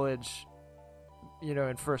the Village,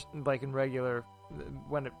 in regular,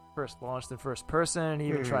 when it first launched in first person. He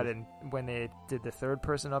even tried it when they did the third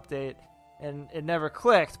person update, and it never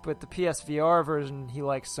clicked. But the PSVR version he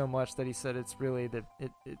likes so much that he said it's really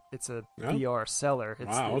it's a VR seller.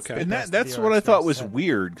 Okay. And that's what I thought was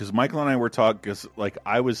weird, because Michael and I were talking, because like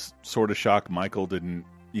I was sort of shocked Michael didn't,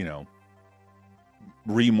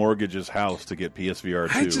 remortgage his house to get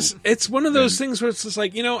PSVR 2. It's one of those things where it's just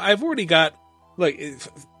like, I've already got, like,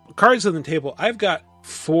 cards on the table. I've got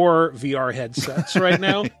 4 VR headsets right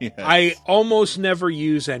now. Yes. I almost never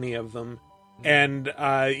use any of them. And,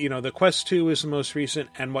 the Quest 2 is the most recent,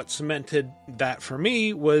 and what cemented that for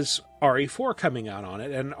me was RE4 coming out on it.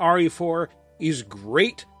 And RE4 is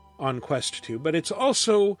great on Quest 2, but it's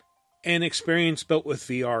also an experience built with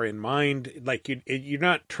VR in mind. Like, you're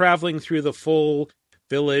not traveling through the full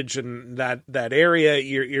Village and that area.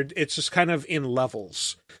 It's just kind of in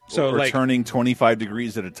levels. So, or turning 25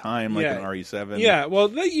 degrees at a time, like an RE7. Yeah, well,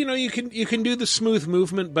 you can do the smooth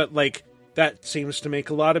movement, but like that seems to make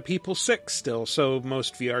a lot of people sick still. So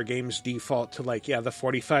most VR games default to like the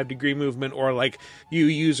 45 degree movement, or like you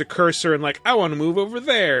use a cursor and like I want to move over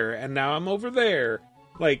there, and now I'm over there.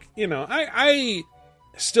 Like I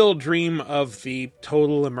still dream of the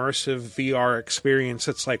total immersive VR experience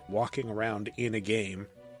that's like walking around in a game.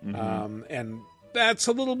 And that's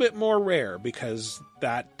a little bit more rare because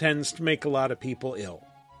that tends to make a lot of people ill.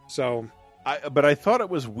 So, but I thought it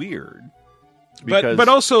was weird. But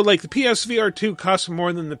also, like, the PSVR 2 costs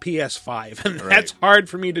more than the PS5, and that's hard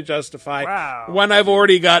for me to justify when I've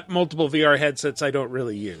already got multiple VR headsets I don't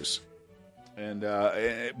really use. And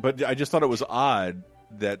but I just thought it was odd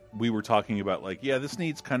that we were talking about, like, this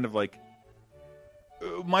needs kind of like...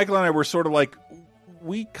 Michael and I were sort of like,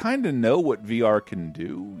 we kind of know what VR can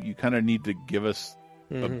do. You kind of need to give us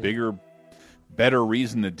a bigger, better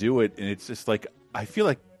reason to do it. And it's just like, I feel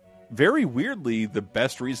like, very weirdly, the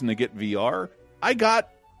best reason to get VR... I got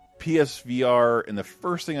PSVR, and the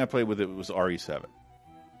first thing I played with it was RE7.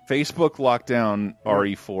 Facebook locked down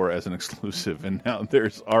RE4 as an exclusive, and now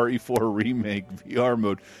there's RE4 Remake VR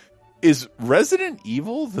mode. Is Resident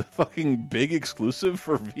Evil the fucking big exclusive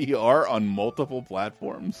for VR on multiple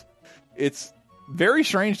platforms? It's very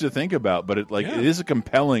strange to think about, but it is a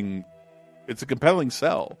compelling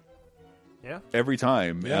sell. Yeah, every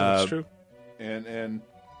time. Yeah, that's true. And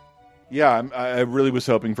yeah, I really was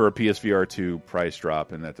hoping for a PSVR 2 price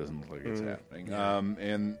drop, and that doesn't look like it's happening.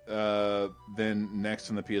 Yeah. Then next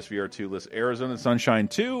on the PSVR 2 list, Arizona Sunshine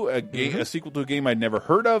 2, a sequel to a game I'd never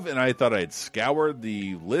heard of, and I thought I'd scoured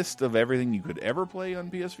the list of everything you could ever play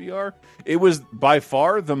on PSVR. It was by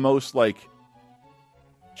far the most like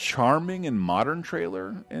charming and modern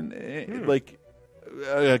trailer, and like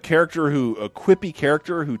a quippy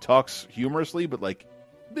character who talks humorously, but like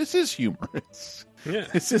this is humorous. Yeah.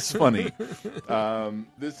 This is funny.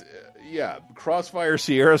 Crossfire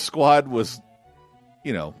Sierra Squad was,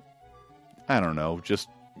 I don't know, just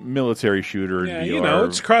military shooter. Yeah, in VR.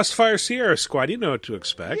 It's Crossfire Sierra Squad. You know what to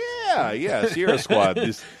expect. Yeah, Sierra Squad.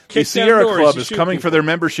 The Sierra Club is coming for their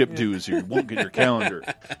membership dues. You won't get your calendar.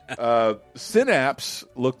 Synapse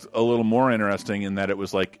looked a little more interesting in that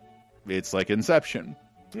it's like Inception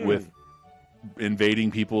with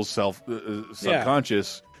invading people's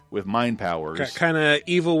subconscious with mind powers. Kind of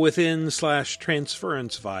Evil Within /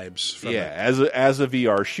 Transference vibes. From it. As a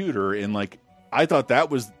VR shooter, and I thought that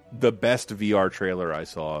was the best VR trailer I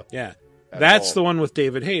saw. Yeah, that's the one with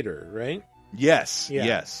David Hayter, right? Yes.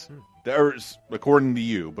 There's, according to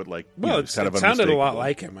you, but it sounded a lot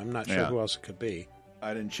like him. I'm not sure who else it could be.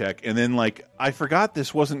 I didn't check, and then I forgot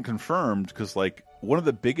this wasn't confirmed because one of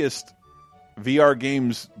the biggest VR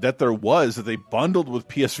games that there was that they bundled with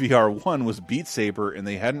PSVR 1 was Beat Saber, and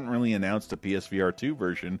they hadn't really announced a PSVR 2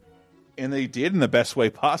 version, and they did in the best way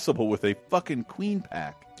possible with a fucking Queen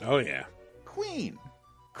pack. Oh yeah, Queen.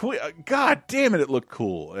 God damn it looked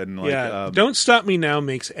cool. And Don't Stop Me Now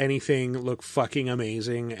makes anything look fucking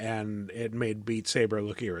amazing, and it made Beat Saber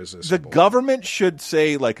look irresistible. The government should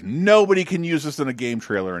say nobody can use this in a game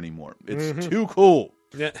trailer anymore. It's too cool.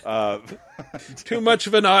 Yeah. Too much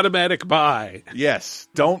of an automatic buy. Yes,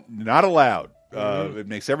 not allowed. It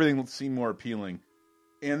makes everything seem more appealing.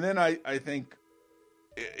 And then I think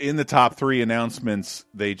in the top 3 announcements,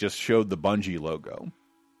 they just showed the Bungie logo.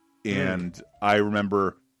 And I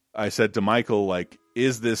remember I said to Michael,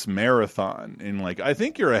 is this Marathon? And I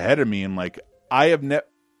think you're ahead of me. And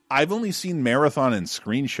I've only seen Marathon in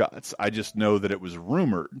screenshots. I just know that it was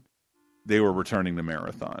rumored they were returning to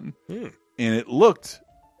Marathon. And it looked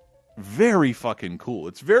very fucking cool.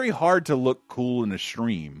 It's very hard to look cool in a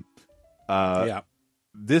stream.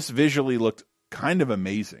 This visually looked kind of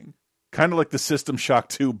amazing. Kind of like the System Shock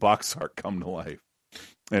 2 box art come to life.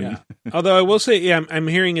 And Although I will say, I'm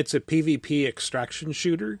hearing it's a PvP extraction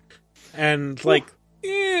shooter. And I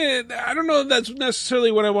don't know if that's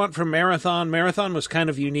necessarily what I want from Marathon. Marathon was kind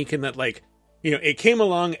of unique in that it came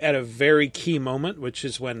along at a very key moment, which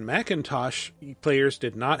is when Macintosh players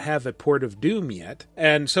did not have a port of Doom yet.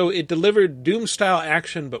 And so it delivered Doom-style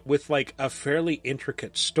action, but with, a fairly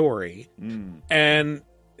intricate story. And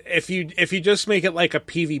if you just make it like a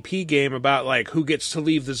PvP game about, who gets to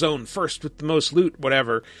leave the zone first with the most loot,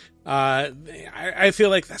 whatever, I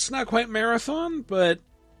feel like that's not quite Marathon, but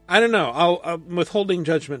I don't know. I'm withholding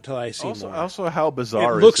judgment till I see more. Also, how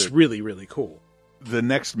bizarre it looks really, really cool. The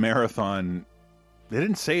next Marathon... They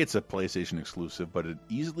didn't say it's a PlayStation exclusive, but it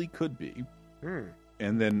easily could be.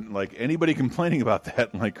 And then, anybody complaining about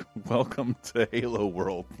that, welcome to Halo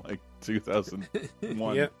World,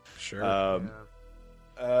 2001. Yep, sure.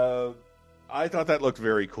 I thought that looked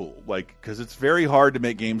very cool, because it's very hard to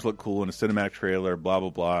make games look cool in a cinematic trailer, blah,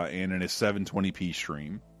 blah, blah, and in a 720p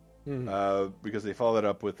stream. Because they follow that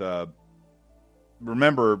up with...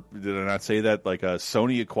 remember, did I not say that,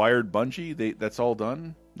 Sony acquired Bungie? That's all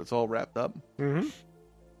done? That's all wrapped up.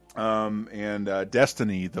 And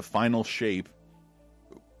Destiny, The Final Shape,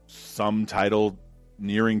 some title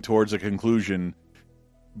nearing towards a conclusion.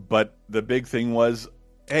 But the big thing was,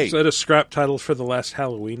 hey, is that a scrap title for the last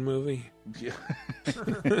Halloween movie? Yeah.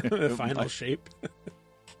 The Final Shape.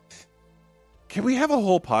 Can we have a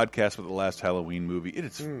whole podcast with the last Halloween movie? It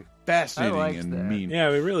is fascinating and mean. Yeah,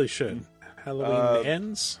 we really should. Halloween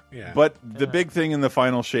ends. Yeah. But the big thing in The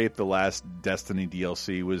Final Shape, the last Destiny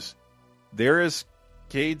DLC, was there is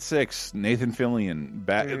Cade 6, Nathan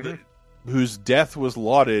Fillion, whose death was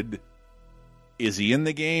lauded. Is he in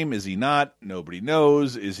the game? Is he not? Nobody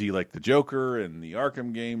knows. Is he like the Joker in the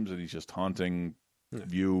Arkham games, and he's just haunting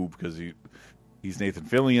you because he's Nathan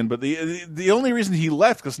Fillion? But the only reason he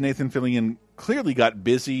left because Nathan Fillion clearly got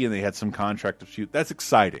busy and they had some contract to shoot. That's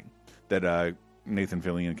exciting that Nathan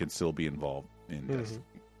Fillion can still be involved in this.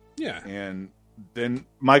 Yeah. And then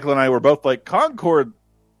Michael and I were both like, Concord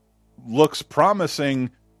looks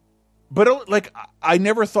promising, but like I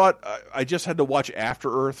never thought I just had to watch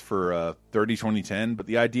After Earth for 30-2010, but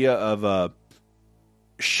the idea of a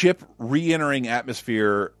ship re-entering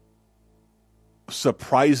atmosphere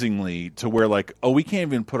surprisingly to where like, oh, we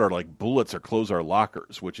can't even put our like bullets or close our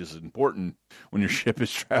lockers, which is important when your ship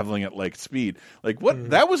is traveling at light speed. Like what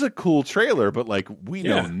that was a cool trailer, but like we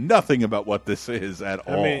know nothing about what this is at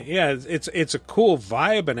all. I mean, yeah, it's a cool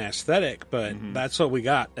vibe and aesthetic, but that's what we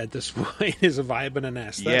got at this point is a vibe and an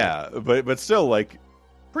aesthetic. Yeah, but still like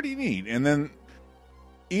pretty neat. And then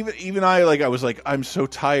even I was like, I'm so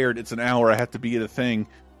tired, it's an hour, I have to be at a thing,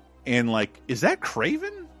 and like, is that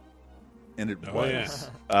Craven? And it was.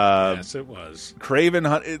 Yeah. Yes, it was. Craven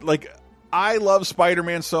Hunt. Like, I love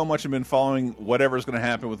Spider-Man so much. I've been following whatever's going to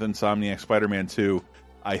happen with Insomniac Spider-Man 2.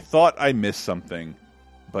 I thought I missed something,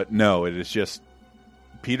 but no, it is just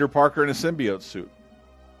Peter Parker in a symbiote suit.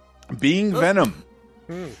 Being Venom.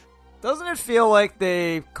 Doesn't it feel like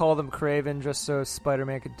they called him Craven just so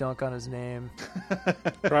Spider-Man could dunk on his name?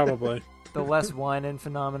 Probably. The Les Whinen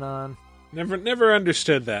phenomenon. Never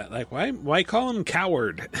understood that. Like, why call him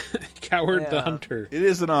Coward? Coward the Hunter. It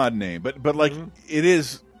is an odd name, but like it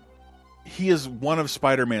is. He is one of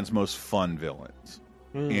Spider-Man's most fun villains,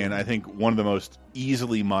 and I think one of the most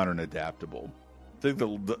easily modern adaptable. I think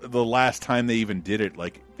the last time they even did it,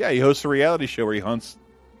 like, he hosts a reality show where he hunts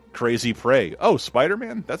crazy prey. Oh,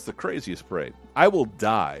 Spider-Man? That's the craziest prey. I will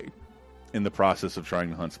die in the process of trying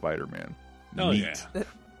to hunt Spider-Man. Oh, Neat. yeah.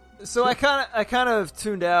 So I kind of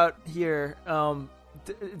tuned out here.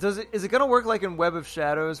 Is it going to work like in Web of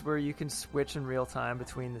Shadows where you can switch in real time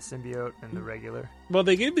between the symbiote and the regular? Well,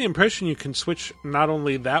 they gave the impression you can switch not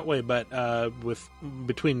only that way, but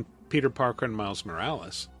between Peter Parker and Miles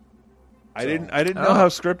Morales. I didn't know how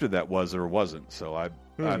scripted that was or wasn't. So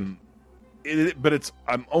I'm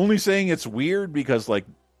only saying it's weird because like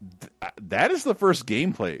that is the first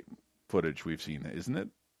gameplay footage we've seen, isn't it?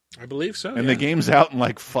 I believe so. And the game's out in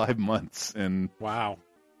like 5 months. And wow.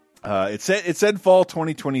 It said fall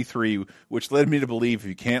 2023, which led me to believe if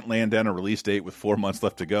you can't land down a release date with 4 months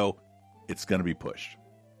left to go, it's going to be pushed.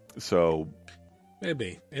 So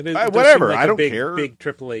maybe it is. Whatever. Like I don't care. Big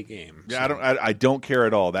AAA game. So. Yeah, I don't care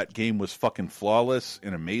at all. That game was fucking flawless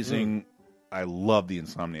and amazing. I love the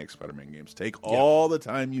Insomniac Spider-Man games. Take all the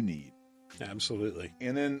time you need. Absolutely.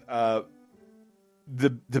 And then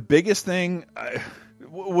the biggest thing,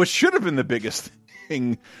 what should have been the biggest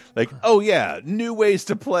thing, like, oh yeah, new ways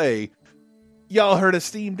to play. Y'all heard of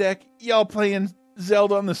Steam Deck? Y'all playing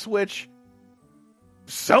Zelda on the Switch?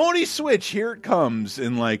 Sony Switch, here it comes.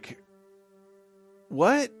 And like,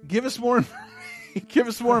 what? Give us more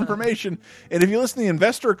information. And if you listen to the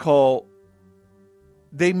investor call,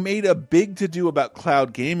 they made a big to-do about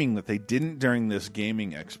cloud gaming that they didn't during this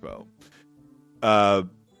gaming expo.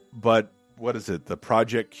 But what is it? The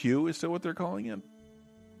Project Q is still what they're calling it?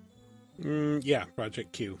 Yeah,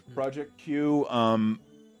 Project Q. Project Q,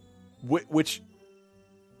 which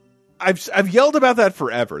I've yelled about that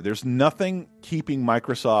forever. There's nothing keeping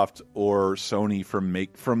Microsoft or Sony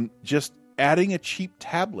from just adding a cheap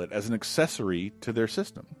tablet as an accessory to their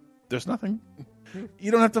system. There's nothing.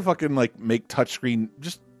 You don't have to fucking like make touchscreen.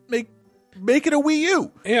 Just make it a Wii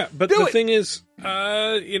U. Yeah, but the thing is,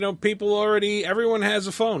 people everyone has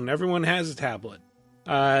a phone. Everyone has a tablet.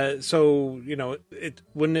 So,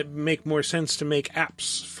 wouldn't it make more sense to make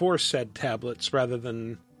apps for said tablets rather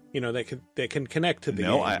than, they can connect to the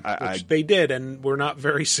game, which they did and were not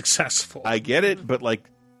very successful. I get it, but like,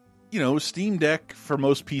 Steam Deck for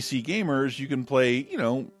most PC gamers, you can play,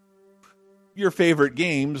 your favorite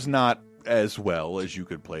games not as well as you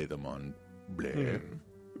could play them on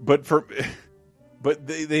But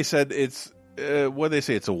they said it's what they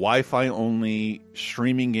say, it's a Wi-Fi only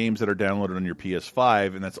streaming games that are downloaded on your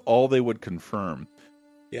PS5, and that's all they would confirm.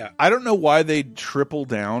 Yeah, I don't know why they triple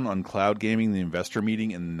down on cloud gaming in the investor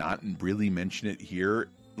meeting and not really mention it here.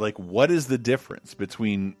 Like, what is the difference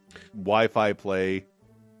between Wi-Fi play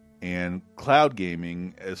and cloud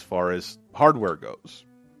gaming as far as hardware goes?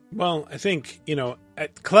 Well, I think,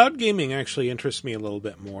 cloud gaming actually interests me a little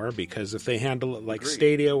bit more because if they handle it like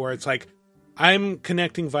Stadia, where it's like, I'm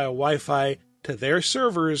connecting via Wi-Fi to their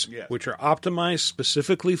servers, which are optimized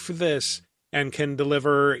specifically for this and can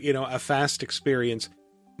deliver, a fast experience.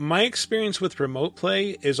 My experience with remote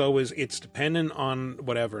play is always, it's dependent on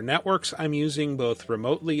whatever networks I'm using, both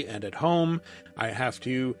remotely and at home. I have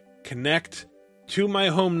to connect to my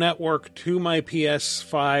home network, to my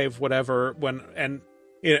PS5, whatever, and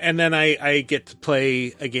then I get to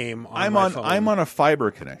play a game on my phone. I'm on a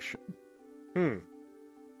fiber connection.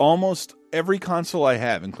 Almost every console I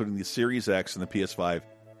have, including the Series X and the PS5,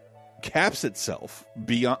 caps itself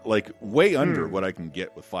beyond, like, way under what I can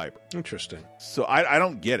get with fiber. Interesting. So I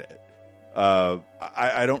don't get it.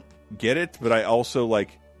 I don't get it, but I also,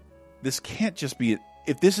 like, this can't just be...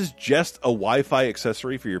 If this is just a Wi-Fi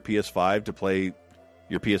accessory for your PS5 to play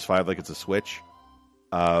your PS5 like it's a Switch,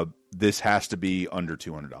 this has to be under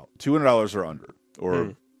 $200. $200 or under,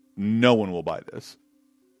 or no one will buy this.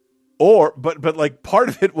 Or, but like, part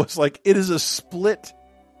of it was like, it is a split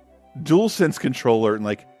DualSense controller, and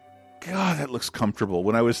like, God, that looks comfortable.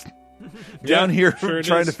 When I was down here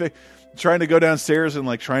trying to go downstairs and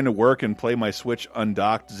like trying to work and play my Switch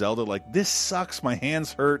undocked Zelda, like, this sucks. My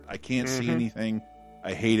hands hurt. I can't see anything.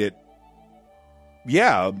 I hate it.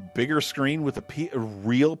 Yeah, a bigger screen with a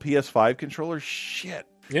real PS5 controller. Shit.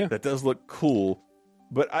 Yeah, that does look cool.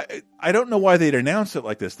 But I don't know why they'd announce it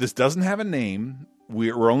like this. This doesn't have a name.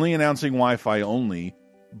 We're only announcing Wi-Fi only,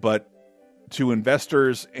 but to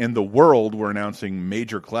investors and the world, we're announcing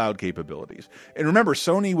major cloud capabilities. And remember,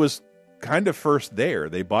 Sony was kind of first there.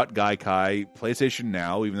 They bought Gaikai. PlayStation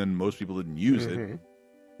Now, even though most people didn't use it,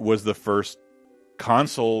 was the first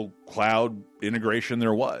console cloud integration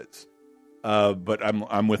there was. But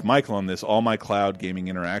I'm with Michael on this. All my cloud gaming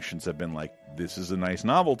interactions have been like, this is a nice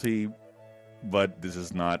novelty, but this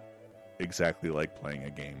is not exactly like playing a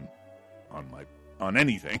game on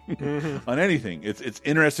anything. On anything. It's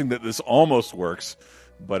interesting that this almost works,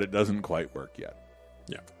 but it doesn't quite work yet.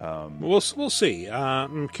 Yeah. We'll see.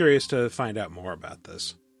 I'm curious to find out more about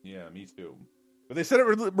this. Yeah, me too. But they said it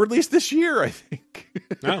released this year, I think.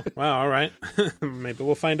 Oh, well, all right. Maybe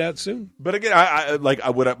we'll find out soon. But again, I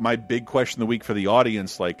would my big question of the week for the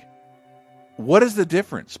audience, like, what is the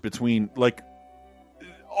difference between, like,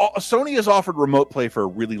 Sony has offered remote play for a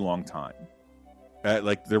really long time.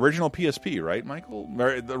 Like the original PSP, right, Michael?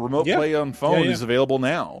 The remote play on phone is available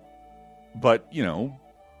now. But, you know,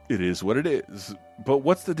 it is what it is. But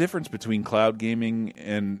what's the difference between cloud gaming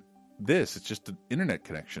and this? It's just an internet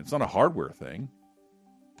connection. It's not a hardware thing.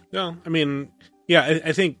 No, I mean, yeah,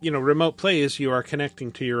 I think, you know, remote play is you are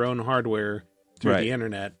connecting to your own hardware through the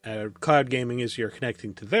internet. Cloud gaming is you're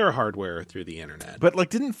connecting to their hardware through the internet. But, like,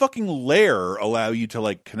 didn't fucking Lair allow you to,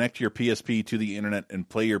 like, connect your PSP to the internet and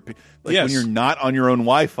play your... when you're not on your own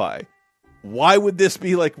Wi-Fi? Why would this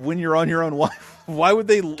be, like, when you're on your own Wi-Fi? Why would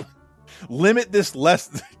they limit this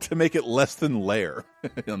less to make it less than Lair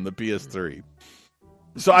on the PS3?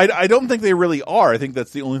 So I don't think they really are. I think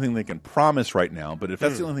that's the only thing they can promise right now. But if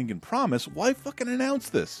that's the only thing they can promise, why fucking announce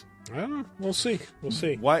this? Well, we'll see. We'll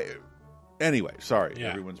see. Why... Anyway, sorry. Yeah.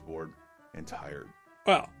 Everyone's bored and tired.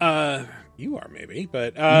 Well, you are maybe,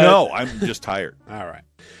 but... no, I'm just tired. All right.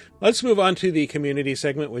 Let's move on to the community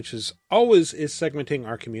segment, which is always segmenting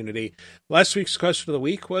our community. Last week's question of the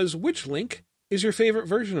week was, which Link is your favorite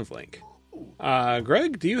version of Link?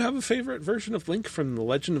 Greg, do you have a favorite version of Link from the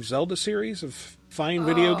Legend of Zelda series of fine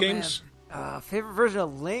video games? Favorite version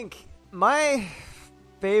of Link? My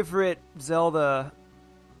favorite Zelda...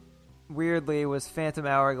 weirdly was Phantom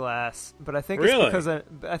Hourglass, but I think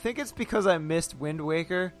it's because I missed Wind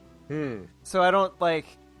Waker. So I don't I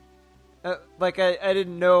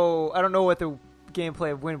don't know what the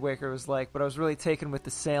gameplay of Wind Waker was like, but I was really taken with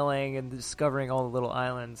the sailing and discovering all the little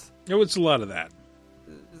islands. It was a lot of that.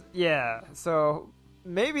 Yeah, so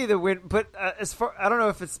maybe the Wind, but I don't know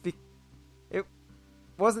if it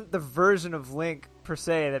wasn't the version of Link per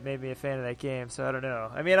se that made me a fan of that game, so I don't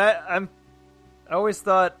know. I mean, I always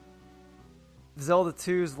thought Zelda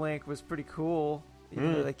 2's Link was pretty cool,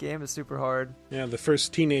 even though that game is super hard. Yeah, the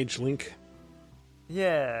first teenage Link.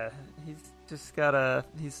 Yeah, he's just got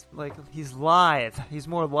he's lithe. He's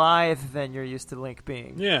more lithe than you're used to Link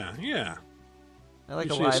being. Yeah, yeah. I like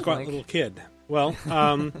usually a squat Link. little kid. Well,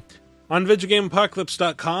 on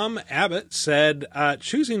VidjagameApocalypse.com, Abbott said,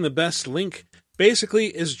 choosing the best Link basically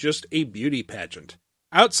is just a beauty pageant.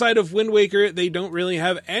 Outside of Wind Waker, they don't really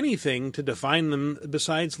have anything to define them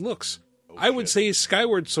besides looks. I would say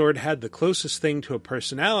Skyward Sword had the closest thing to a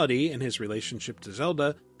personality in his relationship to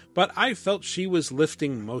Zelda, but I felt she was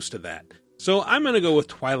lifting most of that. So I'm going to go with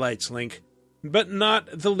Twilight's Link, but not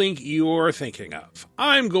the Link you're thinking of.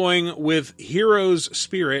 I'm going with Hero's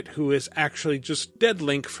Spirit, who is actually just Dead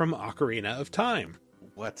Link from Ocarina of Time.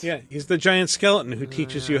 What? Yeah, he's the giant skeleton who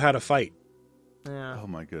teaches you how to fight. Yeah. Oh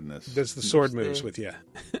my goodness. Does the sword moves with you.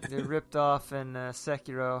 They're ripped off in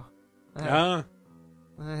Sekiro.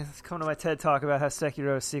 Come to my TED Talk about how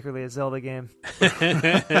Sekiro is secretly a Zelda game.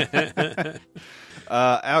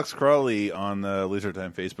 Alex Crawley on the Laser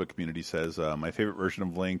Time Facebook community says, my favorite version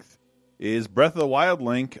of Link is Breath of the Wild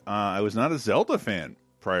Link. I was not a Zelda fan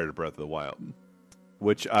prior to Breath of the Wild,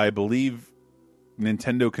 which I believe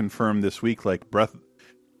Nintendo confirmed this week, like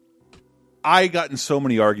I got in so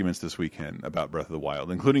many arguments this weekend about Breath of the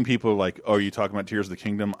Wild, including people like, "Oh, are you talking about Tears of the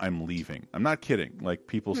Kingdom? I'm leaving." I'm not kidding. Like,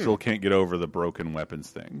 people still can't get over the broken weapons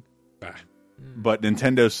thing. But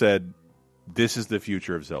Nintendo said, this is the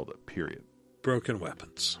future of Zelda, period. Broken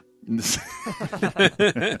weapons. The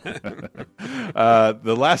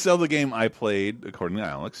last Zelda game I played, according to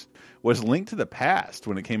Alex, was Link to the Past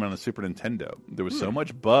when it came out on the Super Nintendo. There was so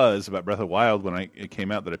much buzz about Breath of the Wild when it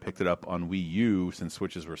came out that I picked it up on Wii U since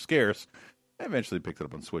Switches were scarce. I eventually picked it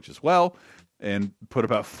up on Switch as well and put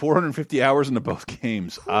about 450 hours into both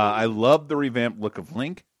games. I loved the revamped look of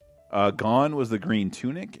Link. Gone was the green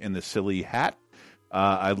tunic and the silly hat.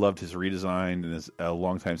 I loved his redesign and as a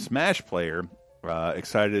longtime Smash player.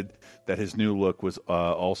 Excited that his new look was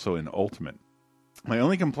also in Ultimate. My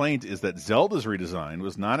only complaint is that Zelda's redesign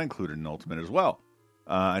was not included in Ultimate as well.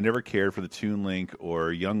 I never cared for the Toon Link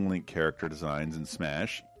or Young Link character designs in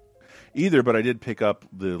Smash either, but I did pick up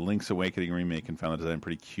the Link's Awakening remake and found the design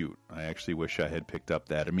pretty cute. I actually wish I had picked up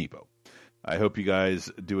that amiibo. I hope you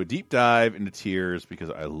guys do a deep dive into Tears because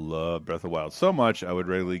I love Breath of the Wild so much. I would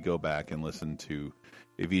regularly go back and listen to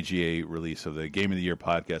a VGA release of the Game of the Year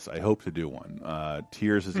podcast. I hope to do one.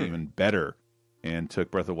 Tears is even better and took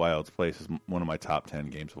Breath of the Wild's place as one of my top 10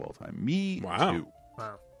 games of all time. Me too.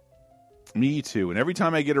 Wow. Me too. And every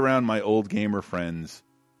time I get around my old gamer friends,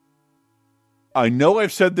 I know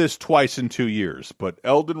I've said this twice in 2 years, but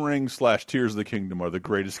Elden Ring / Tears of the Kingdom are the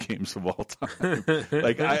greatest games of all time.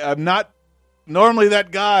 Like, I'm not normally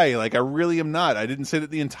that guy. Like, I really am not. I didn't say that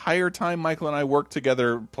the entire time Michael and I worked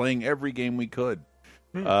together playing every game we could.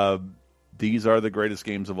 These are the greatest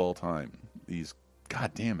games of all time. These,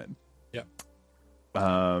 God damn it. Yep.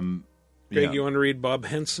 Greg, you want to read Bob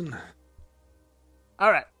Henson? All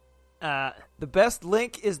right. The best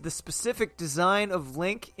Link is the specific design of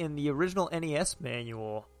Link in the original NES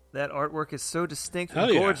manual. That artwork is so distinct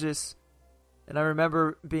and gorgeous. And I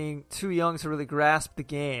remember being too young to really grasp the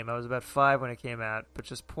game. I was about 5 when it came out, but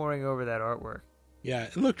just poring over that artwork. Yeah,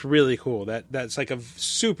 it looked really cool. That's like a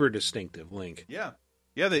super distinctive Link. Yeah.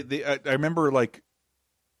 Yeah, I remember, like,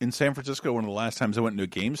 in San Francisco, one of the last times I went into a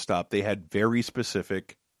GameStop, they had very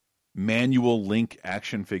specific manual Link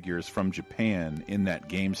action figures from Japan in that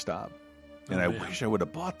GameStop. And I wish I would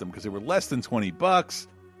have bought them because they were less than $20,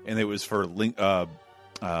 and it was for Link, The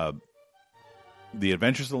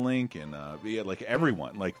Adventures of Link, and like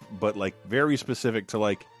everyone, but very specific to,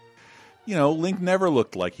 like, you know, Link never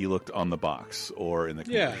looked like he looked on the box or in the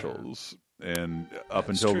commercials, and up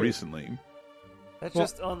until recently. That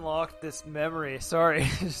just unlocked this memory. Sorry.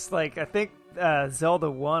 Just like, I think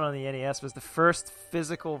Zelda 1 on the NES was the first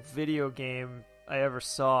physical video game I ever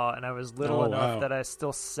saw, and I was little enough that I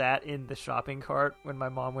still sat in the shopping cart when my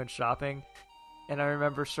mom went shopping. And I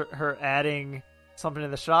remember her adding something to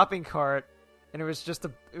the shopping cart, and it was just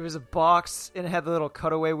it was a box, and it had the little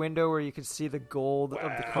cutaway window where you could see the gold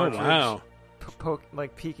of the cartridge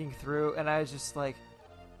peeking through, and I was just like,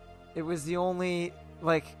 it was the only,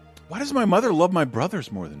 like... Why does my mother love my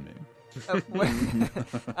brothers more than me?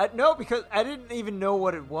 No, because I didn't even know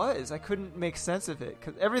what it was. I couldn't make sense of it.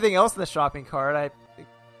 Because everything else in the shopping cart, I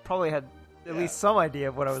probably had at least some idea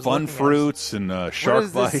of what I was looking at. Fun fruits and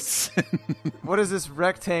shark bites. What is this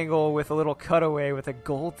rectangle with a little cutaway with a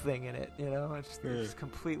gold thing in it? You know, it's a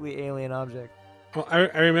completely alien object. Well,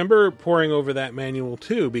 I remember poring over that manual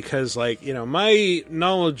too, because, like, you know, my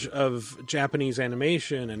knowledge of Japanese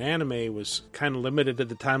animation and anime was kind of limited at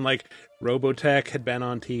the time. Like, Robotech had been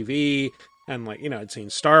on TV, and, like, you know, I'd seen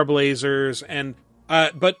Star Blazers, and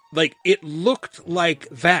but, like, it looked like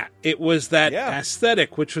that. It was that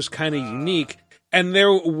aesthetic, which was kind of unique, and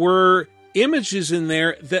there were images in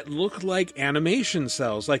there that looked like animation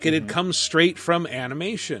cells, like it had come straight from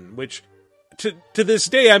animation, which... To this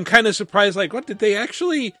day, I'm kind of surprised, like, what, did they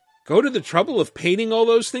actually go to the trouble of painting all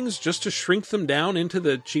those things just to shrink them down into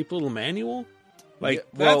the cheap little manual? Like,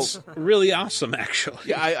 that's really awesome, actually.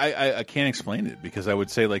 Yeah, I can't explain it, because I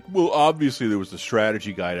would say, like, well, obviously there was a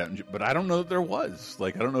strategy guide out, but I don't know that there was.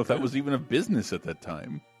 Like, I don't know if that was even a business at that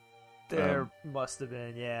time. There must have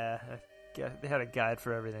been, yeah. They had a guide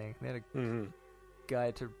for everything. They had a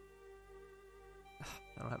guide to...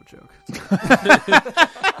 I don't have a joke.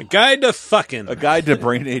 A guide to fucking. A guide to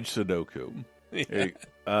Brain Age Sudoku.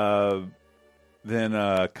 Then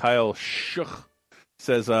Kyle Schuch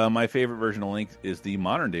says, my favorite version of Link is the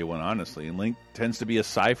modern day one, honestly. And Link tends to be a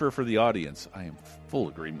cipher for the audience. I am full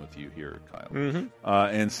agreement with you here, Kyle.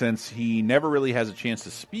 And since he never really has a chance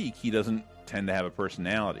to speak, he doesn't tend to have a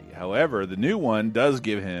personality. However, the new one does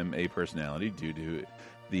give him a personality due to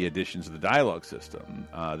the additions of the dialogue system.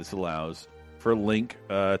 This allows for Link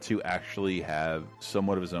to actually have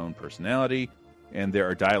somewhat of his own personality. And there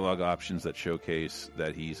are dialogue options that showcase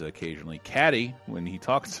that he's occasionally catty when he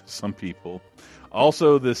talks to some people.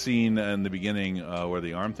 Also, the scene in the beginning where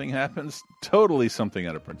the arm thing happens, totally something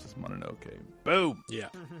out of Princess Mononoke. Boom! Yeah.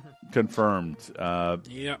 Confirmed.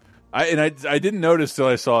 Yeah. I didn't notice till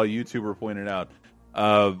I saw a YouTuber point it out.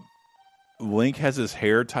 Link has his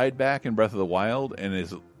hair tied back in Breath of the Wild and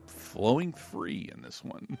is flowing free in this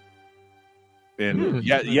one. And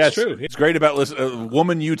yes, true. It's great about a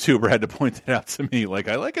woman YouTuber had to point that out to me. Like,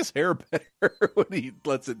 I like his hair better when he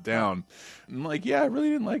lets it down. I'm like, yeah, I really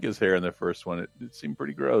didn't like his hair in the first one. It seemed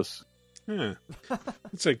pretty gross. Yeah,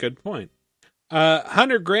 that's a good point.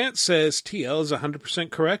 Hunter Grant says TL is 100%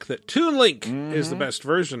 correct that Toon Link is the best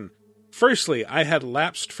version. Firstly, I had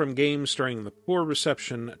lapsed from games during the poor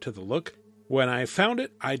reception to the look. When I found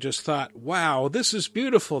it, I just thought, wow, this is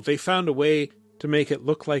beautiful. They found a way to make it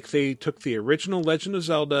look like they took the original Legend of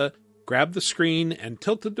Zelda, grabbed the screen, and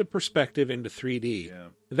tilted the perspective into 3D. Yeah.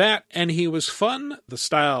 That, and he was fun. The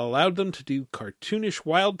style allowed them to do cartoonish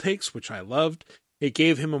wild takes, which I loved. It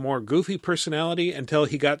gave him a more goofy personality until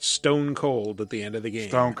he got stone cold at the end of the game.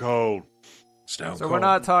 Stone cold. Stone So cold. we're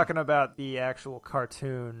not talking about the actual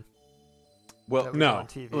cartoon. Well, no. On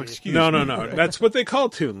TV. Well, excuse No. me. That's what they call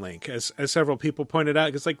Toon Link, as several people pointed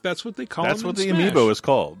out. It's like, that's what they call That's him what in the Smash. amiibo is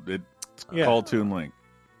called. It's Yeah. called Toon Link.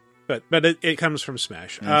 But it comes from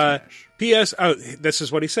Smash. Smash. P.S. Oh, this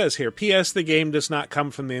is what he says here. P.S. The game does not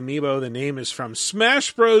come from the amiibo. The name is from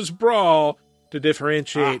Smash Bros. Brawl to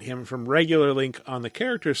differentiate him from regular Link on the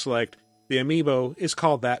character select. The amiibo is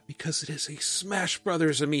called that because it is a Smash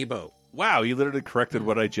Brothers amiibo. Wow, you literally corrected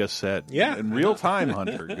what I just said. Yeah. In real time,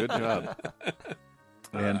 Hunter. Good job.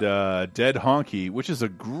 And Dead Honky, which is a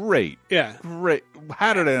great.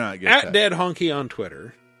 How did I not get that? At Dead Honky on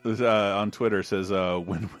Twitter. On Twitter says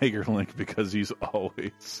Wind Waker Link because he's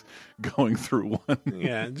always going through one.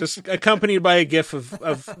 Yeah, just accompanied by a gif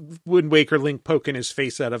of Wind Waker Link poking his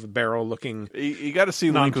face out of a barrel looking. You got to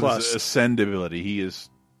see Link with nonplussed. his ascend ability. He is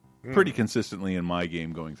pretty consistently in my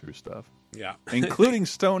game going through stuff. Yeah. Including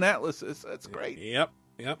Stone Atlas. That's great. Yep,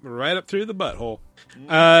 right up through the butthole.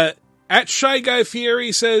 At Shy Guy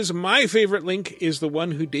Fieri says, my favorite Link is the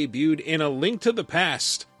one who debuted in A Link to the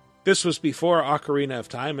Past. This was before Ocarina of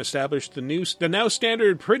Time established the now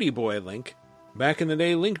standard pretty boy Link. Back in the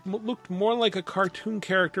day, Link looked more like a cartoon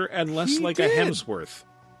character and less like a Hemsworth.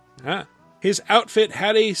 His outfit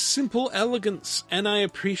had a simple elegance, and I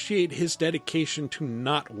appreciate his dedication to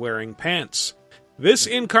not wearing pants. This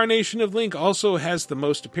incarnation of Link also has the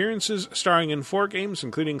most appearances, starring in 4 games,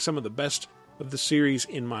 including some of the best of the series,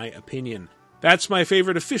 in my opinion. That's my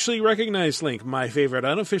favorite officially recognized Link. My favorite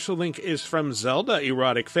unofficial Link is from Zelda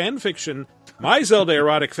erotic fanfiction. My Zelda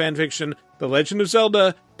erotic fanfiction, The Legend of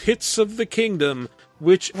Zelda, Tits of the Kingdom,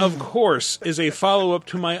 which, of course, is a follow-up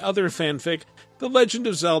to my other fanfic, The Legend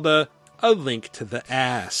of Zelda, A Link to the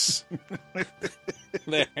Ass.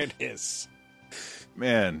 There it is.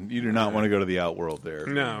 Man, you do not want to go to the Outworld there.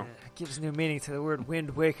 No. Gives new meaning to the word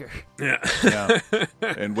Wind Waker. Yeah.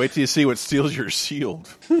 And wait till you see what steals your shield.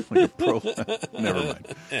 Like never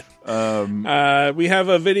mind. We have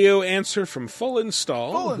a video answer from Full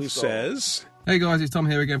Install, who says, hey guys, it's Tom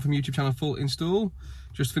here again from YouTube channel Full Install.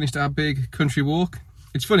 Just finished our big country walk.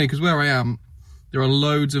 It's funny because where I am, there are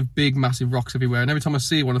loads of big, massive rocks everywhere. And every time I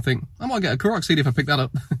see one, I think, I might get a Korok seed if I pick that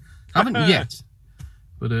up. Haven't yet.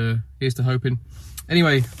 But here's to hoping.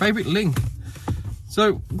 Anyway, favourite Link.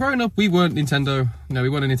 So, growing up, we weren't Nintendo. We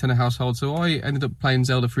weren't a Nintendo household, so I ended up playing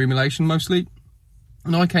Zelda for emulation mostly.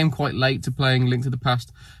 And I came quite late to playing Link to the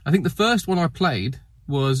Past. I think the first one I played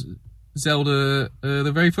was Zelda,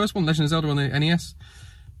 the very first one, Legend of Zelda on the NES.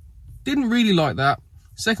 Didn't really like that.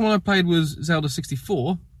 Second one I played was Zelda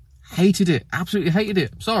 64. Hated it. Absolutely hated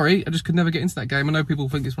it. Sorry, I just could never get into that game. I know people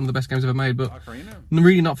think it's one of the best games ever made, but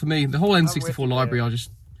really not for me. The whole N64 library,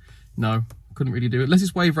 no, couldn't really do it. Unless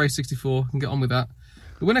it's Wave Race 64, I can get on with that.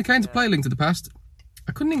 But when I came to play Link to the Past,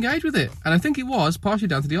 I couldn't engage with it. And I think it was partially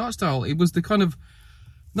down to the art style. It was the kind of,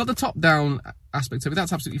 not the top-down aspect of it,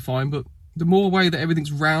 that's absolutely fine, but the more way that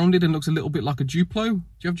everything's rounded and looks a little bit like a Duplo. Do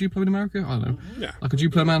you have Duplo in America? I don't know. Yeah. Like a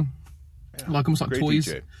Duplo man. Yeah. Like almost like Great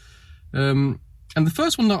toys. DJ. And the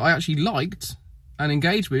first one that I actually liked and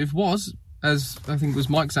engaged with was, as I think was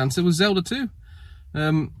Mike's answer, was Zelda 2.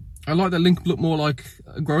 I like that Link looked more like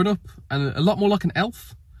a grown-up and a lot more like an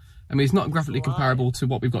elf. I mean, it's not graphically comparable to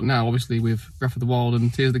what we've got now, obviously, with Breath of the Wild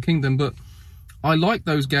and Tears of the Kingdom, but I like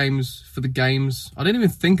those games for the games. I didn't even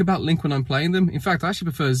think about Link when I'm playing them. In fact, I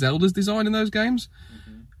actually prefer Zelda's design in those games.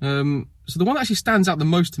 So the one that actually stands out the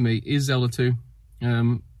most to me is Zelda 2.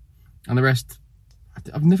 And the rest,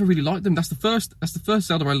 I've never really liked them. That's the first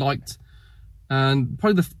Zelda I liked, and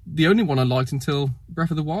probably the only one I liked until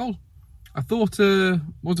Breath of the Wild. I thought what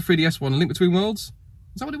was the 3DS one? A Link Between Worlds?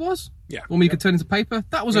 Is that what it was? Yeah. One where you could turn into paper.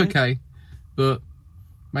 That was okay, but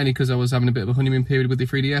mainly because I was having a bit of a honeymoon period with the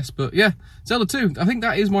 3DS. But yeah, Zelda 2. I think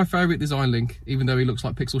that is my favourite design Link, even though he looks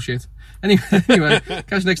like pixel shit. Anyway,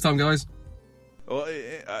 catch you next time, guys. Well,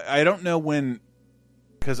 I don't know when,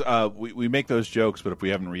 because we make those jokes, but if we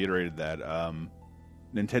haven't reiterated that,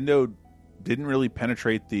 Nintendo didn't really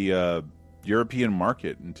penetrate the European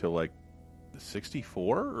market until like the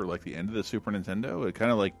 64 or like the end of the Super Nintendo. It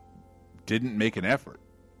kind of like didn't make an effort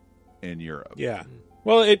in Europe. Yeah.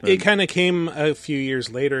 Well, it kind of came a few years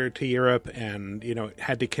later to Europe, and it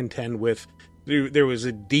had to contend with. There was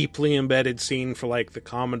a deeply embedded scene for like the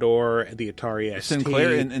Commodore, the Atari ST,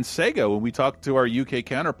 Sinclair, and Sega. When we talk to our UK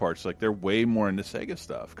counterparts, like they're way more into Sega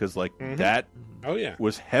stuff because like that. Oh yeah,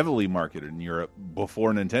 was heavily marketed in Europe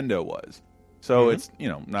before Nintendo was. So it's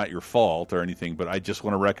not your fault or anything, but I just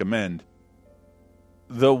want to recommend.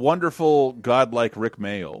 The wonderful, godlike Rick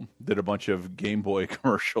Mayall did a bunch of Game Boy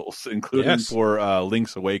commercials, including for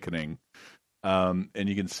Link's Awakening. And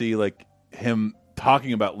you can see like him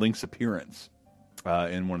talking about Link's appearance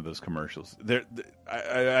in one of those commercials.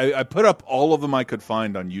 I put up all of them I could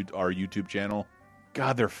find on our YouTube channel.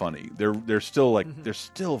 God, they're funny. They're still like they're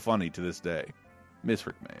still funny to this day. Miss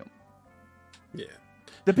Rick Mayall. Yeah.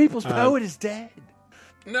 The people's poet is dead.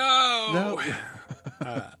 No.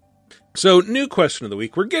 So, new question of the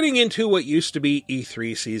week. We're getting into what used to be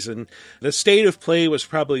E3 season. The State of Play was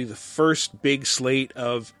probably the first big slate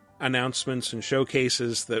of announcements and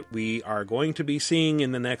showcases that we are going to be seeing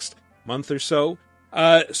in the next month or so.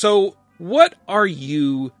 So, what are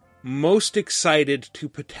you most excited to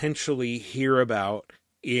potentially hear about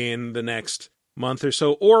in the next month or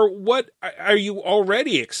so? Or what are you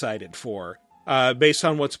already excited for? Based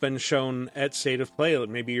on what's been shown at State of Play.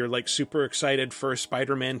 Maybe you're like super excited for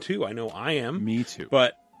Spider-Man 2. I know I am. Me too.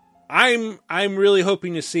 But I'm really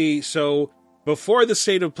hoping to see. So before the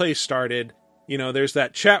State of Play started, there's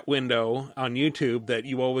that chat window on YouTube that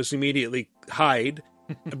you always immediately hide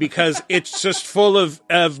because it's just full of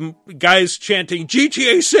guys chanting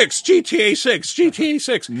GTA 6, GTA 6, GTA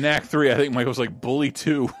 6. Knack 3, I think Michael's like Bully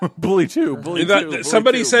 2, Bully 2, Bully 2. Bully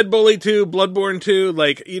Somebody 2. said Bully 2, Bloodborne 2.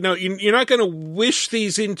 Like, you're not going to wish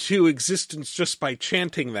these into existence just by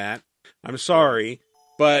chanting that. I'm sorry.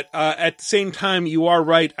 But at the same time, you are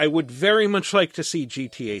right. I would very much like to see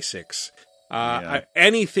GTA 6.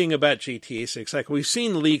 Anything about GTA 6. Like, we've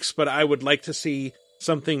seen leaks, but I would like to see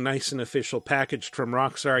something nice and official packaged from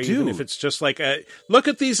Rockstar, even if it's just like look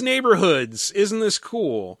at these neighborhoods. Isn't this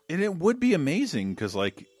cool? And it would be amazing because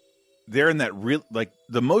like they're in that real like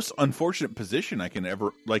the most unfortunate position I can ever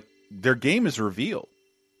like. Their game is revealed,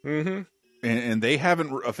 and they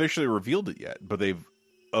haven't officially revealed it yet, but they've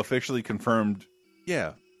officially confirmed.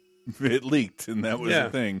 Yeah, it leaked, and that was the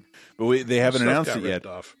thing. But they haven't announced it yet.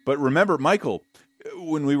 But remember, Michael,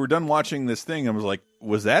 when we were done watching this thing, I was like,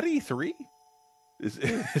 "Was that E3? Is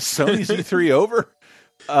Sony's E3 over?"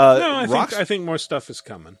 No, I think more stuff is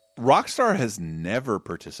coming. Rockstar has never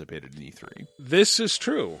participated in E3. This is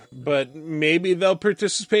true, but maybe they'll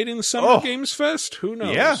participate in Summer Games Fest. Who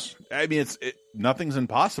knows? Yeah, I mean, nothing's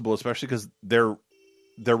impossible, especially because their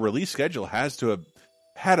release schedule has to have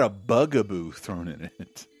had a bugaboo thrown in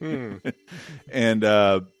it. And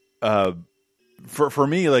for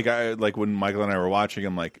me, like when Michael and I were watching,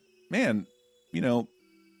 I'm like, man,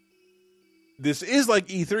 this is like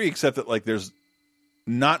E3, except that like there's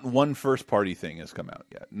not one first party thing has come out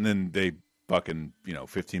yet. And then they fucking,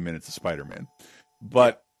 15 minutes of Spider-Man.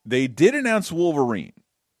 But they did announce Wolverine.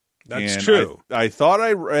 That's true. I thought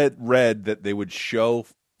I read that they would show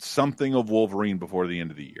something of Wolverine before the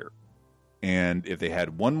end of the year. And if they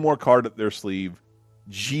had one more card up their sleeve,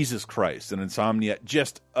 Jesus Christ, an Insomniac,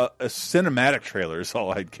 just a cinematic trailer is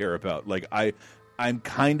all I'd care about. Like I'm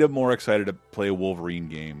kind of more excited to play a Wolverine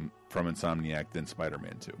game from Insomniac than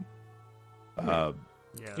Spider-Man 2. Oh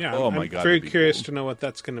my God! I'm very curious to know what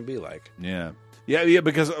that's going to be like. Yeah,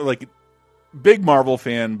 because like big Marvel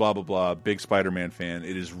fan, blah blah blah, big Spider-Man fan.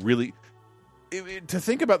 It is really to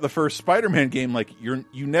think about the first Spider-Man game. Like you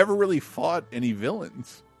never really fought any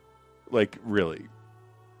villains, like really,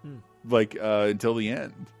 like until the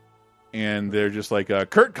end. And they're just like,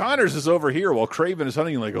 Kurt Connors is over here while Kraven is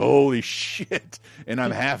hunting. Like, holy shit! And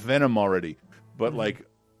I'm half Venom already, but like.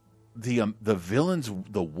 The villains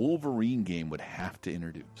the Wolverine game would have to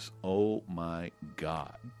introduce. Oh my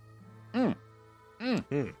God! And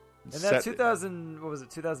that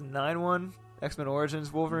 2009 one, X-Men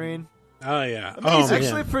Origins Wolverine. Oh yeah, it's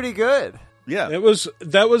actually pretty good. Yeah.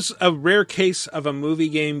 That was a rare case of a movie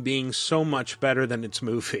game being so much better than its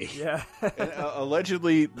movie. Yeah. And,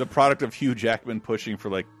 allegedly, the product of Hugh Jackman pushing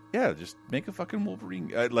for just make a fucking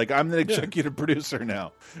Wolverine. I'm the executive producer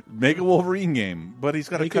now. Make a Wolverine game, but he's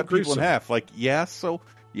got to cut people in half. So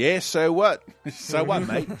what? So what,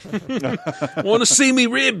 mate? Want to see me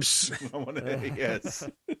ribs? Yes.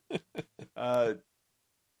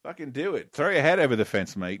 Fucking do it. Throw your head over the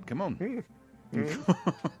fence, mate. Come on.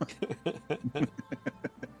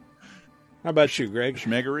 How about you, Greg?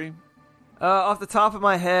 Schmeggery? Off the top of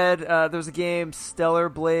my head, there's a game, Stellar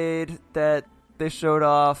Blade, that they showed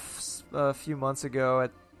off a few months ago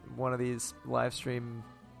at one of these live stream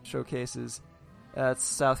showcases. It's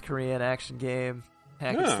a South Korean action game,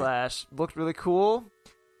 hack and slash. Looked really cool.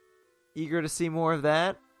 Eager to see more of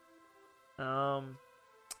that.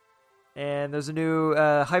 And there's a new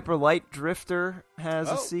Hyper Light Drifter has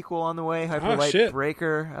a sequel on the way. Hyper Light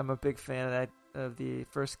Breaker. I'm a big fan of the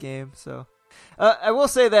first game. So I will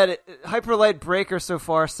say that Hyper Light Breaker so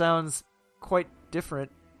far sounds quite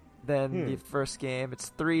different than the first game.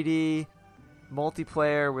 It's 3D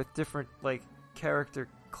multiplayer with different character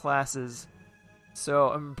classes. So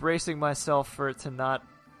I'm bracing myself for it to not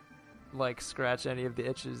scratch any of the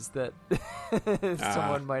itches that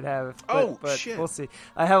someone might have. But shit. We'll see.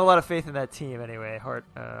 I have a lot of faith in that team anyway,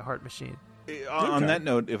 Heart Machine. On that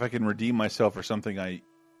note, if I can redeem myself for something I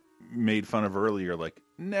made fun of earlier,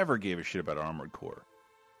 never gave a shit about Armored Core.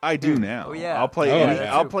 I do now. Oh, yeah. I'll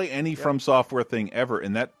play any From Software thing ever,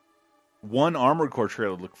 and that one Armored Core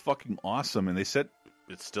trailer looked fucking awesome, and they said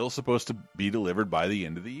it's still supposed to be delivered by the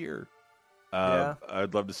end of the year.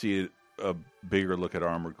 I'd love to see a bigger look at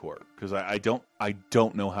Armored Core, because I don't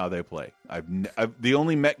know how they play. The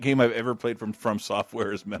only mech game I've ever played from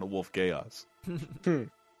Software is Metal Wolf Chaos.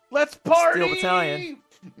 Let's party! Steel Battalion.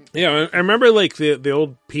 Yeah, I remember the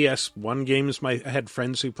old PS1 games. I had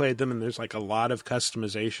friends who played them, and there's a lot of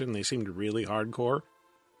customization. They seemed really hardcore.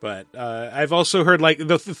 But I've also heard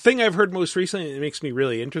the thing I've heard most recently that makes me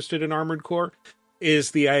really interested in Armored Core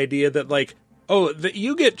is the idea that that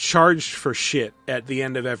you get charged for shit at the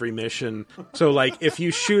end of every mission. So, if you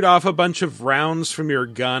shoot off a bunch of rounds from your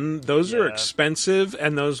gun, those are expensive,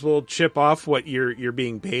 and those will chip off what you're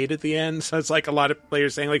being paid at the end. So it's a lot of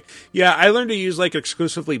players saying, I learned to use,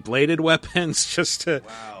 exclusively bladed weapons just to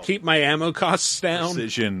keep my ammo costs down.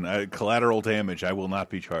 Precision, collateral damage. I will not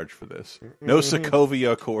be charged for this. No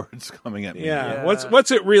Sokovia Accords coming at me. Yeah.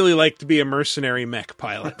 What's it really like to be a mercenary mech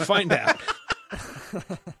pilot? Find out.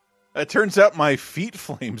 It turns out my feet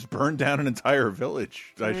flames burned down an entire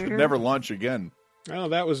village. I should never launch again. Oh,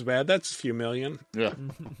 that was bad. That's a few million. Yeah.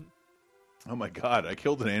 Oh my god, I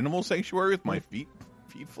killed an animal sanctuary with my feet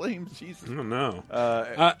flames? Jesus. Oh no.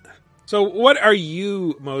 So what are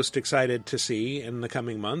you most excited to see in the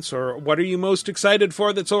coming months, or what are you most excited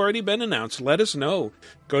for that's already been announced? Let us know.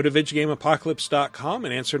 Go to VidjagameApocalypse.com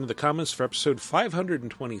and answer into the comments for episode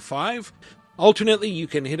 525. Alternately, you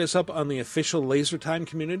can hit us up on the official LaserTime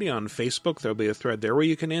community on Facebook. There'll be a thread there where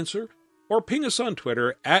you can answer. Or ping us on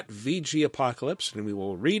Twitter at VGApocalypse, and we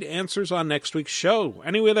will read answers on next week's show.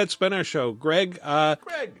 Anyway, that's been our show. Greg,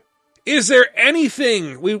 is there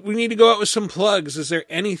anything, we need to go out with some plugs, is there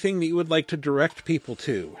anything that you would like to direct people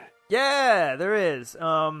to? Yeah, there is.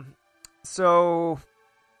 So,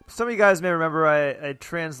 some of you guys may remember I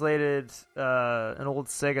translated an old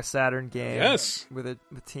Sega Saturn game with a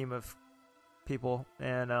team of people,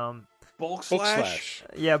 and Bulk Slash?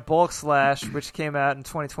 Yeah, Bulk Slash, which came out in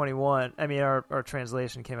 2021. I mean, our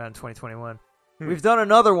translation came out in 2021. We've done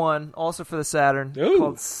another one also for the Saturn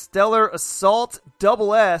called Stellar Assault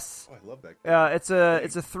SS. Oh, I love that game. It's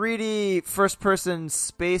a 3D first-person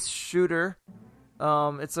space shooter.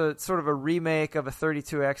 It's a sort of a remake of a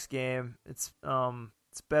 32X game. It's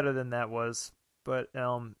better than that was, but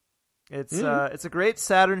it's a great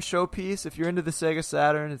Saturn showpiece. If you're into the Sega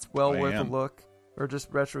Saturn, it's well worth a look, or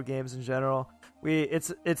just retro games in general.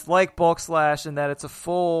 It's like Bulk Slash in that it's a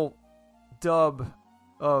full dub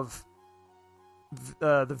of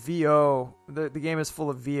the VO. The game is full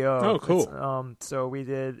of VO. Oh, cool. So we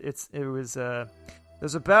did.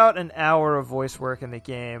 There's about an hour of voice work in the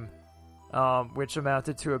game, which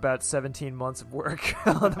amounted to about 17 months of work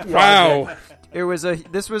on the project. Wow.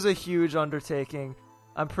 This was a huge undertaking.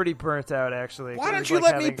 I'm pretty burnt out, actually. Why don't you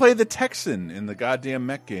let me play the Texan in the goddamn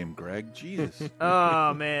mech game, Greg? Jesus.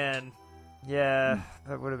 Oh, man. Yeah,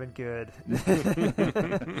 that would have been good.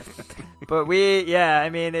 But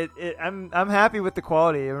I'm happy with the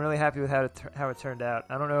quality. I'm really happy with how it turned out.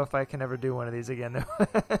 I don't know if I can ever do one of these again, though.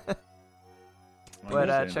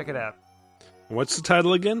 But check it out. What's the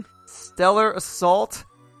title again? Stellar Assault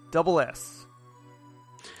SS.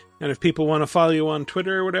 And if people want to follow you on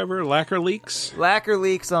Twitter or whatever, Lacquer Leaks? Lacquer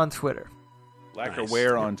Leaks on Twitter.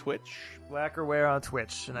 Lacquerware on Twitch? Lacquerware on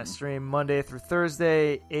Twitch. And I stream Monday through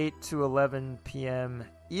Thursday, 8 to 11 p.m.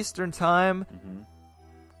 Eastern Time,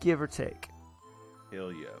 give or take.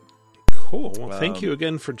 Hell yeah. Cool. Well, thank you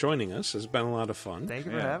again for joining us. It's been a lot of fun. Thank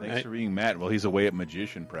you for having me. Thanks for being Matt. Well, he's away at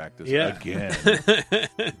magician practice again.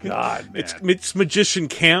 God, man. It's magician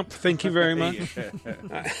camp. Thank you very much.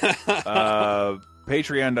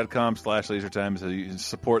 Patreon.com/lasertime so you can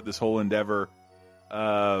support this whole endeavor.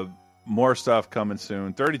 More stuff coming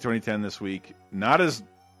soon. 30-2010 this week. Not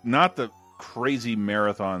the crazy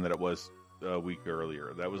marathon that it was a week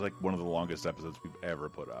earlier. That was like one of the longest episodes we've ever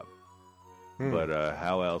put up. But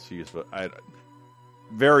how else you?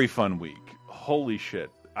 Very fun week. Holy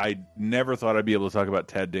shit! I never thought I'd be able to talk about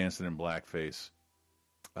Ted dancing in blackface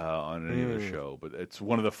on any other show, but it's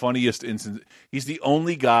one of the funniest instances. He's the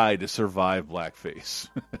only guy to survive blackface.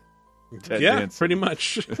 Ted dancing. Pretty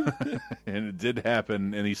much. And it did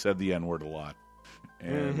happen, and he said the N-word a lot.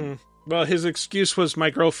 And well, his excuse was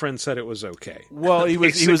my girlfriend said it was okay. Well, he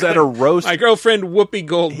was at a roast. My girlfriend Whoopi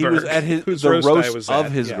Goldberg. He was at the roast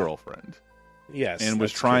of his girlfriend. Yes, and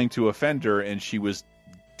was trying to offend her, and she was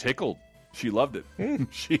tickled. She loved it.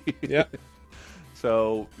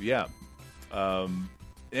 So yeah.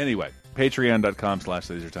 Anyway,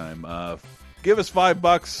 Patreon.com/lasertime. Give us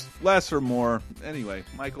 $5, less or more. Anyway,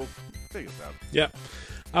 Michael, take us out. Yeah.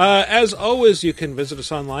 As always, you can visit us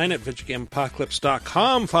online at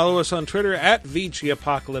VGAmeApocalypse.com. Follow us on Twitter at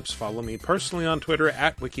VGApocalypse. Follow me personally on Twitter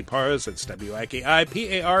at Wikipars. It's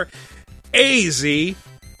WIKIPARAZ.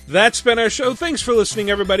 That's been our show. Thanks for listening,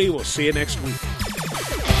 everybody. We'll see you next week.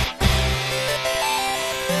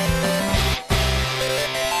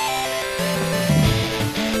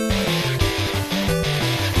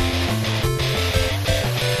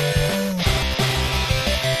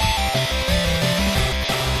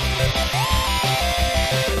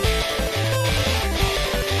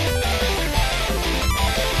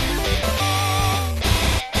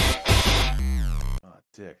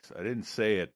 I didn't say it